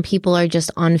like some people are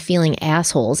just unfeeling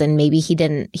assholes, and maybe he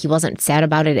wasn't sad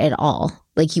about it at all.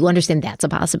 Like you understand that's a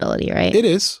possibility, right? It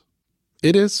is.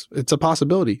 It's a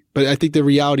possibility. But I think the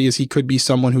reality is he could be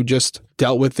someone who just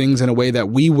dealt with things in a way that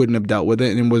we wouldn't have dealt with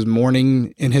it and was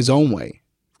mourning in his own way.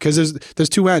 Because there's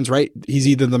two ends, right? He's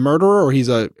either the murderer or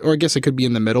or I guess it could be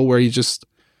in the middle where he's just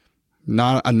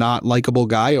not likable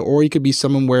guy, or he could be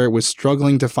someone where it was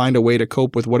struggling to find a way to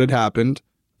cope with what had happened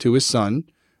to his son,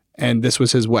 and this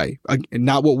was his way.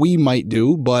 Not what we might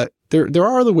do, but there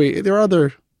are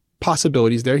other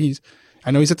possibilities there. I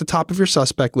know he's at the top of your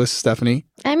suspect list, Stephanie.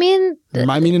 I mean,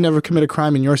 Remind me to never commit a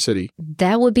crime in your city.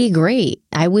 that would be great.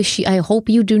 I hope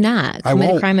you do not commit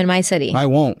a won't. crime in my city. I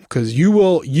won't, because you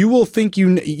will think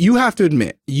you have to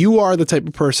admit, you are the type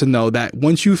of person, though, that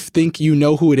once you think you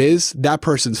know who it is, that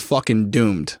person's fucking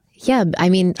doomed. Yeah, I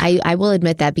mean, I will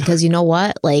admit that because you know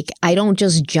what? Like, I don't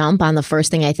just jump on the first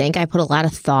thing I think. I put a lot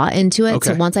of thought into it. Okay.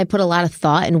 So once I put a lot of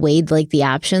thought and weighed like the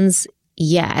options,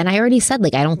 yeah. And I already said,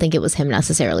 like, I don't think it was him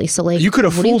necessarily. So like, You could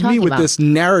have what are you fooled me talking with about? this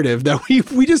narrative that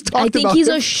we just talked I about. think he's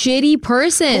a shitty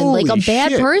person, Holy like a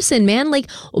bad shit. person, man. Like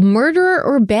murderer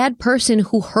or bad person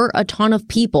who hurt a ton of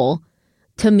people.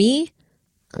 To me,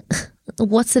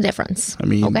 what's the difference? I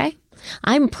mean- okay,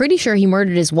 I'm pretty sure he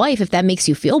murdered his wife. If that makes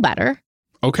you feel better,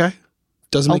 Okay.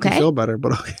 Doesn't make me Okay. feel better,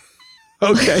 but okay.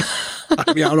 Okay.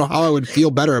 I mean, I don't know how I would feel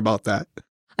better about that.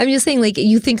 I'm just saying. Like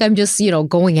you think I'm just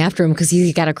going after him because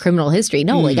he's got a criminal history?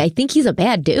 No, like I think he's a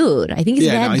bad dude. I think he's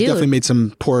a bad he dude. definitely made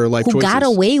some poor life who choices. got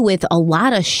away with a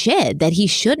lot of shit that he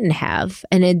shouldn't have,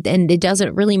 and it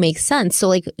doesn't really make sense. So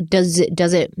like, does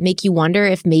it make you wonder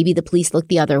if maybe the police look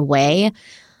the other way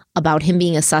about him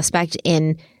being a suspect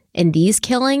in these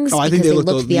killings? Oh, I think because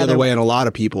they looked the other way on a lot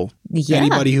of people. Yeah.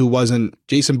 Anybody who wasn't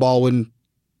Jason Baldwin,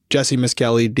 Jesse Miss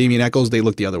Kelly, Damian Eccles, they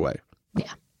looked the other way.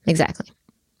 Yeah, exactly.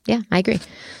 Yeah, I agree.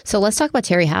 So let's talk about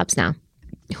Terry Hobbs now,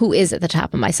 who is at the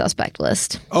top of my suspect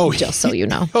list. Oh, just so you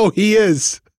know. Oh, he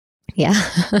is. Yeah.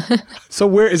 So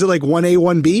where is it, like 1A,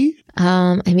 1B?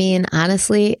 I mean,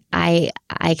 honestly, I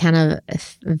kind of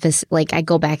like I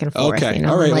go back and forth. Okay. You know?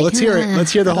 All right. I'm Well, like, let's hear it.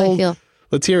 Let's hear the how do I whole. feel?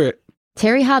 Let's hear it.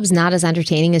 Terry Hobbs not as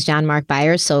entertaining as John Mark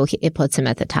Byers, so it puts him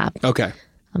at the top Okay.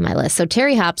 on my list. So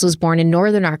Terry Hobbs was born in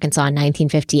northern Arkansas in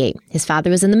 1958. His father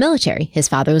was in the military. His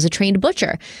father was a trained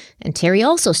butcher. And Terry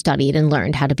also studied and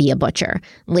learned how to be a butcher.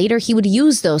 Later, he would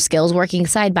use those skills working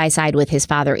side by side with his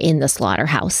father in the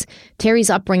slaughterhouse. Terry's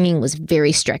upbringing was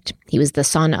very strict. He was the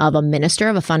son of a minister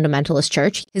of a fundamentalist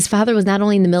church. His father was not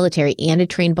only in the military and a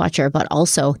trained butcher, but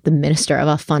also the minister of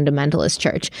a fundamentalist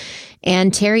church.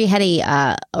 And Terry had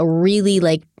a really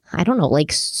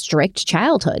strict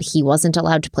childhood. He wasn't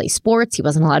allowed to play sports. He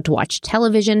wasn't allowed to watch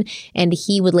television. And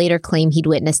he would later claim he'd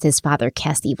witnessed his father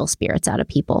cast evil spirits out of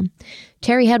people.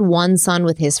 Terry had one son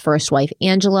with his first wife,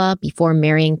 Angela, before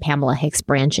marrying Pamela Hicks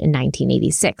Branch in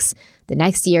 1986. The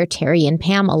next year, Terry and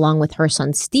Pam, along with her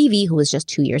son Stevie, who was just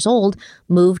 2 years old,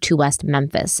 moved to West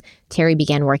Memphis. Terry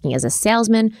began working as a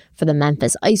salesman for the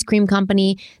Memphis Ice Cream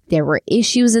Company. There were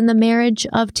issues in the marriage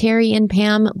of Terry and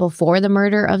Pam before the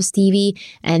murder of Stevie,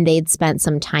 and they'd spent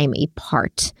some time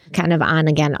apart, kind of on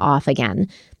again, off again.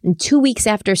 And 2 weeks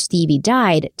after Stevie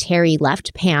died, Terry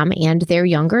left Pam and their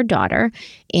younger daughter,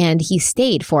 and he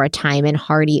stayed for a time in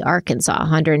Hardy, Arkansas,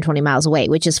 120 miles away,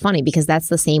 which is funny because that's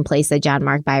the same place that John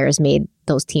Mark Byers made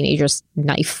those teenagers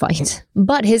knife fight.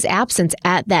 But his absence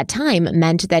at that time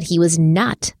meant that he was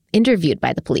not interviewed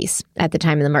by the police at the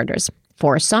time of the murders.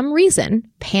 For some reason,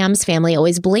 Pam's family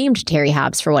always blamed Terry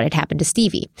Hobbs for what had happened to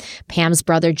Stevie. Pam's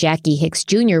brother, Jackie Hicks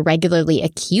Jr., regularly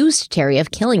accused Terry of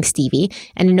killing Stevie,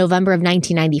 and in November of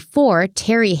 1994,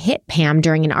 Terry hit Pam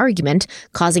during an argument,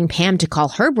 causing Pam to call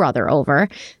her brother over.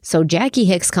 So Jackie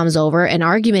Hicks comes over, an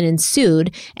argument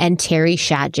ensued, and Terry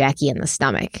shot Jackie in the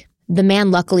stomach. The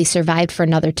man luckily survived for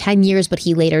another 10 years, but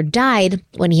he later died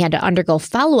when he had to undergo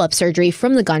follow-up surgery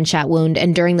from the gunshot wound.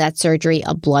 And during that surgery,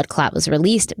 a blood clot was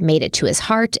released, made it to his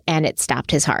heart, and it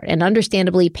stopped his heart. And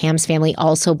understandably, Pam's family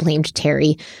also blamed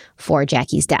Terry for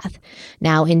Jackie's death.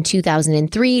 Now, in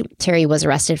 2003, Terry was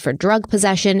arrested for drug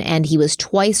possession, and he was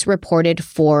twice reported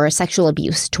for sexual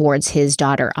abuse towards his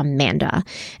daughter, Amanda.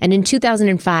 And in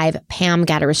 2005, Pam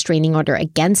got a restraining order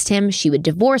against him. She would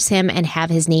divorce him and have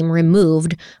his name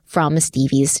removed from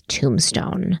Stevie's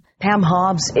tombstone. Pam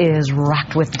Hobbs is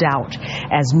racked with doubt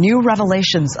as new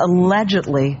revelations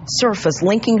allegedly surface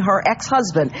linking her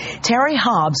ex-husband, Terry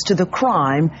Hobbs, to the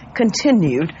crime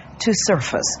continued to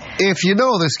surface. If you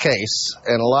know this case,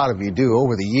 and a lot of you do,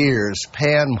 over the years,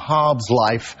 Pam Hobbs'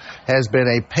 life has been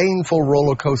a painful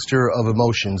roller coaster of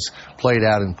emotions played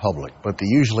out in public. But the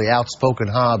usually outspoken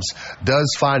Hobbs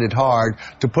does find it hard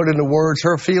to put into words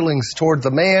her feelings toward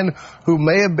the man who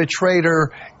may have betrayed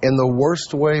her in the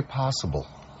worst way possible.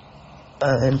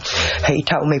 And he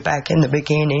told me back in the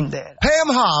beginning that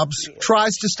Pam Hobbs tries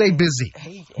to stay busy,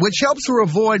 which helps her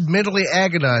avoid mentally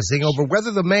agonizing over whether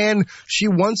the man she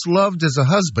once loved as a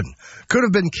husband could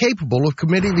have been capable of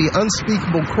committing the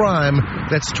unspeakable crime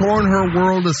that's torn her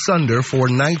world asunder for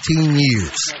 19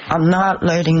 years. I'm not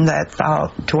letting that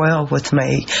thought dwell with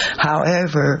me.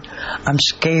 However, I'm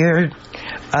scared.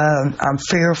 I'm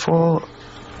fearful.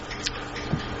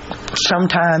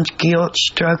 Sometimes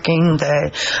guilt-stricken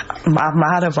that I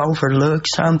might have overlooked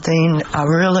something. I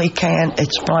really can't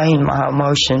explain my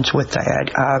emotions with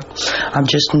that. I'm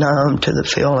just numb to the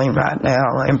feeling right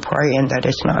now and praying that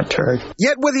it's not true.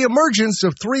 Yet with the emergence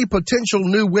of 3 potential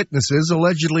new witnesses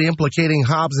allegedly implicating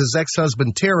Hobbs'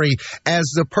 ex-husband Terry as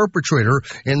the perpetrator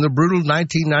in the brutal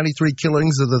 1993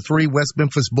 killings of the 3 West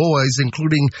Memphis boys,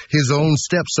 including his own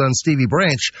stepson Stevie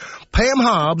Branch, Pam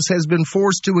Hobbs has been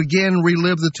forced to again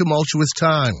relive the tumultuous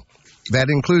time.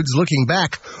 That includes looking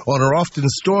back on her often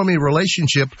stormy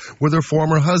relationship with her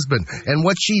former husband and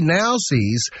what she now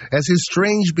sees as his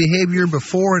strange behavior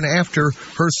before and after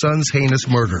her son's heinous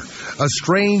murder. A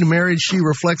strained marriage, she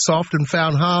reflects, often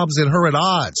found Hobbs and her at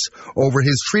odds over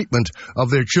his treatment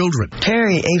of their children.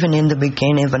 Terry, even in the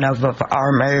beginning of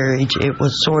our marriage, it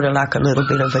was sort of like a little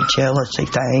bit of a jealousy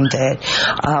thing that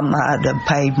I might have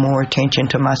paid more attention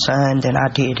to my son than I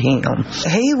did him.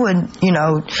 He would,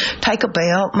 take a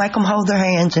belt, make them hold their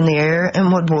hands in the air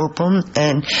and would whoop them,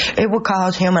 and it would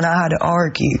cause him and I to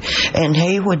argue. And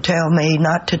he would tell me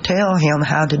not to tell him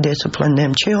how to discipline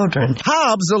them children.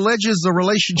 Hobbs alleges the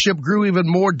relationship grew even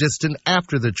more distant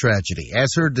after the tragedy.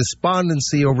 As her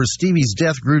despondency over Stevie's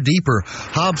death grew deeper,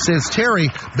 Hobbs says Terry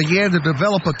began to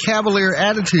develop a cavalier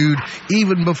attitude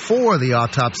even before the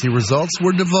autopsy results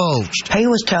were divulged. He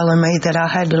was telling me that I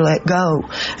had to let go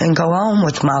and go on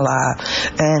with my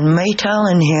life, and me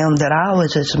telling him that I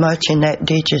was as much in that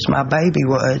ditch as my baby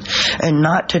was, and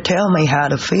not to tell me how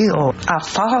to feel. I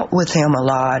fought with him a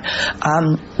lot.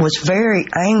 I was very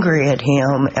angry at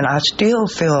him, and I still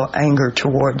feel anger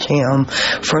towards him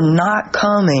for not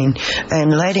coming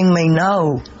and letting me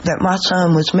know that my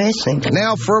son was missing.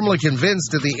 Now firmly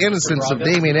convinced of the innocence of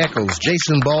Damien Echols,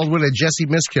 Jason Baldwin, and Jesse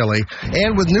Miskelly,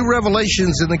 and with new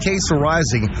revelations in the case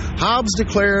arising, Hobbs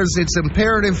declares it's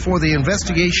imperative for the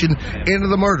investigation into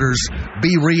the murders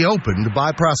be reopened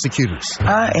by prosecutors.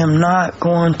 I am not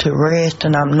going to rest,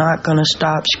 and I'm not going to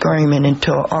stop screaming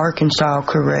until Arkansas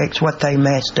corrects what they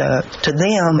messed up. To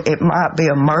them, it might be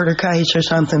a murder case or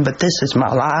something, but this is my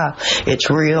life.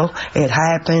 It's real. It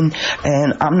happened,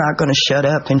 and I'm not going to shut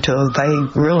up until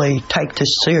they really take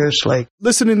this seriously.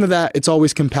 Listening to that, it's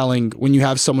always compelling when you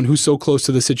have someone who's so close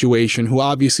to the situation, who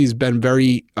obviously has been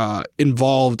very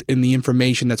involved in the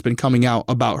information that's been coming out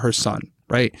about her son,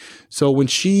 right? So when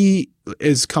she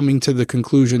is coming to the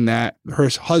conclusion that her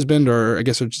husband, or I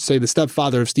guess I should say the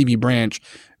stepfather of Stevie Branch,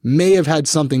 may have had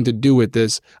something to do with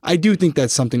this, I do think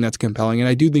that's something that's compelling. And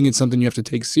I do think it's something you have to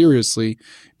take seriously,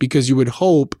 because you would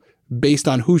hope, based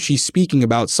on who she's speaking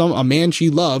about, a man she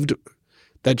loved,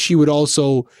 that she would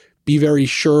also be very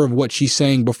sure of what she's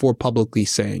saying before publicly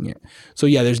saying it. So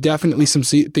yeah, there's definitely some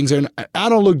things there. I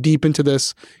don't look deep into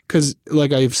this because,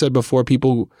 like I've said before,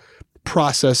 people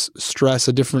process stress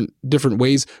a different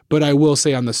ways. But I will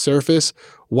say, on the surface,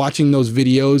 watching those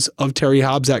videos of Terry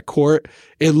Hobbs at court,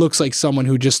 it looks like someone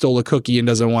who just stole a cookie and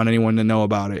doesn't want anyone to know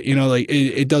about it.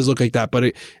 It does look like that,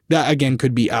 but that again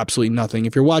could be absolutely nothing.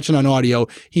 If you're watching on audio,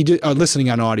 listening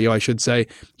on audio, I should say,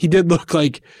 he did look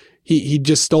like he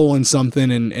just stolen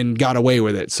something and got away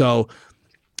with it. So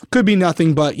could be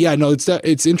nothing, but yeah, no,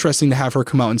 it's interesting to have her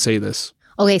come out and say this.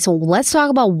 Okay, so let's talk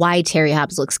about why Terry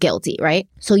Hobbs looks guilty, right?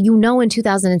 So in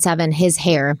 2007, his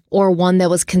hair, or one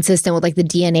that was consistent with the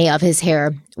DNA of his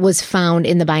hair, was found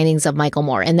in the bindings of Michael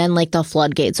Moore. And then the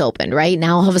floodgates opened, right?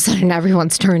 Now all of a sudden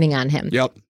everyone's turning on him.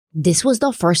 Yep. This was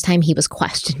the first time he was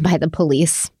questioned by the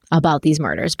police about these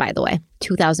murders, by the way.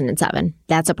 2007.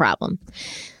 That's a problem.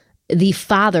 The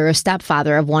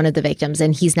stepfather of one of the victims,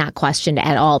 and he's not questioned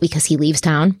at all because he leaves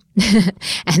town.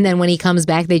 And then when he comes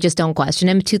back, they just don't question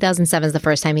him. 2007 is the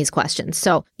first time he's questioned.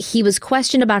 So he was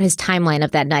questioned about his timeline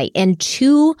of that night. And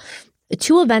two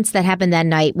events that happened that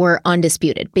night were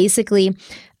undisputed. Basically,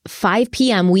 5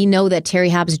 p.m., we know that Terry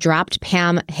Hobbs dropped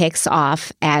Pam Hicks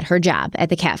off at her job at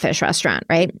the Catfish restaurant,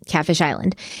 right? Catfish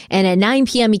Island. And at 9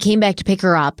 p.m., he came back to pick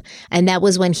her up. And that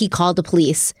was when he called the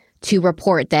police to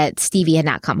report that Stevie had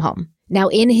not come home. Now,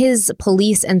 in his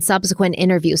police and subsequent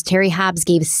interviews, Terry Hobbs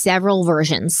gave several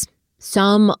versions,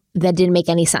 some that didn't make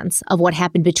any sense, of what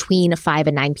happened between 5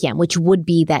 and 9 p.m., which would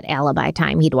be that alibi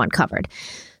time he'd want covered.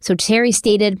 So Terry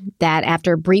stated that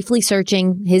after briefly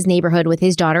searching his neighborhood with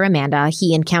his daughter Amanda,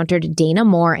 he encountered Dana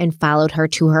Moore and followed her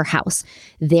to her house.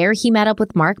 There he met up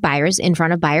with Mark Byers in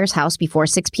front of Byers' house before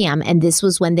 6 p.m., and this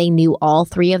was when they knew all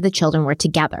 3 of the children were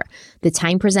together. The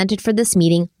time presented for this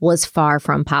meeting was far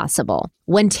from possible.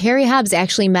 When Terry Hobbs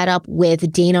actually met up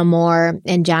with Dana Moore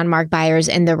and John Mark Byers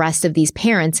and the rest of these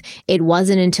parents, it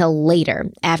wasn't until later,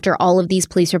 after all of these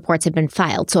police reports had been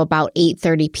filed, so about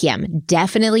 8:30 p.m.,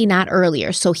 definitely not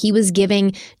earlier. So he was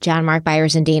giving John Mark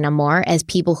Byers and Dana Moore as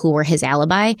people who were his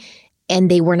alibi, and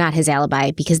they were not his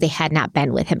alibi because they had not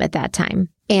been with him at that time.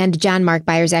 And John Mark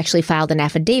Byers actually filed an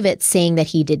affidavit saying that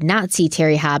he did not see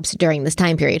Terry Hobbs during this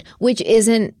time period, which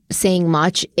isn't saying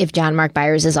much if John Mark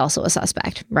Byers is also a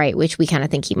suspect, right? Which we kind of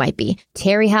think he might be.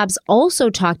 Terry Hobbs also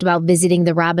talked about visiting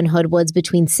the Robin Hood Woods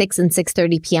between 6 and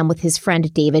 6:30 p.m. with his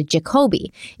friend David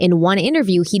Jacoby. In one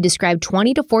interview, he described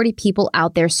 20 to 40 people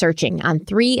out there searching on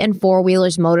 3- and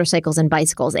 4-wheelers, motorcycles, and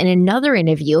bicycles. In another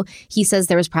interview, he says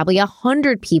there was probably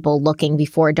 100 people looking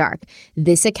before dark.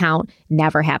 This account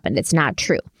never happened. It's not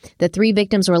true. The 3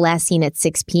 victims were last seen at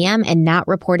 6 p.m. and not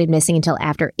reported missing until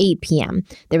after 8 p.m.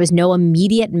 There was no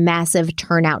immediate massive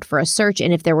turnout for a search,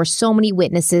 and if there were so many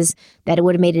witnesses that it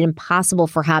would have made it impossible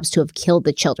for Hobbs to have killed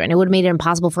the children. It would have made it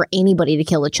impossible for anybody to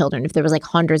kill the children if there was like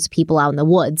hundreds of people out in the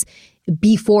woods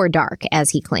before dark,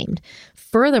 as he claimed.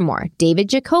 Furthermore, David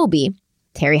Jacoby,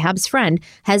 Terry Hobbs' friend,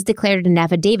 has declared in an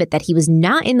affidavit that he was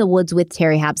not in the woods with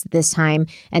Terry Hobbs at this time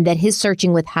and that his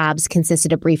searching with Hobbs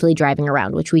consisted of briefly driving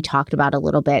around, which we talked about a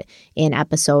little bit in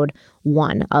episode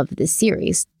 1 of this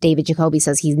series. David Jacoby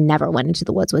says he never went into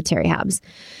the woods with Terry Hobbs.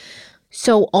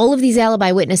 So all of these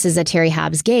alibi witnesses that Terry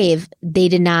Hobbs gave, they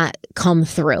did not come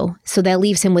through. So that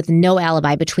leaves him with no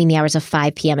alibi between the hours of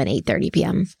 5 p.m. and 8:30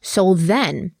 p.m. So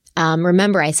then,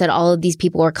 remember, I said all of these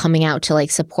people were coming out to like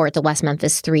support the West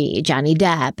Memphis 3, Johnny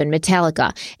Depp and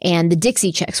Metallica, and the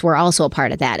Dixie Chicks were also a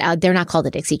part of that. They're not called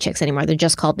the Dixie Chicks anymore. They're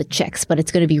just called the Chicks, but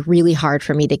it's going to be really hard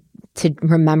for me to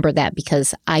remember that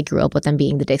because I grew up with them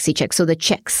being the Dixie Chicks. So the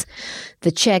Chicks,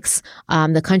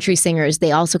 the country singers,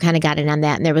 they also kind of got in on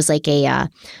that. And there was like a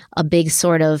big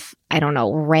sort of, I don't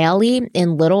know, rally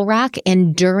in Little Rock.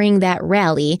 And during that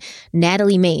rally,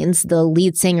 Natalie Maines, the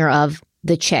lead singer of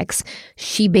the Chicks,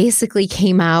 she basically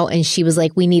came out and she was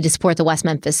like, we need to support the West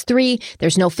Memphis 3.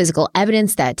 There's no physical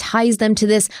evidence that ties them to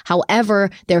this. However,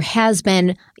 there has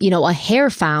been, a hair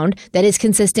found that is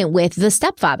consistent with the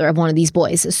stepfather of one of these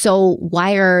boys. So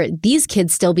why are these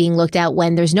kids still being looked at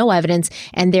when there's no evidence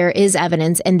and there is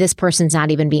evidence and this person's not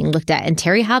even being looked at? And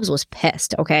Terry Hobbs was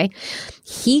pissed, okay?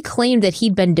 He claimed that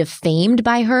he'd been defamed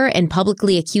by her and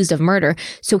publicly accused of murder.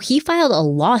 So he filed a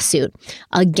lawsuit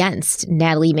against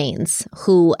Natalie Maines,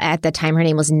 who at the time her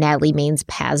name was Natalie Maines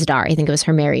Pazdar. I think it was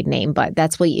her married name, but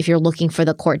that's what, if you're looking for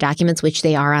the court documents, which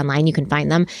they are online, you can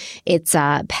find them. It's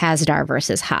Pazdar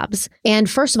versus Hobbs. And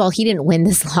first of all, he didn't win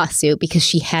this lawsuit because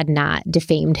she had not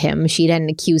defamed him. She hadn't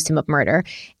accused him of murder.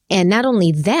 And not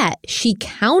only that, she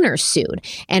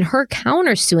countersued. And her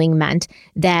countersuing meant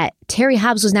that Terry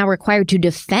Hobbs was now required to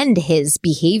defend his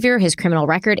behavior, his criminal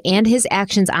record, and his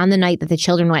actions on the night that the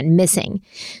children went missing.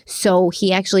 So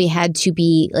he actually had to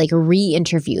be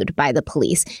re-interviewed by the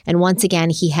police. And once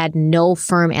again, he had no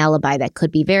firm alibi that could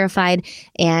be verified.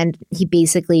 And he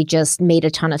basically just made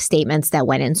a ton of statements that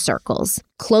went in circles.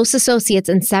 Close associates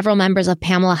and several members of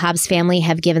Pamela Hobbs' family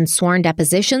have given sworn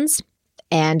depositions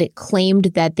and claimed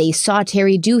that they saw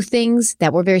Terry do things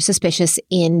that were very suspicious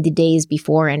in the days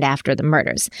before and after the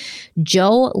murders.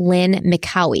 Jo Lynn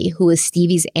McCowie, who is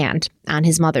Stevie's aunt on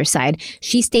his mother's side,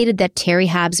 she stated that Terry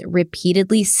Hobbs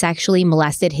repeatedly sexually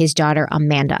molested his daughter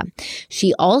Amanda.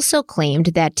 She also claimed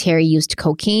that Terry used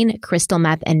cocaine, crystal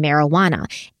meth, and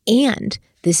marijuana. And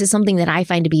this is something that I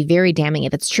find to be very damning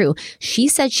if it's true. She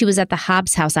said she was at the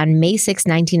Hobbs house on May 6,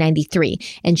 1993,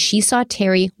 and she saw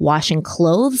Terry washing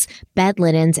clothes, bed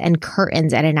linens, and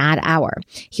curtains at an odd hour.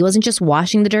 He wasn't just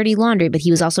washing the dirty laundry, but he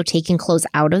was also taking clothes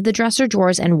out of the dresser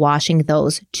drawers and washing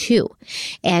those too.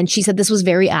 And she said this was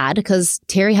very odd because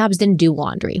Terry Hobbs didn't do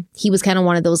laundry. He was kind of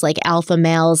one of those alpha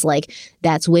males,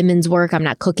 that's women's work. I'm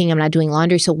not cooking. I'm not doing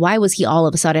laundry. So why was he all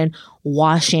of a sudden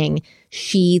washing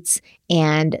sheets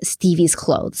and Stevie's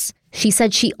clothes? She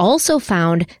said she also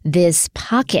found this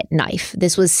pocket knife.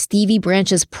 This was Stevie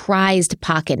Branch's prized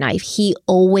pocket knife. He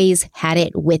always had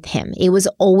it with him. It was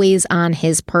always on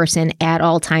his person at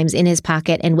all times, in his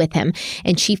pocket and with him.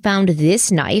 And she found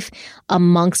this knife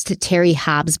amongst Terry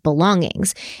Hobbs'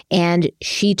 belongings. And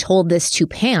she told this to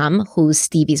Pam, who's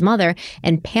Stevie's mother,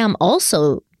 and Pam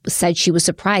also said she was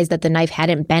surprised that the knife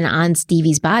hadn't been on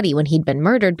Stevie's body when he'd been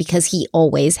murdered because he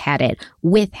always had it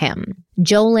with him.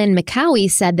 Jolynn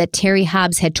McCowie said that Terry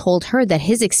Hobbs had told her that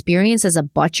his experience as a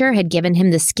butcher had given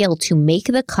him the skill to make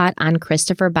the cut on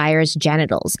Christopher Byers'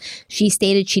 genitals. She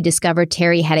stated she discovered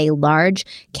Terry had a large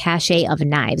cache of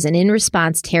knives, and in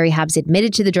response, Terry Hobbs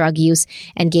admitted to the drug use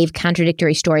and gave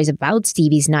contradictory stories about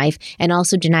Stevie's knife and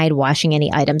also denied washing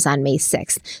any items on May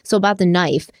 6th. So about the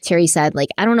knife, Terry said,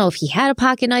 I don't know if he had a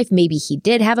pocket knife, maybe he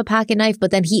did have a pocket knife,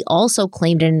 but then he also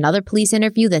claimed in another police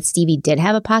interview that Stevie did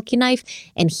have a pocket knife,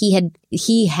 and he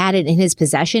had it in his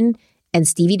possession and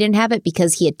Stevie didn't have it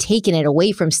because he had taken it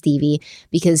away from Stevie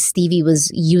because Stevie was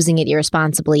using it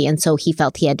irresponsibly. And so he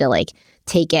felt he had to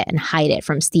take it and hide it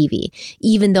from Stevie.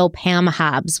 Even though Pam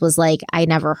Hobbs was I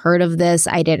never heard of this.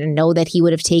 I didn't know that he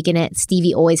would have taken it.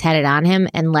 Stevie always had it on him.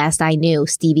 And last I knew,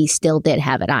 Stevie still did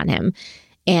have it on him.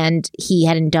 And he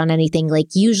hadn't done anything.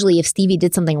 Usually if Stevie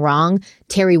did something wrong,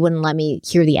 Terry wouldn't let me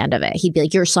hear the end of it. He'd be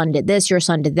your son did this, your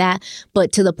son did that.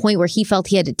 But to the point where he felt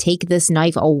he had to take this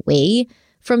knife away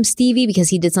from Stevie because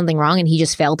he did something wrong and he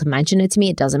just failed to mention it to me,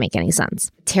 it doesn't make any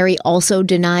sense. Terry also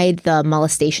denied the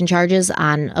molestation charges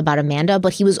about Amanda,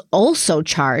 but he was also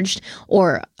charged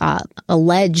or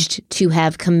alleged to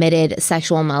have committed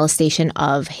sexual molestation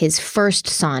of his first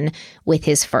son with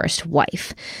his first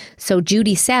wife. So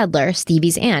Judy Sadler,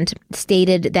 Stevie's aunt,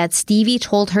 stated that Stevie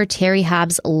told her Terry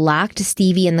Hobbs locked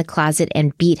Stevie in the closet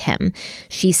and beat him.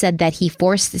 She said that he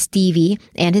forced Stevie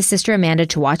and his sister Amanda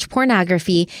to watch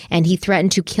pornography, and he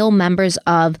threatened to kill members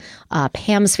of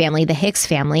Pam's family, the Hicks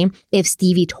family, if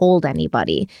Stevie told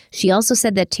anybody. She also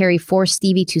said that Terry forced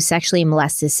Stevie to sexually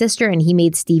molest his sister, and he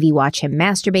made Stevie watch him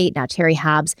masturbate. Now, Terry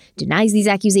Hobbs denies these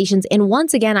accusations, and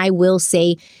once again, I will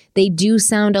say they do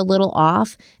sound a little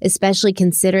off, especially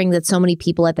considering that so many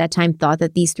people at that time thought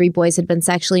that these three boys had been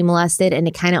sexually molested, and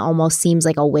it kind of almost seems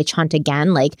like a witch hunt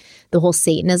again, the whole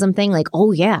Satanism thing,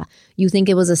 oh yeah, you think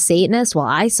it was a Satanist? Well,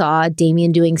 I saw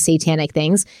Damien doing satanic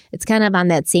things. It's kind of on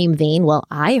that same vein. Well,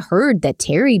 I heard that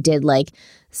Terry did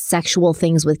sexual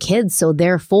things with kids, so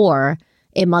therefore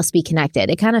it must be connected.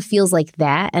 It kind of feels like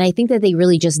that. And I think that they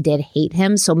really just did hate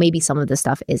him. So maybe some of the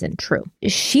stuff isn't true.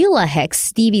 Sheila Hicks,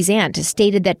 Stevie's aunt,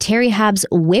 stated that Terry Hobbs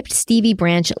whipped Stevie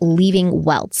Branch, leaving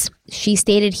welts. She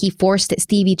stated he forced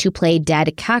Stevie to play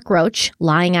dead cockroach,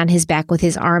 lying on his back with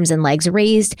his arms and legs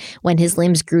raised. When his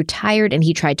limbs grew tired and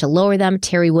he tried to lower them,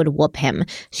 Terry would whoop him.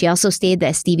 She also stated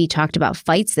that Stevie talked about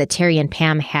fights that Terry and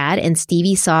Pam had, and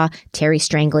Stevie saw Terry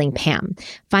strangling Pam.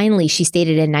 Finally, she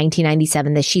stated in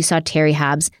 1997 that she saw Terry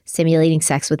Hobbs simulating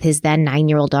sex with his then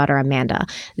 9-year-old daughter, Amanda.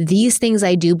 These things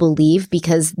I do believe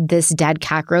because this dead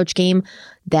cockroach game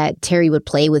that Terry would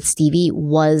play with Stevie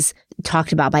was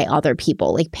talked about by other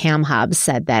people. Pam Hobbs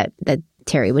said that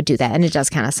Terry would do that. And it does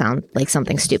kind of sound like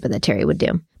something stupid that Terry would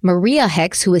do. Maria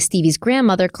Hicks, who was Stevie's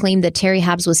grandmother, claimed that Terry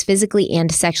Hobbs was physically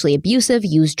and sexually abusive,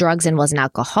 used drugs, and was an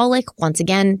alcoholic. Once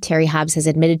again, Terry Hobbs has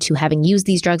admitted to having used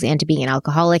these drugs and to being an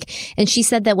alcoholic. And she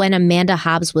said that when Amanda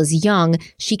Hobbs was young,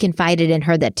 she confided in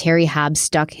her that Terry Hobbs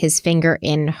stuck his finger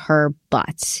in her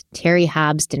butt. Terry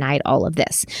Hobbs denied all of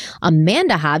this.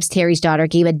 Amanda Hobbs, Terry's daughter,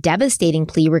 gave a devastating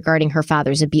plea regarding her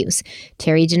father's abuse.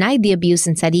 Terry denied the abuse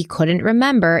and said he couldn't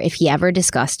remember if he ever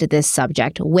discussed this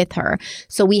subject with her.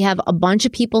 So we have a bunch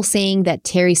of people saying that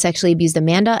Terry sexually abused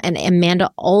Amanda, and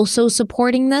Amanda also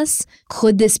supporting this.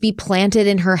 Could this be planted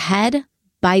in her head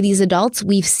by these adults?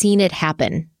 We've seen it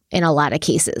happen in a lot of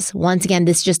cases. Once again,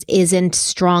 this just isn't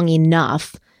strong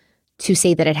enough to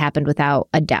say that it happened without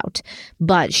a doubt.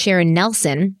 But Sharon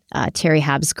Nelson, Terry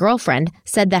Hobbs' girlfriend,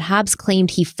 said that Hobbs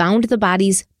claimed he found the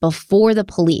bodies before the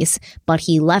police, but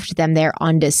he left them there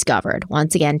undiscovered.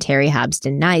 Once again, Terry Hobbs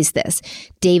denies this.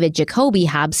 David Jacoby,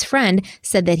 Hobbs' friend,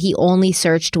 said that he only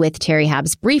searched with Terry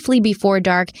Hobbs briefly before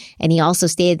dark, and he also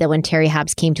stated that when Terry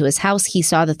Hobbs came to his house, he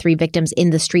saw the three victims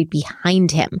in the street behind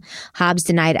him. Hobbs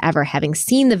denied ever having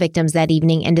seen the victims that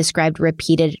evening and described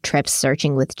repeated trips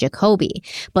searching with Jacoby.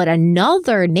 But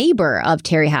another neighbor of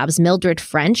Terry Hobbs, Mildred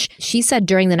French, she said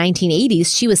during the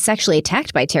 1980s she was sexually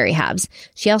attacked by Terry Hobbs.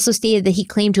 She also stated that he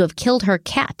claimed to have killed her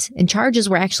cat, and charges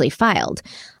were actually filed.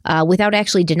 Without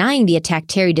actually denying the attack,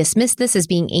 Terry dismissed this as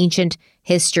being ancient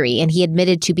history, and he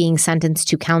admitted to being sentenced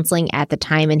to counseling at the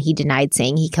time, and he denied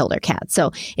saying he killed her cat.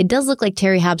 So it does look like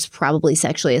Terry Hobbs probably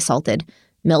sexually assaulted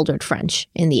Mildred French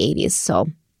in the 80s. So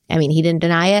I mean, he didn't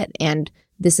deny it. And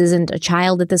this isn't a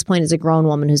child at this point. It's a grown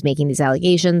woman who's making these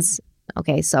allegations.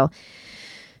 Okay, so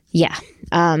yeah,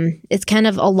 it's kind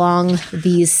of along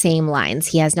these same lines.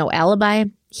 He has no alibi.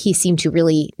 He seemed to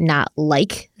really not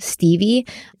like Stevie.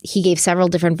 He gave several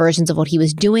different versions of what he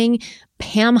was doing.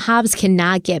 Pam Hobbs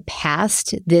cannot get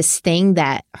past this thing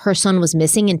that her son was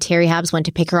missing, and Terry Hobbs went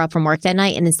to pick her up from work that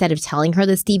night, and instead of telling her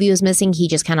that Stevie was missing, he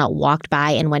just kind of walked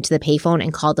by and went to the payphone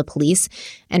and called the police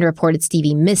and reported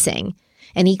Stevie missing.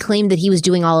 And he claimed that he was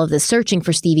doing all of this searching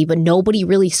for Stevie, but nobody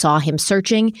really saw him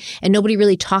searching, and nobody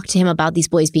really talked to him about these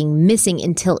boys being missing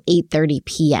until 8:30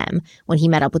 p.m. when he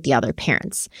met up with the other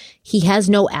parents. He has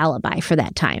no alibi for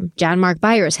that time. John Mark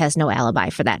Byers has no alibi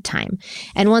for that time.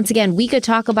 And once again, we could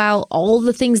talk about all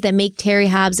the things that make Terry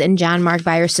Hobbs and John Mark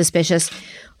Byers suspicious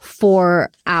for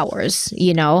hours.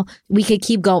 You know, we could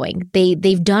keep going.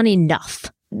 They've done enough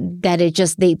that it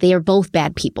just, they are both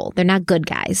bad people. They're not good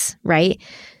guys, right?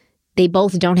 They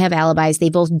both don't have alibis. They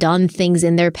both done things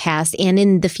in their past and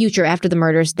in the future after the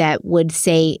murders that would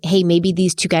say, hey, maybe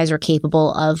these two guys are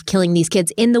capable of killing these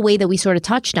kids in the way that we sort of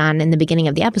touched on in the beginning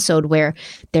of the episode, where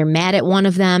they're mad at one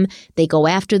of them, they go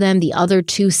after them, the other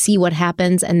two see what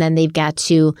happens, and then they've got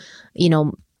to, you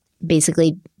know,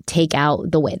 basically take out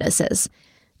the witnesses.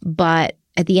 But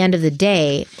at the end of the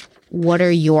day, what are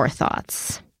your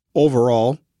thoughts?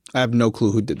 Overall, I have no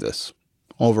clue who did this.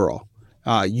 Overall,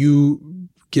 you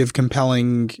give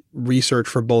compelling research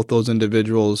for both those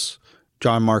individuals,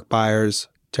 John Mark Byers,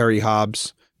 Terry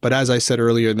Hobbs. But as I said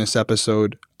earlier in this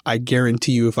episode, I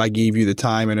guarantee you if I gave you the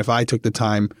time and if I took the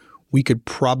time, we could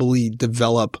probably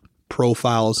develop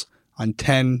profiles on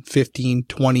 10, 15,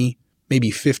 20,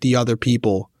 maybe 50 other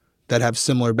people that have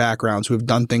similar backgrounds who have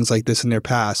done things like this in their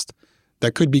past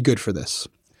that could be good for this.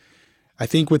 I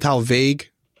think with how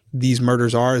vague these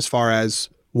murders are as far as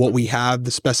what we have,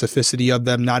 the specificity of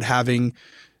them, not having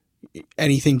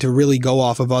anything to really go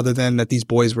off of other than that these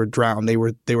boys were drowned. They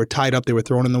were tied up, they were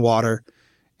thrown in the water,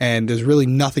 and there's really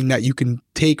nothing that you can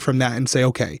take from that and say,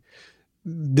 okay,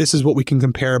 this is what we can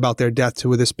compare about their death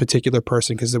to this particular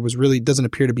person, because there was really doesn't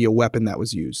appear to be a weapon that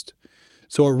was used.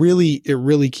 So it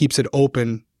really keeps it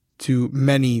open to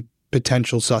many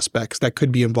potential suspects that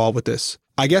could be involved with this.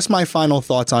 I guess my final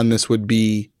thoughts on this would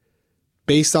be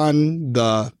based on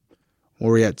where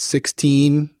we're at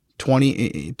 16,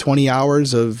 20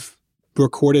 hours of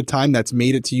recorded time that's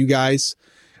made it to you guys.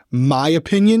 My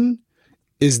opinion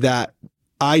is that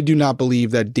I do not believe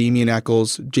that Damian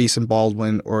Eccles, Jason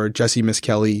Baldwin, or Jesse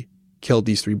Miskelly killed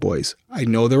these three boys. I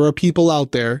know there are people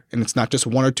out there, and it's not just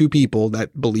one or two people,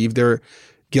 that believe they're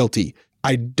guilty.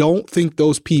 I don't think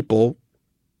those people,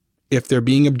 if they're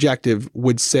being objective,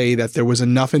 would say that there was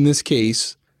enough in this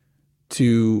case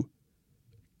to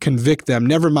convict them,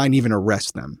 never mind even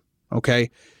arrest them.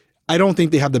 Okay? I don't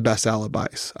think they have the best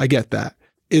alibis. I get that.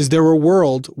 Is there a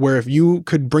world where if you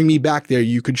could bring me back there,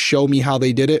 you could show me how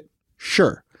they did it?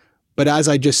 Sure. But as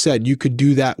I just said, you could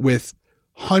do that with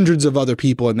hundreds of other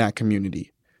people in that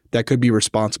community that could be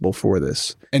responsible for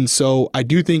this. And so I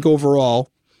do think overall,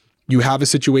 you have a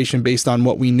situation based on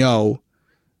what we know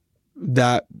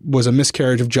that was a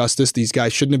miscarriage of justice. These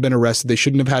guys shouldn't have been arrested. They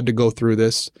shouldn't have had to go through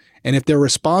this. And if they're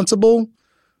responsible,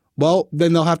 well,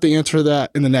 then they'll have to answer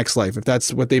that in the next life if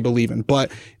that's what they believe in.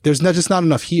 But there's just not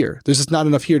enough here. There's just not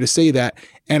enough here to say that.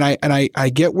 And I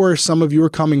get where some of you are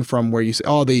coming from, where you say,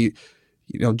 oh,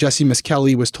 Jesse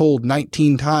Miskelly was told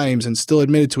 19 times and still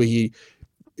admitted to it.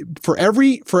 For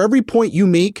every point you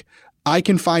make, I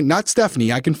can find, not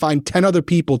Stephanie, I can find 10 other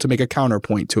people to make a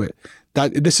counterpoint to it.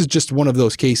 That this is just one of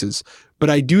those cases. But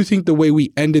I do think the way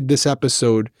we ended this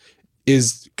episode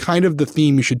is kind of the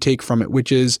theme you should take from it,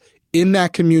 which is in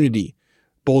that community,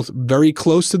 both very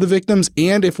close to the victims,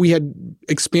 and if we had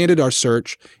expanded our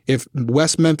search, if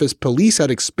West Memphis police had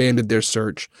expanded their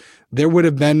search, there would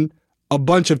have been a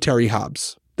bunch of Terry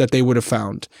Hobbs that they would have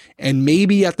found. And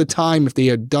maybe at the time, if they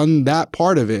had done that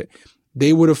part of it,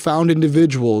 they would have found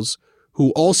individuals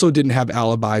who also didn't have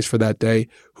alibis for that day,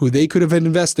 who they could have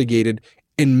investigated,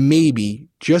 and maybe,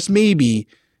 just maybe,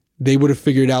 they would have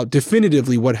figured out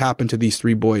definitively what happened to these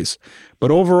three boys.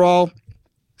 But overall,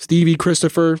 Stevie,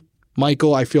 Christopher,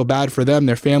 Michael, I feel bad for them,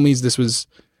 their families. This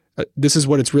is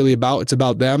what it's really about. It's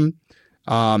about them.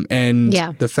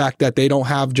 The fact that they don't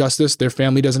have justice, their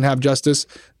family doesn't have justice,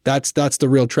 that's the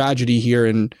real tragedy here.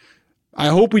 And I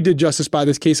hope we did justice by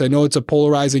this case. I know it's a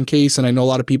polarizing case, and I know a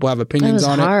lot of people have opinions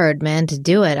on it. It was hard, man, to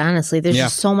do it, honestly. There's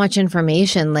just so much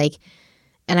information,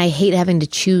 and I hate having to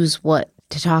choose what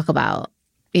to talk about,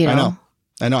 you know?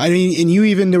 I know. I mean, and you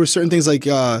even, there were certain things like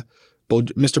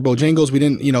Mr. Bojangles, we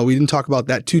didn't talk about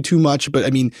that too much, but I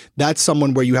mean, that's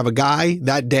someone where you have a guy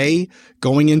that day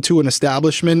going into an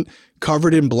establishment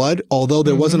covered in blood, although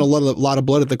there wasn't a lot of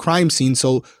blood at the crime scene.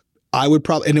 So I would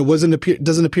probably, and it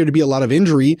doesn't appear to be a lot of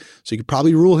injury. So you could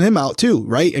probably rule him out too,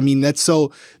 right? I mean, there's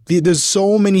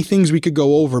so many things we could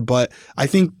go over, but I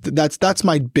think that's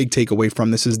my big takeaway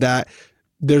from this is that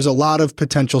there's a lot of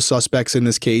potential suspects in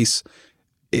this case.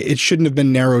 It shouldn't have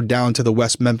been narrowed down to the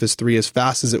West Memphis 3 as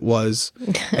fast as it was.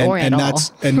 And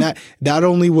that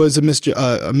only was a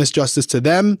misjustice to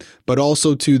them, but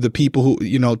also to the people who,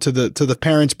 to the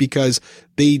parents, because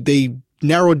they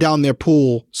narrowed down their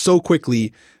pool so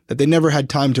quickly that they never had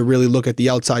time to really look at the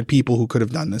outside people who could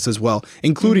have done this as well,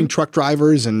 including truck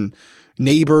drivers and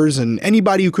neighbors and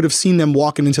anybody who could have seen them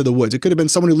walking into the woods. It could have been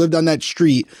someone who lived on that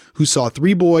street who saw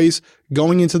 3 boys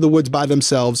going into the woods by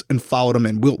themselves and followed them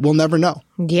in. We'll never know.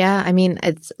 Yeah, I mean,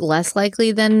 it's less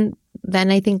likely than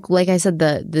I think, like I said,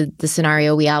 the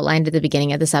scenario we outlined at the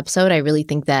beginning of this episode. I really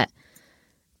think that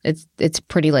it's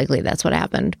pretty likely that's what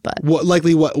happened. But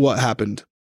what happened?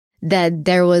 That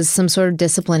there was some sort of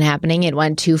discipline happening. It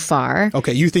went too far.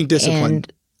 Okay, you think discipline?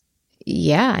 And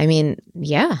yeah, I mean,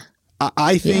 yeah.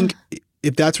 I think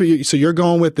if that's what you're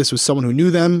going with, this was someone who knew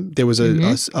them. There was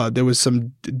there was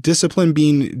some discipline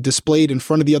being displayed in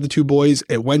front of the other 2 boys.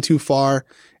 It went too far,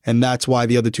 and that's why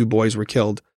the other 2 boys were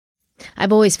killed.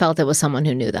 I've always felt it was someone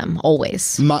who knew them.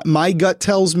 Always. My gut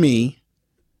tells me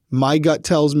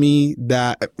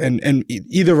that, and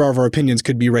either of our opinions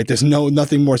could be right. There's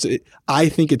nothing more. I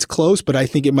think it's close, but I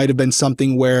think it might have been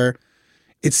something where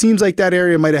it seems like that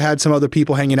area might have had some other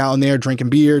people hanging out in there, drinking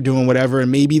beer, doing whatever.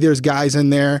 And maybe there's guys in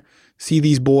there, see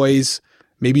these boys.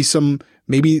 Maybe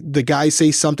the guys say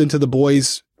something to the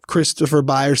boys. Christopher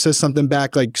Byers says something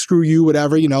back like, screw you,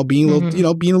 whatever, being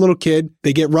a little kid.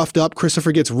 They get roughed up.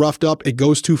 Christopher gets roughed up. It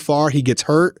goes too far. He gets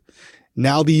hurt.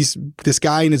 Now this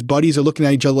guy and his buddies are looking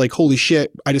at each other like, holy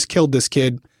shit, I just killed this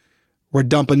kid. We're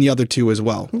dumping the other 2 as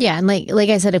well. Yeah, and like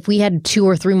I said, if we had 2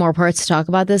 or 3 more parts to talk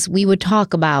about this, we would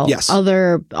talk about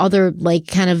other like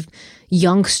kind of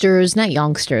not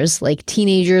youngsters, like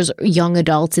teenagers, young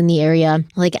adults in the area,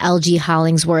 like LG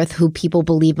Hollingsworth, who people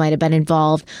believe might have been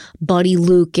involved, Buddy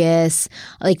Lucas.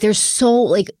 Like there's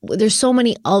so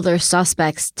many other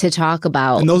suspects to talk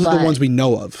about. And those are the ones we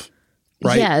know of,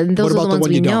 right? Yeah, and those are the ones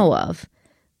we know of.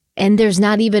 And there's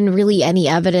not even really any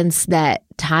evidence that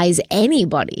ties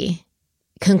anybody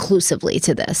conclusively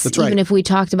to this, that's right. Even if we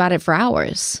talked about it for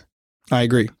hours. I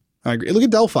agree. Look at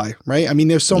Delphi, right? I mean,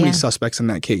 there's so many suspects in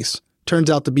that case. Turns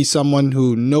out to be someone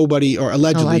who nobody, or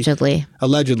allegedly,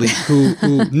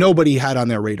 who nobody had on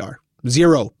their radar.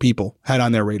 0 people had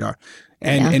on their radar.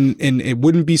 And it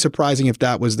wouldn't be surprising if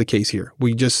that was the case here.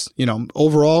 We just,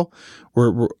 overall,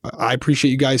 I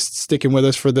appreciate you guys sticking with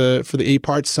us for the 8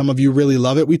 parts. Some of you really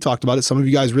love it. We talked about it. Some of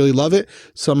you guys really love it.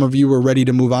 Some of you were ready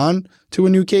to move on to a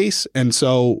new case. And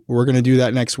so we're going to do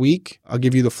that next week. I'll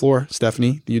give you the floor,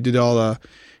 Stephanie. You did all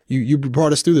you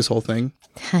brought us through this whole thing.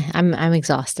 I'm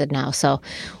exhausted now. So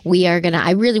we are going to,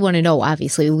 I really want to know,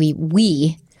 obviously,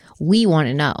 we want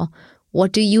to know,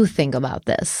 what do you think about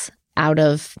this? Out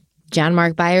of John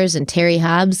Mark Byers and Terry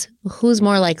Hobbs, who's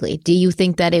more likely? Do you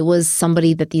think that it was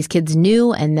somebody that these kids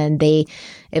knew and then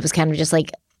it was kind of just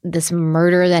like this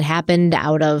murder that happened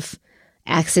out of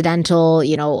accidental,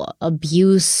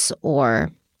 abuse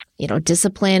or,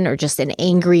 discipline, or just an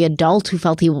angry adult who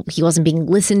felt he wasn't being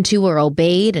listened to or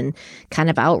obeyed and kind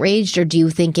of outraged? Or do you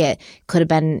think it could have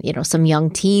been, some young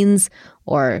teens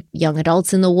or young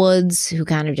adults in the woods who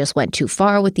kind of just went too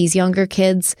far with these younger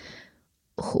kids?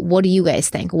 What do you guys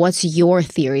think? What's your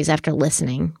theories after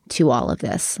listening to all of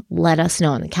this? Let us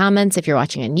know in the comments. If you're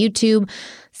watching on YouTube,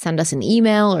 send us an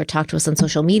email or talk to us on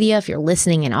social media if you're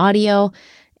listening in audio.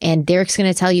 And Derek's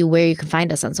going to tell you where you can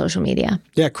find us on social media.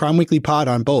 Yeah, Crime Weekly Pod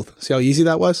on both. See how easy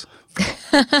that was?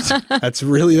 That's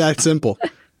really that simple.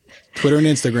 Twitter and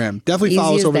Instagram. Definitely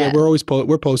follow us over there. We're always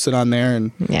we're posted on there,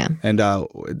 and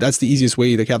that's the easiest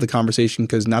way to have the conversation,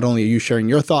 because not only are you sharing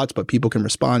your thoughts, but people can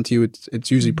respond to you. It's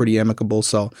usually pretty amicable,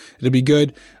 so it'll be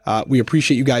good. We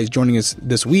appreciate you guys joining us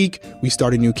this week. We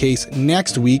start a new case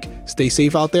next week. Stay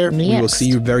safe out there. We will see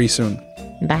you very soon.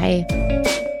 Bye.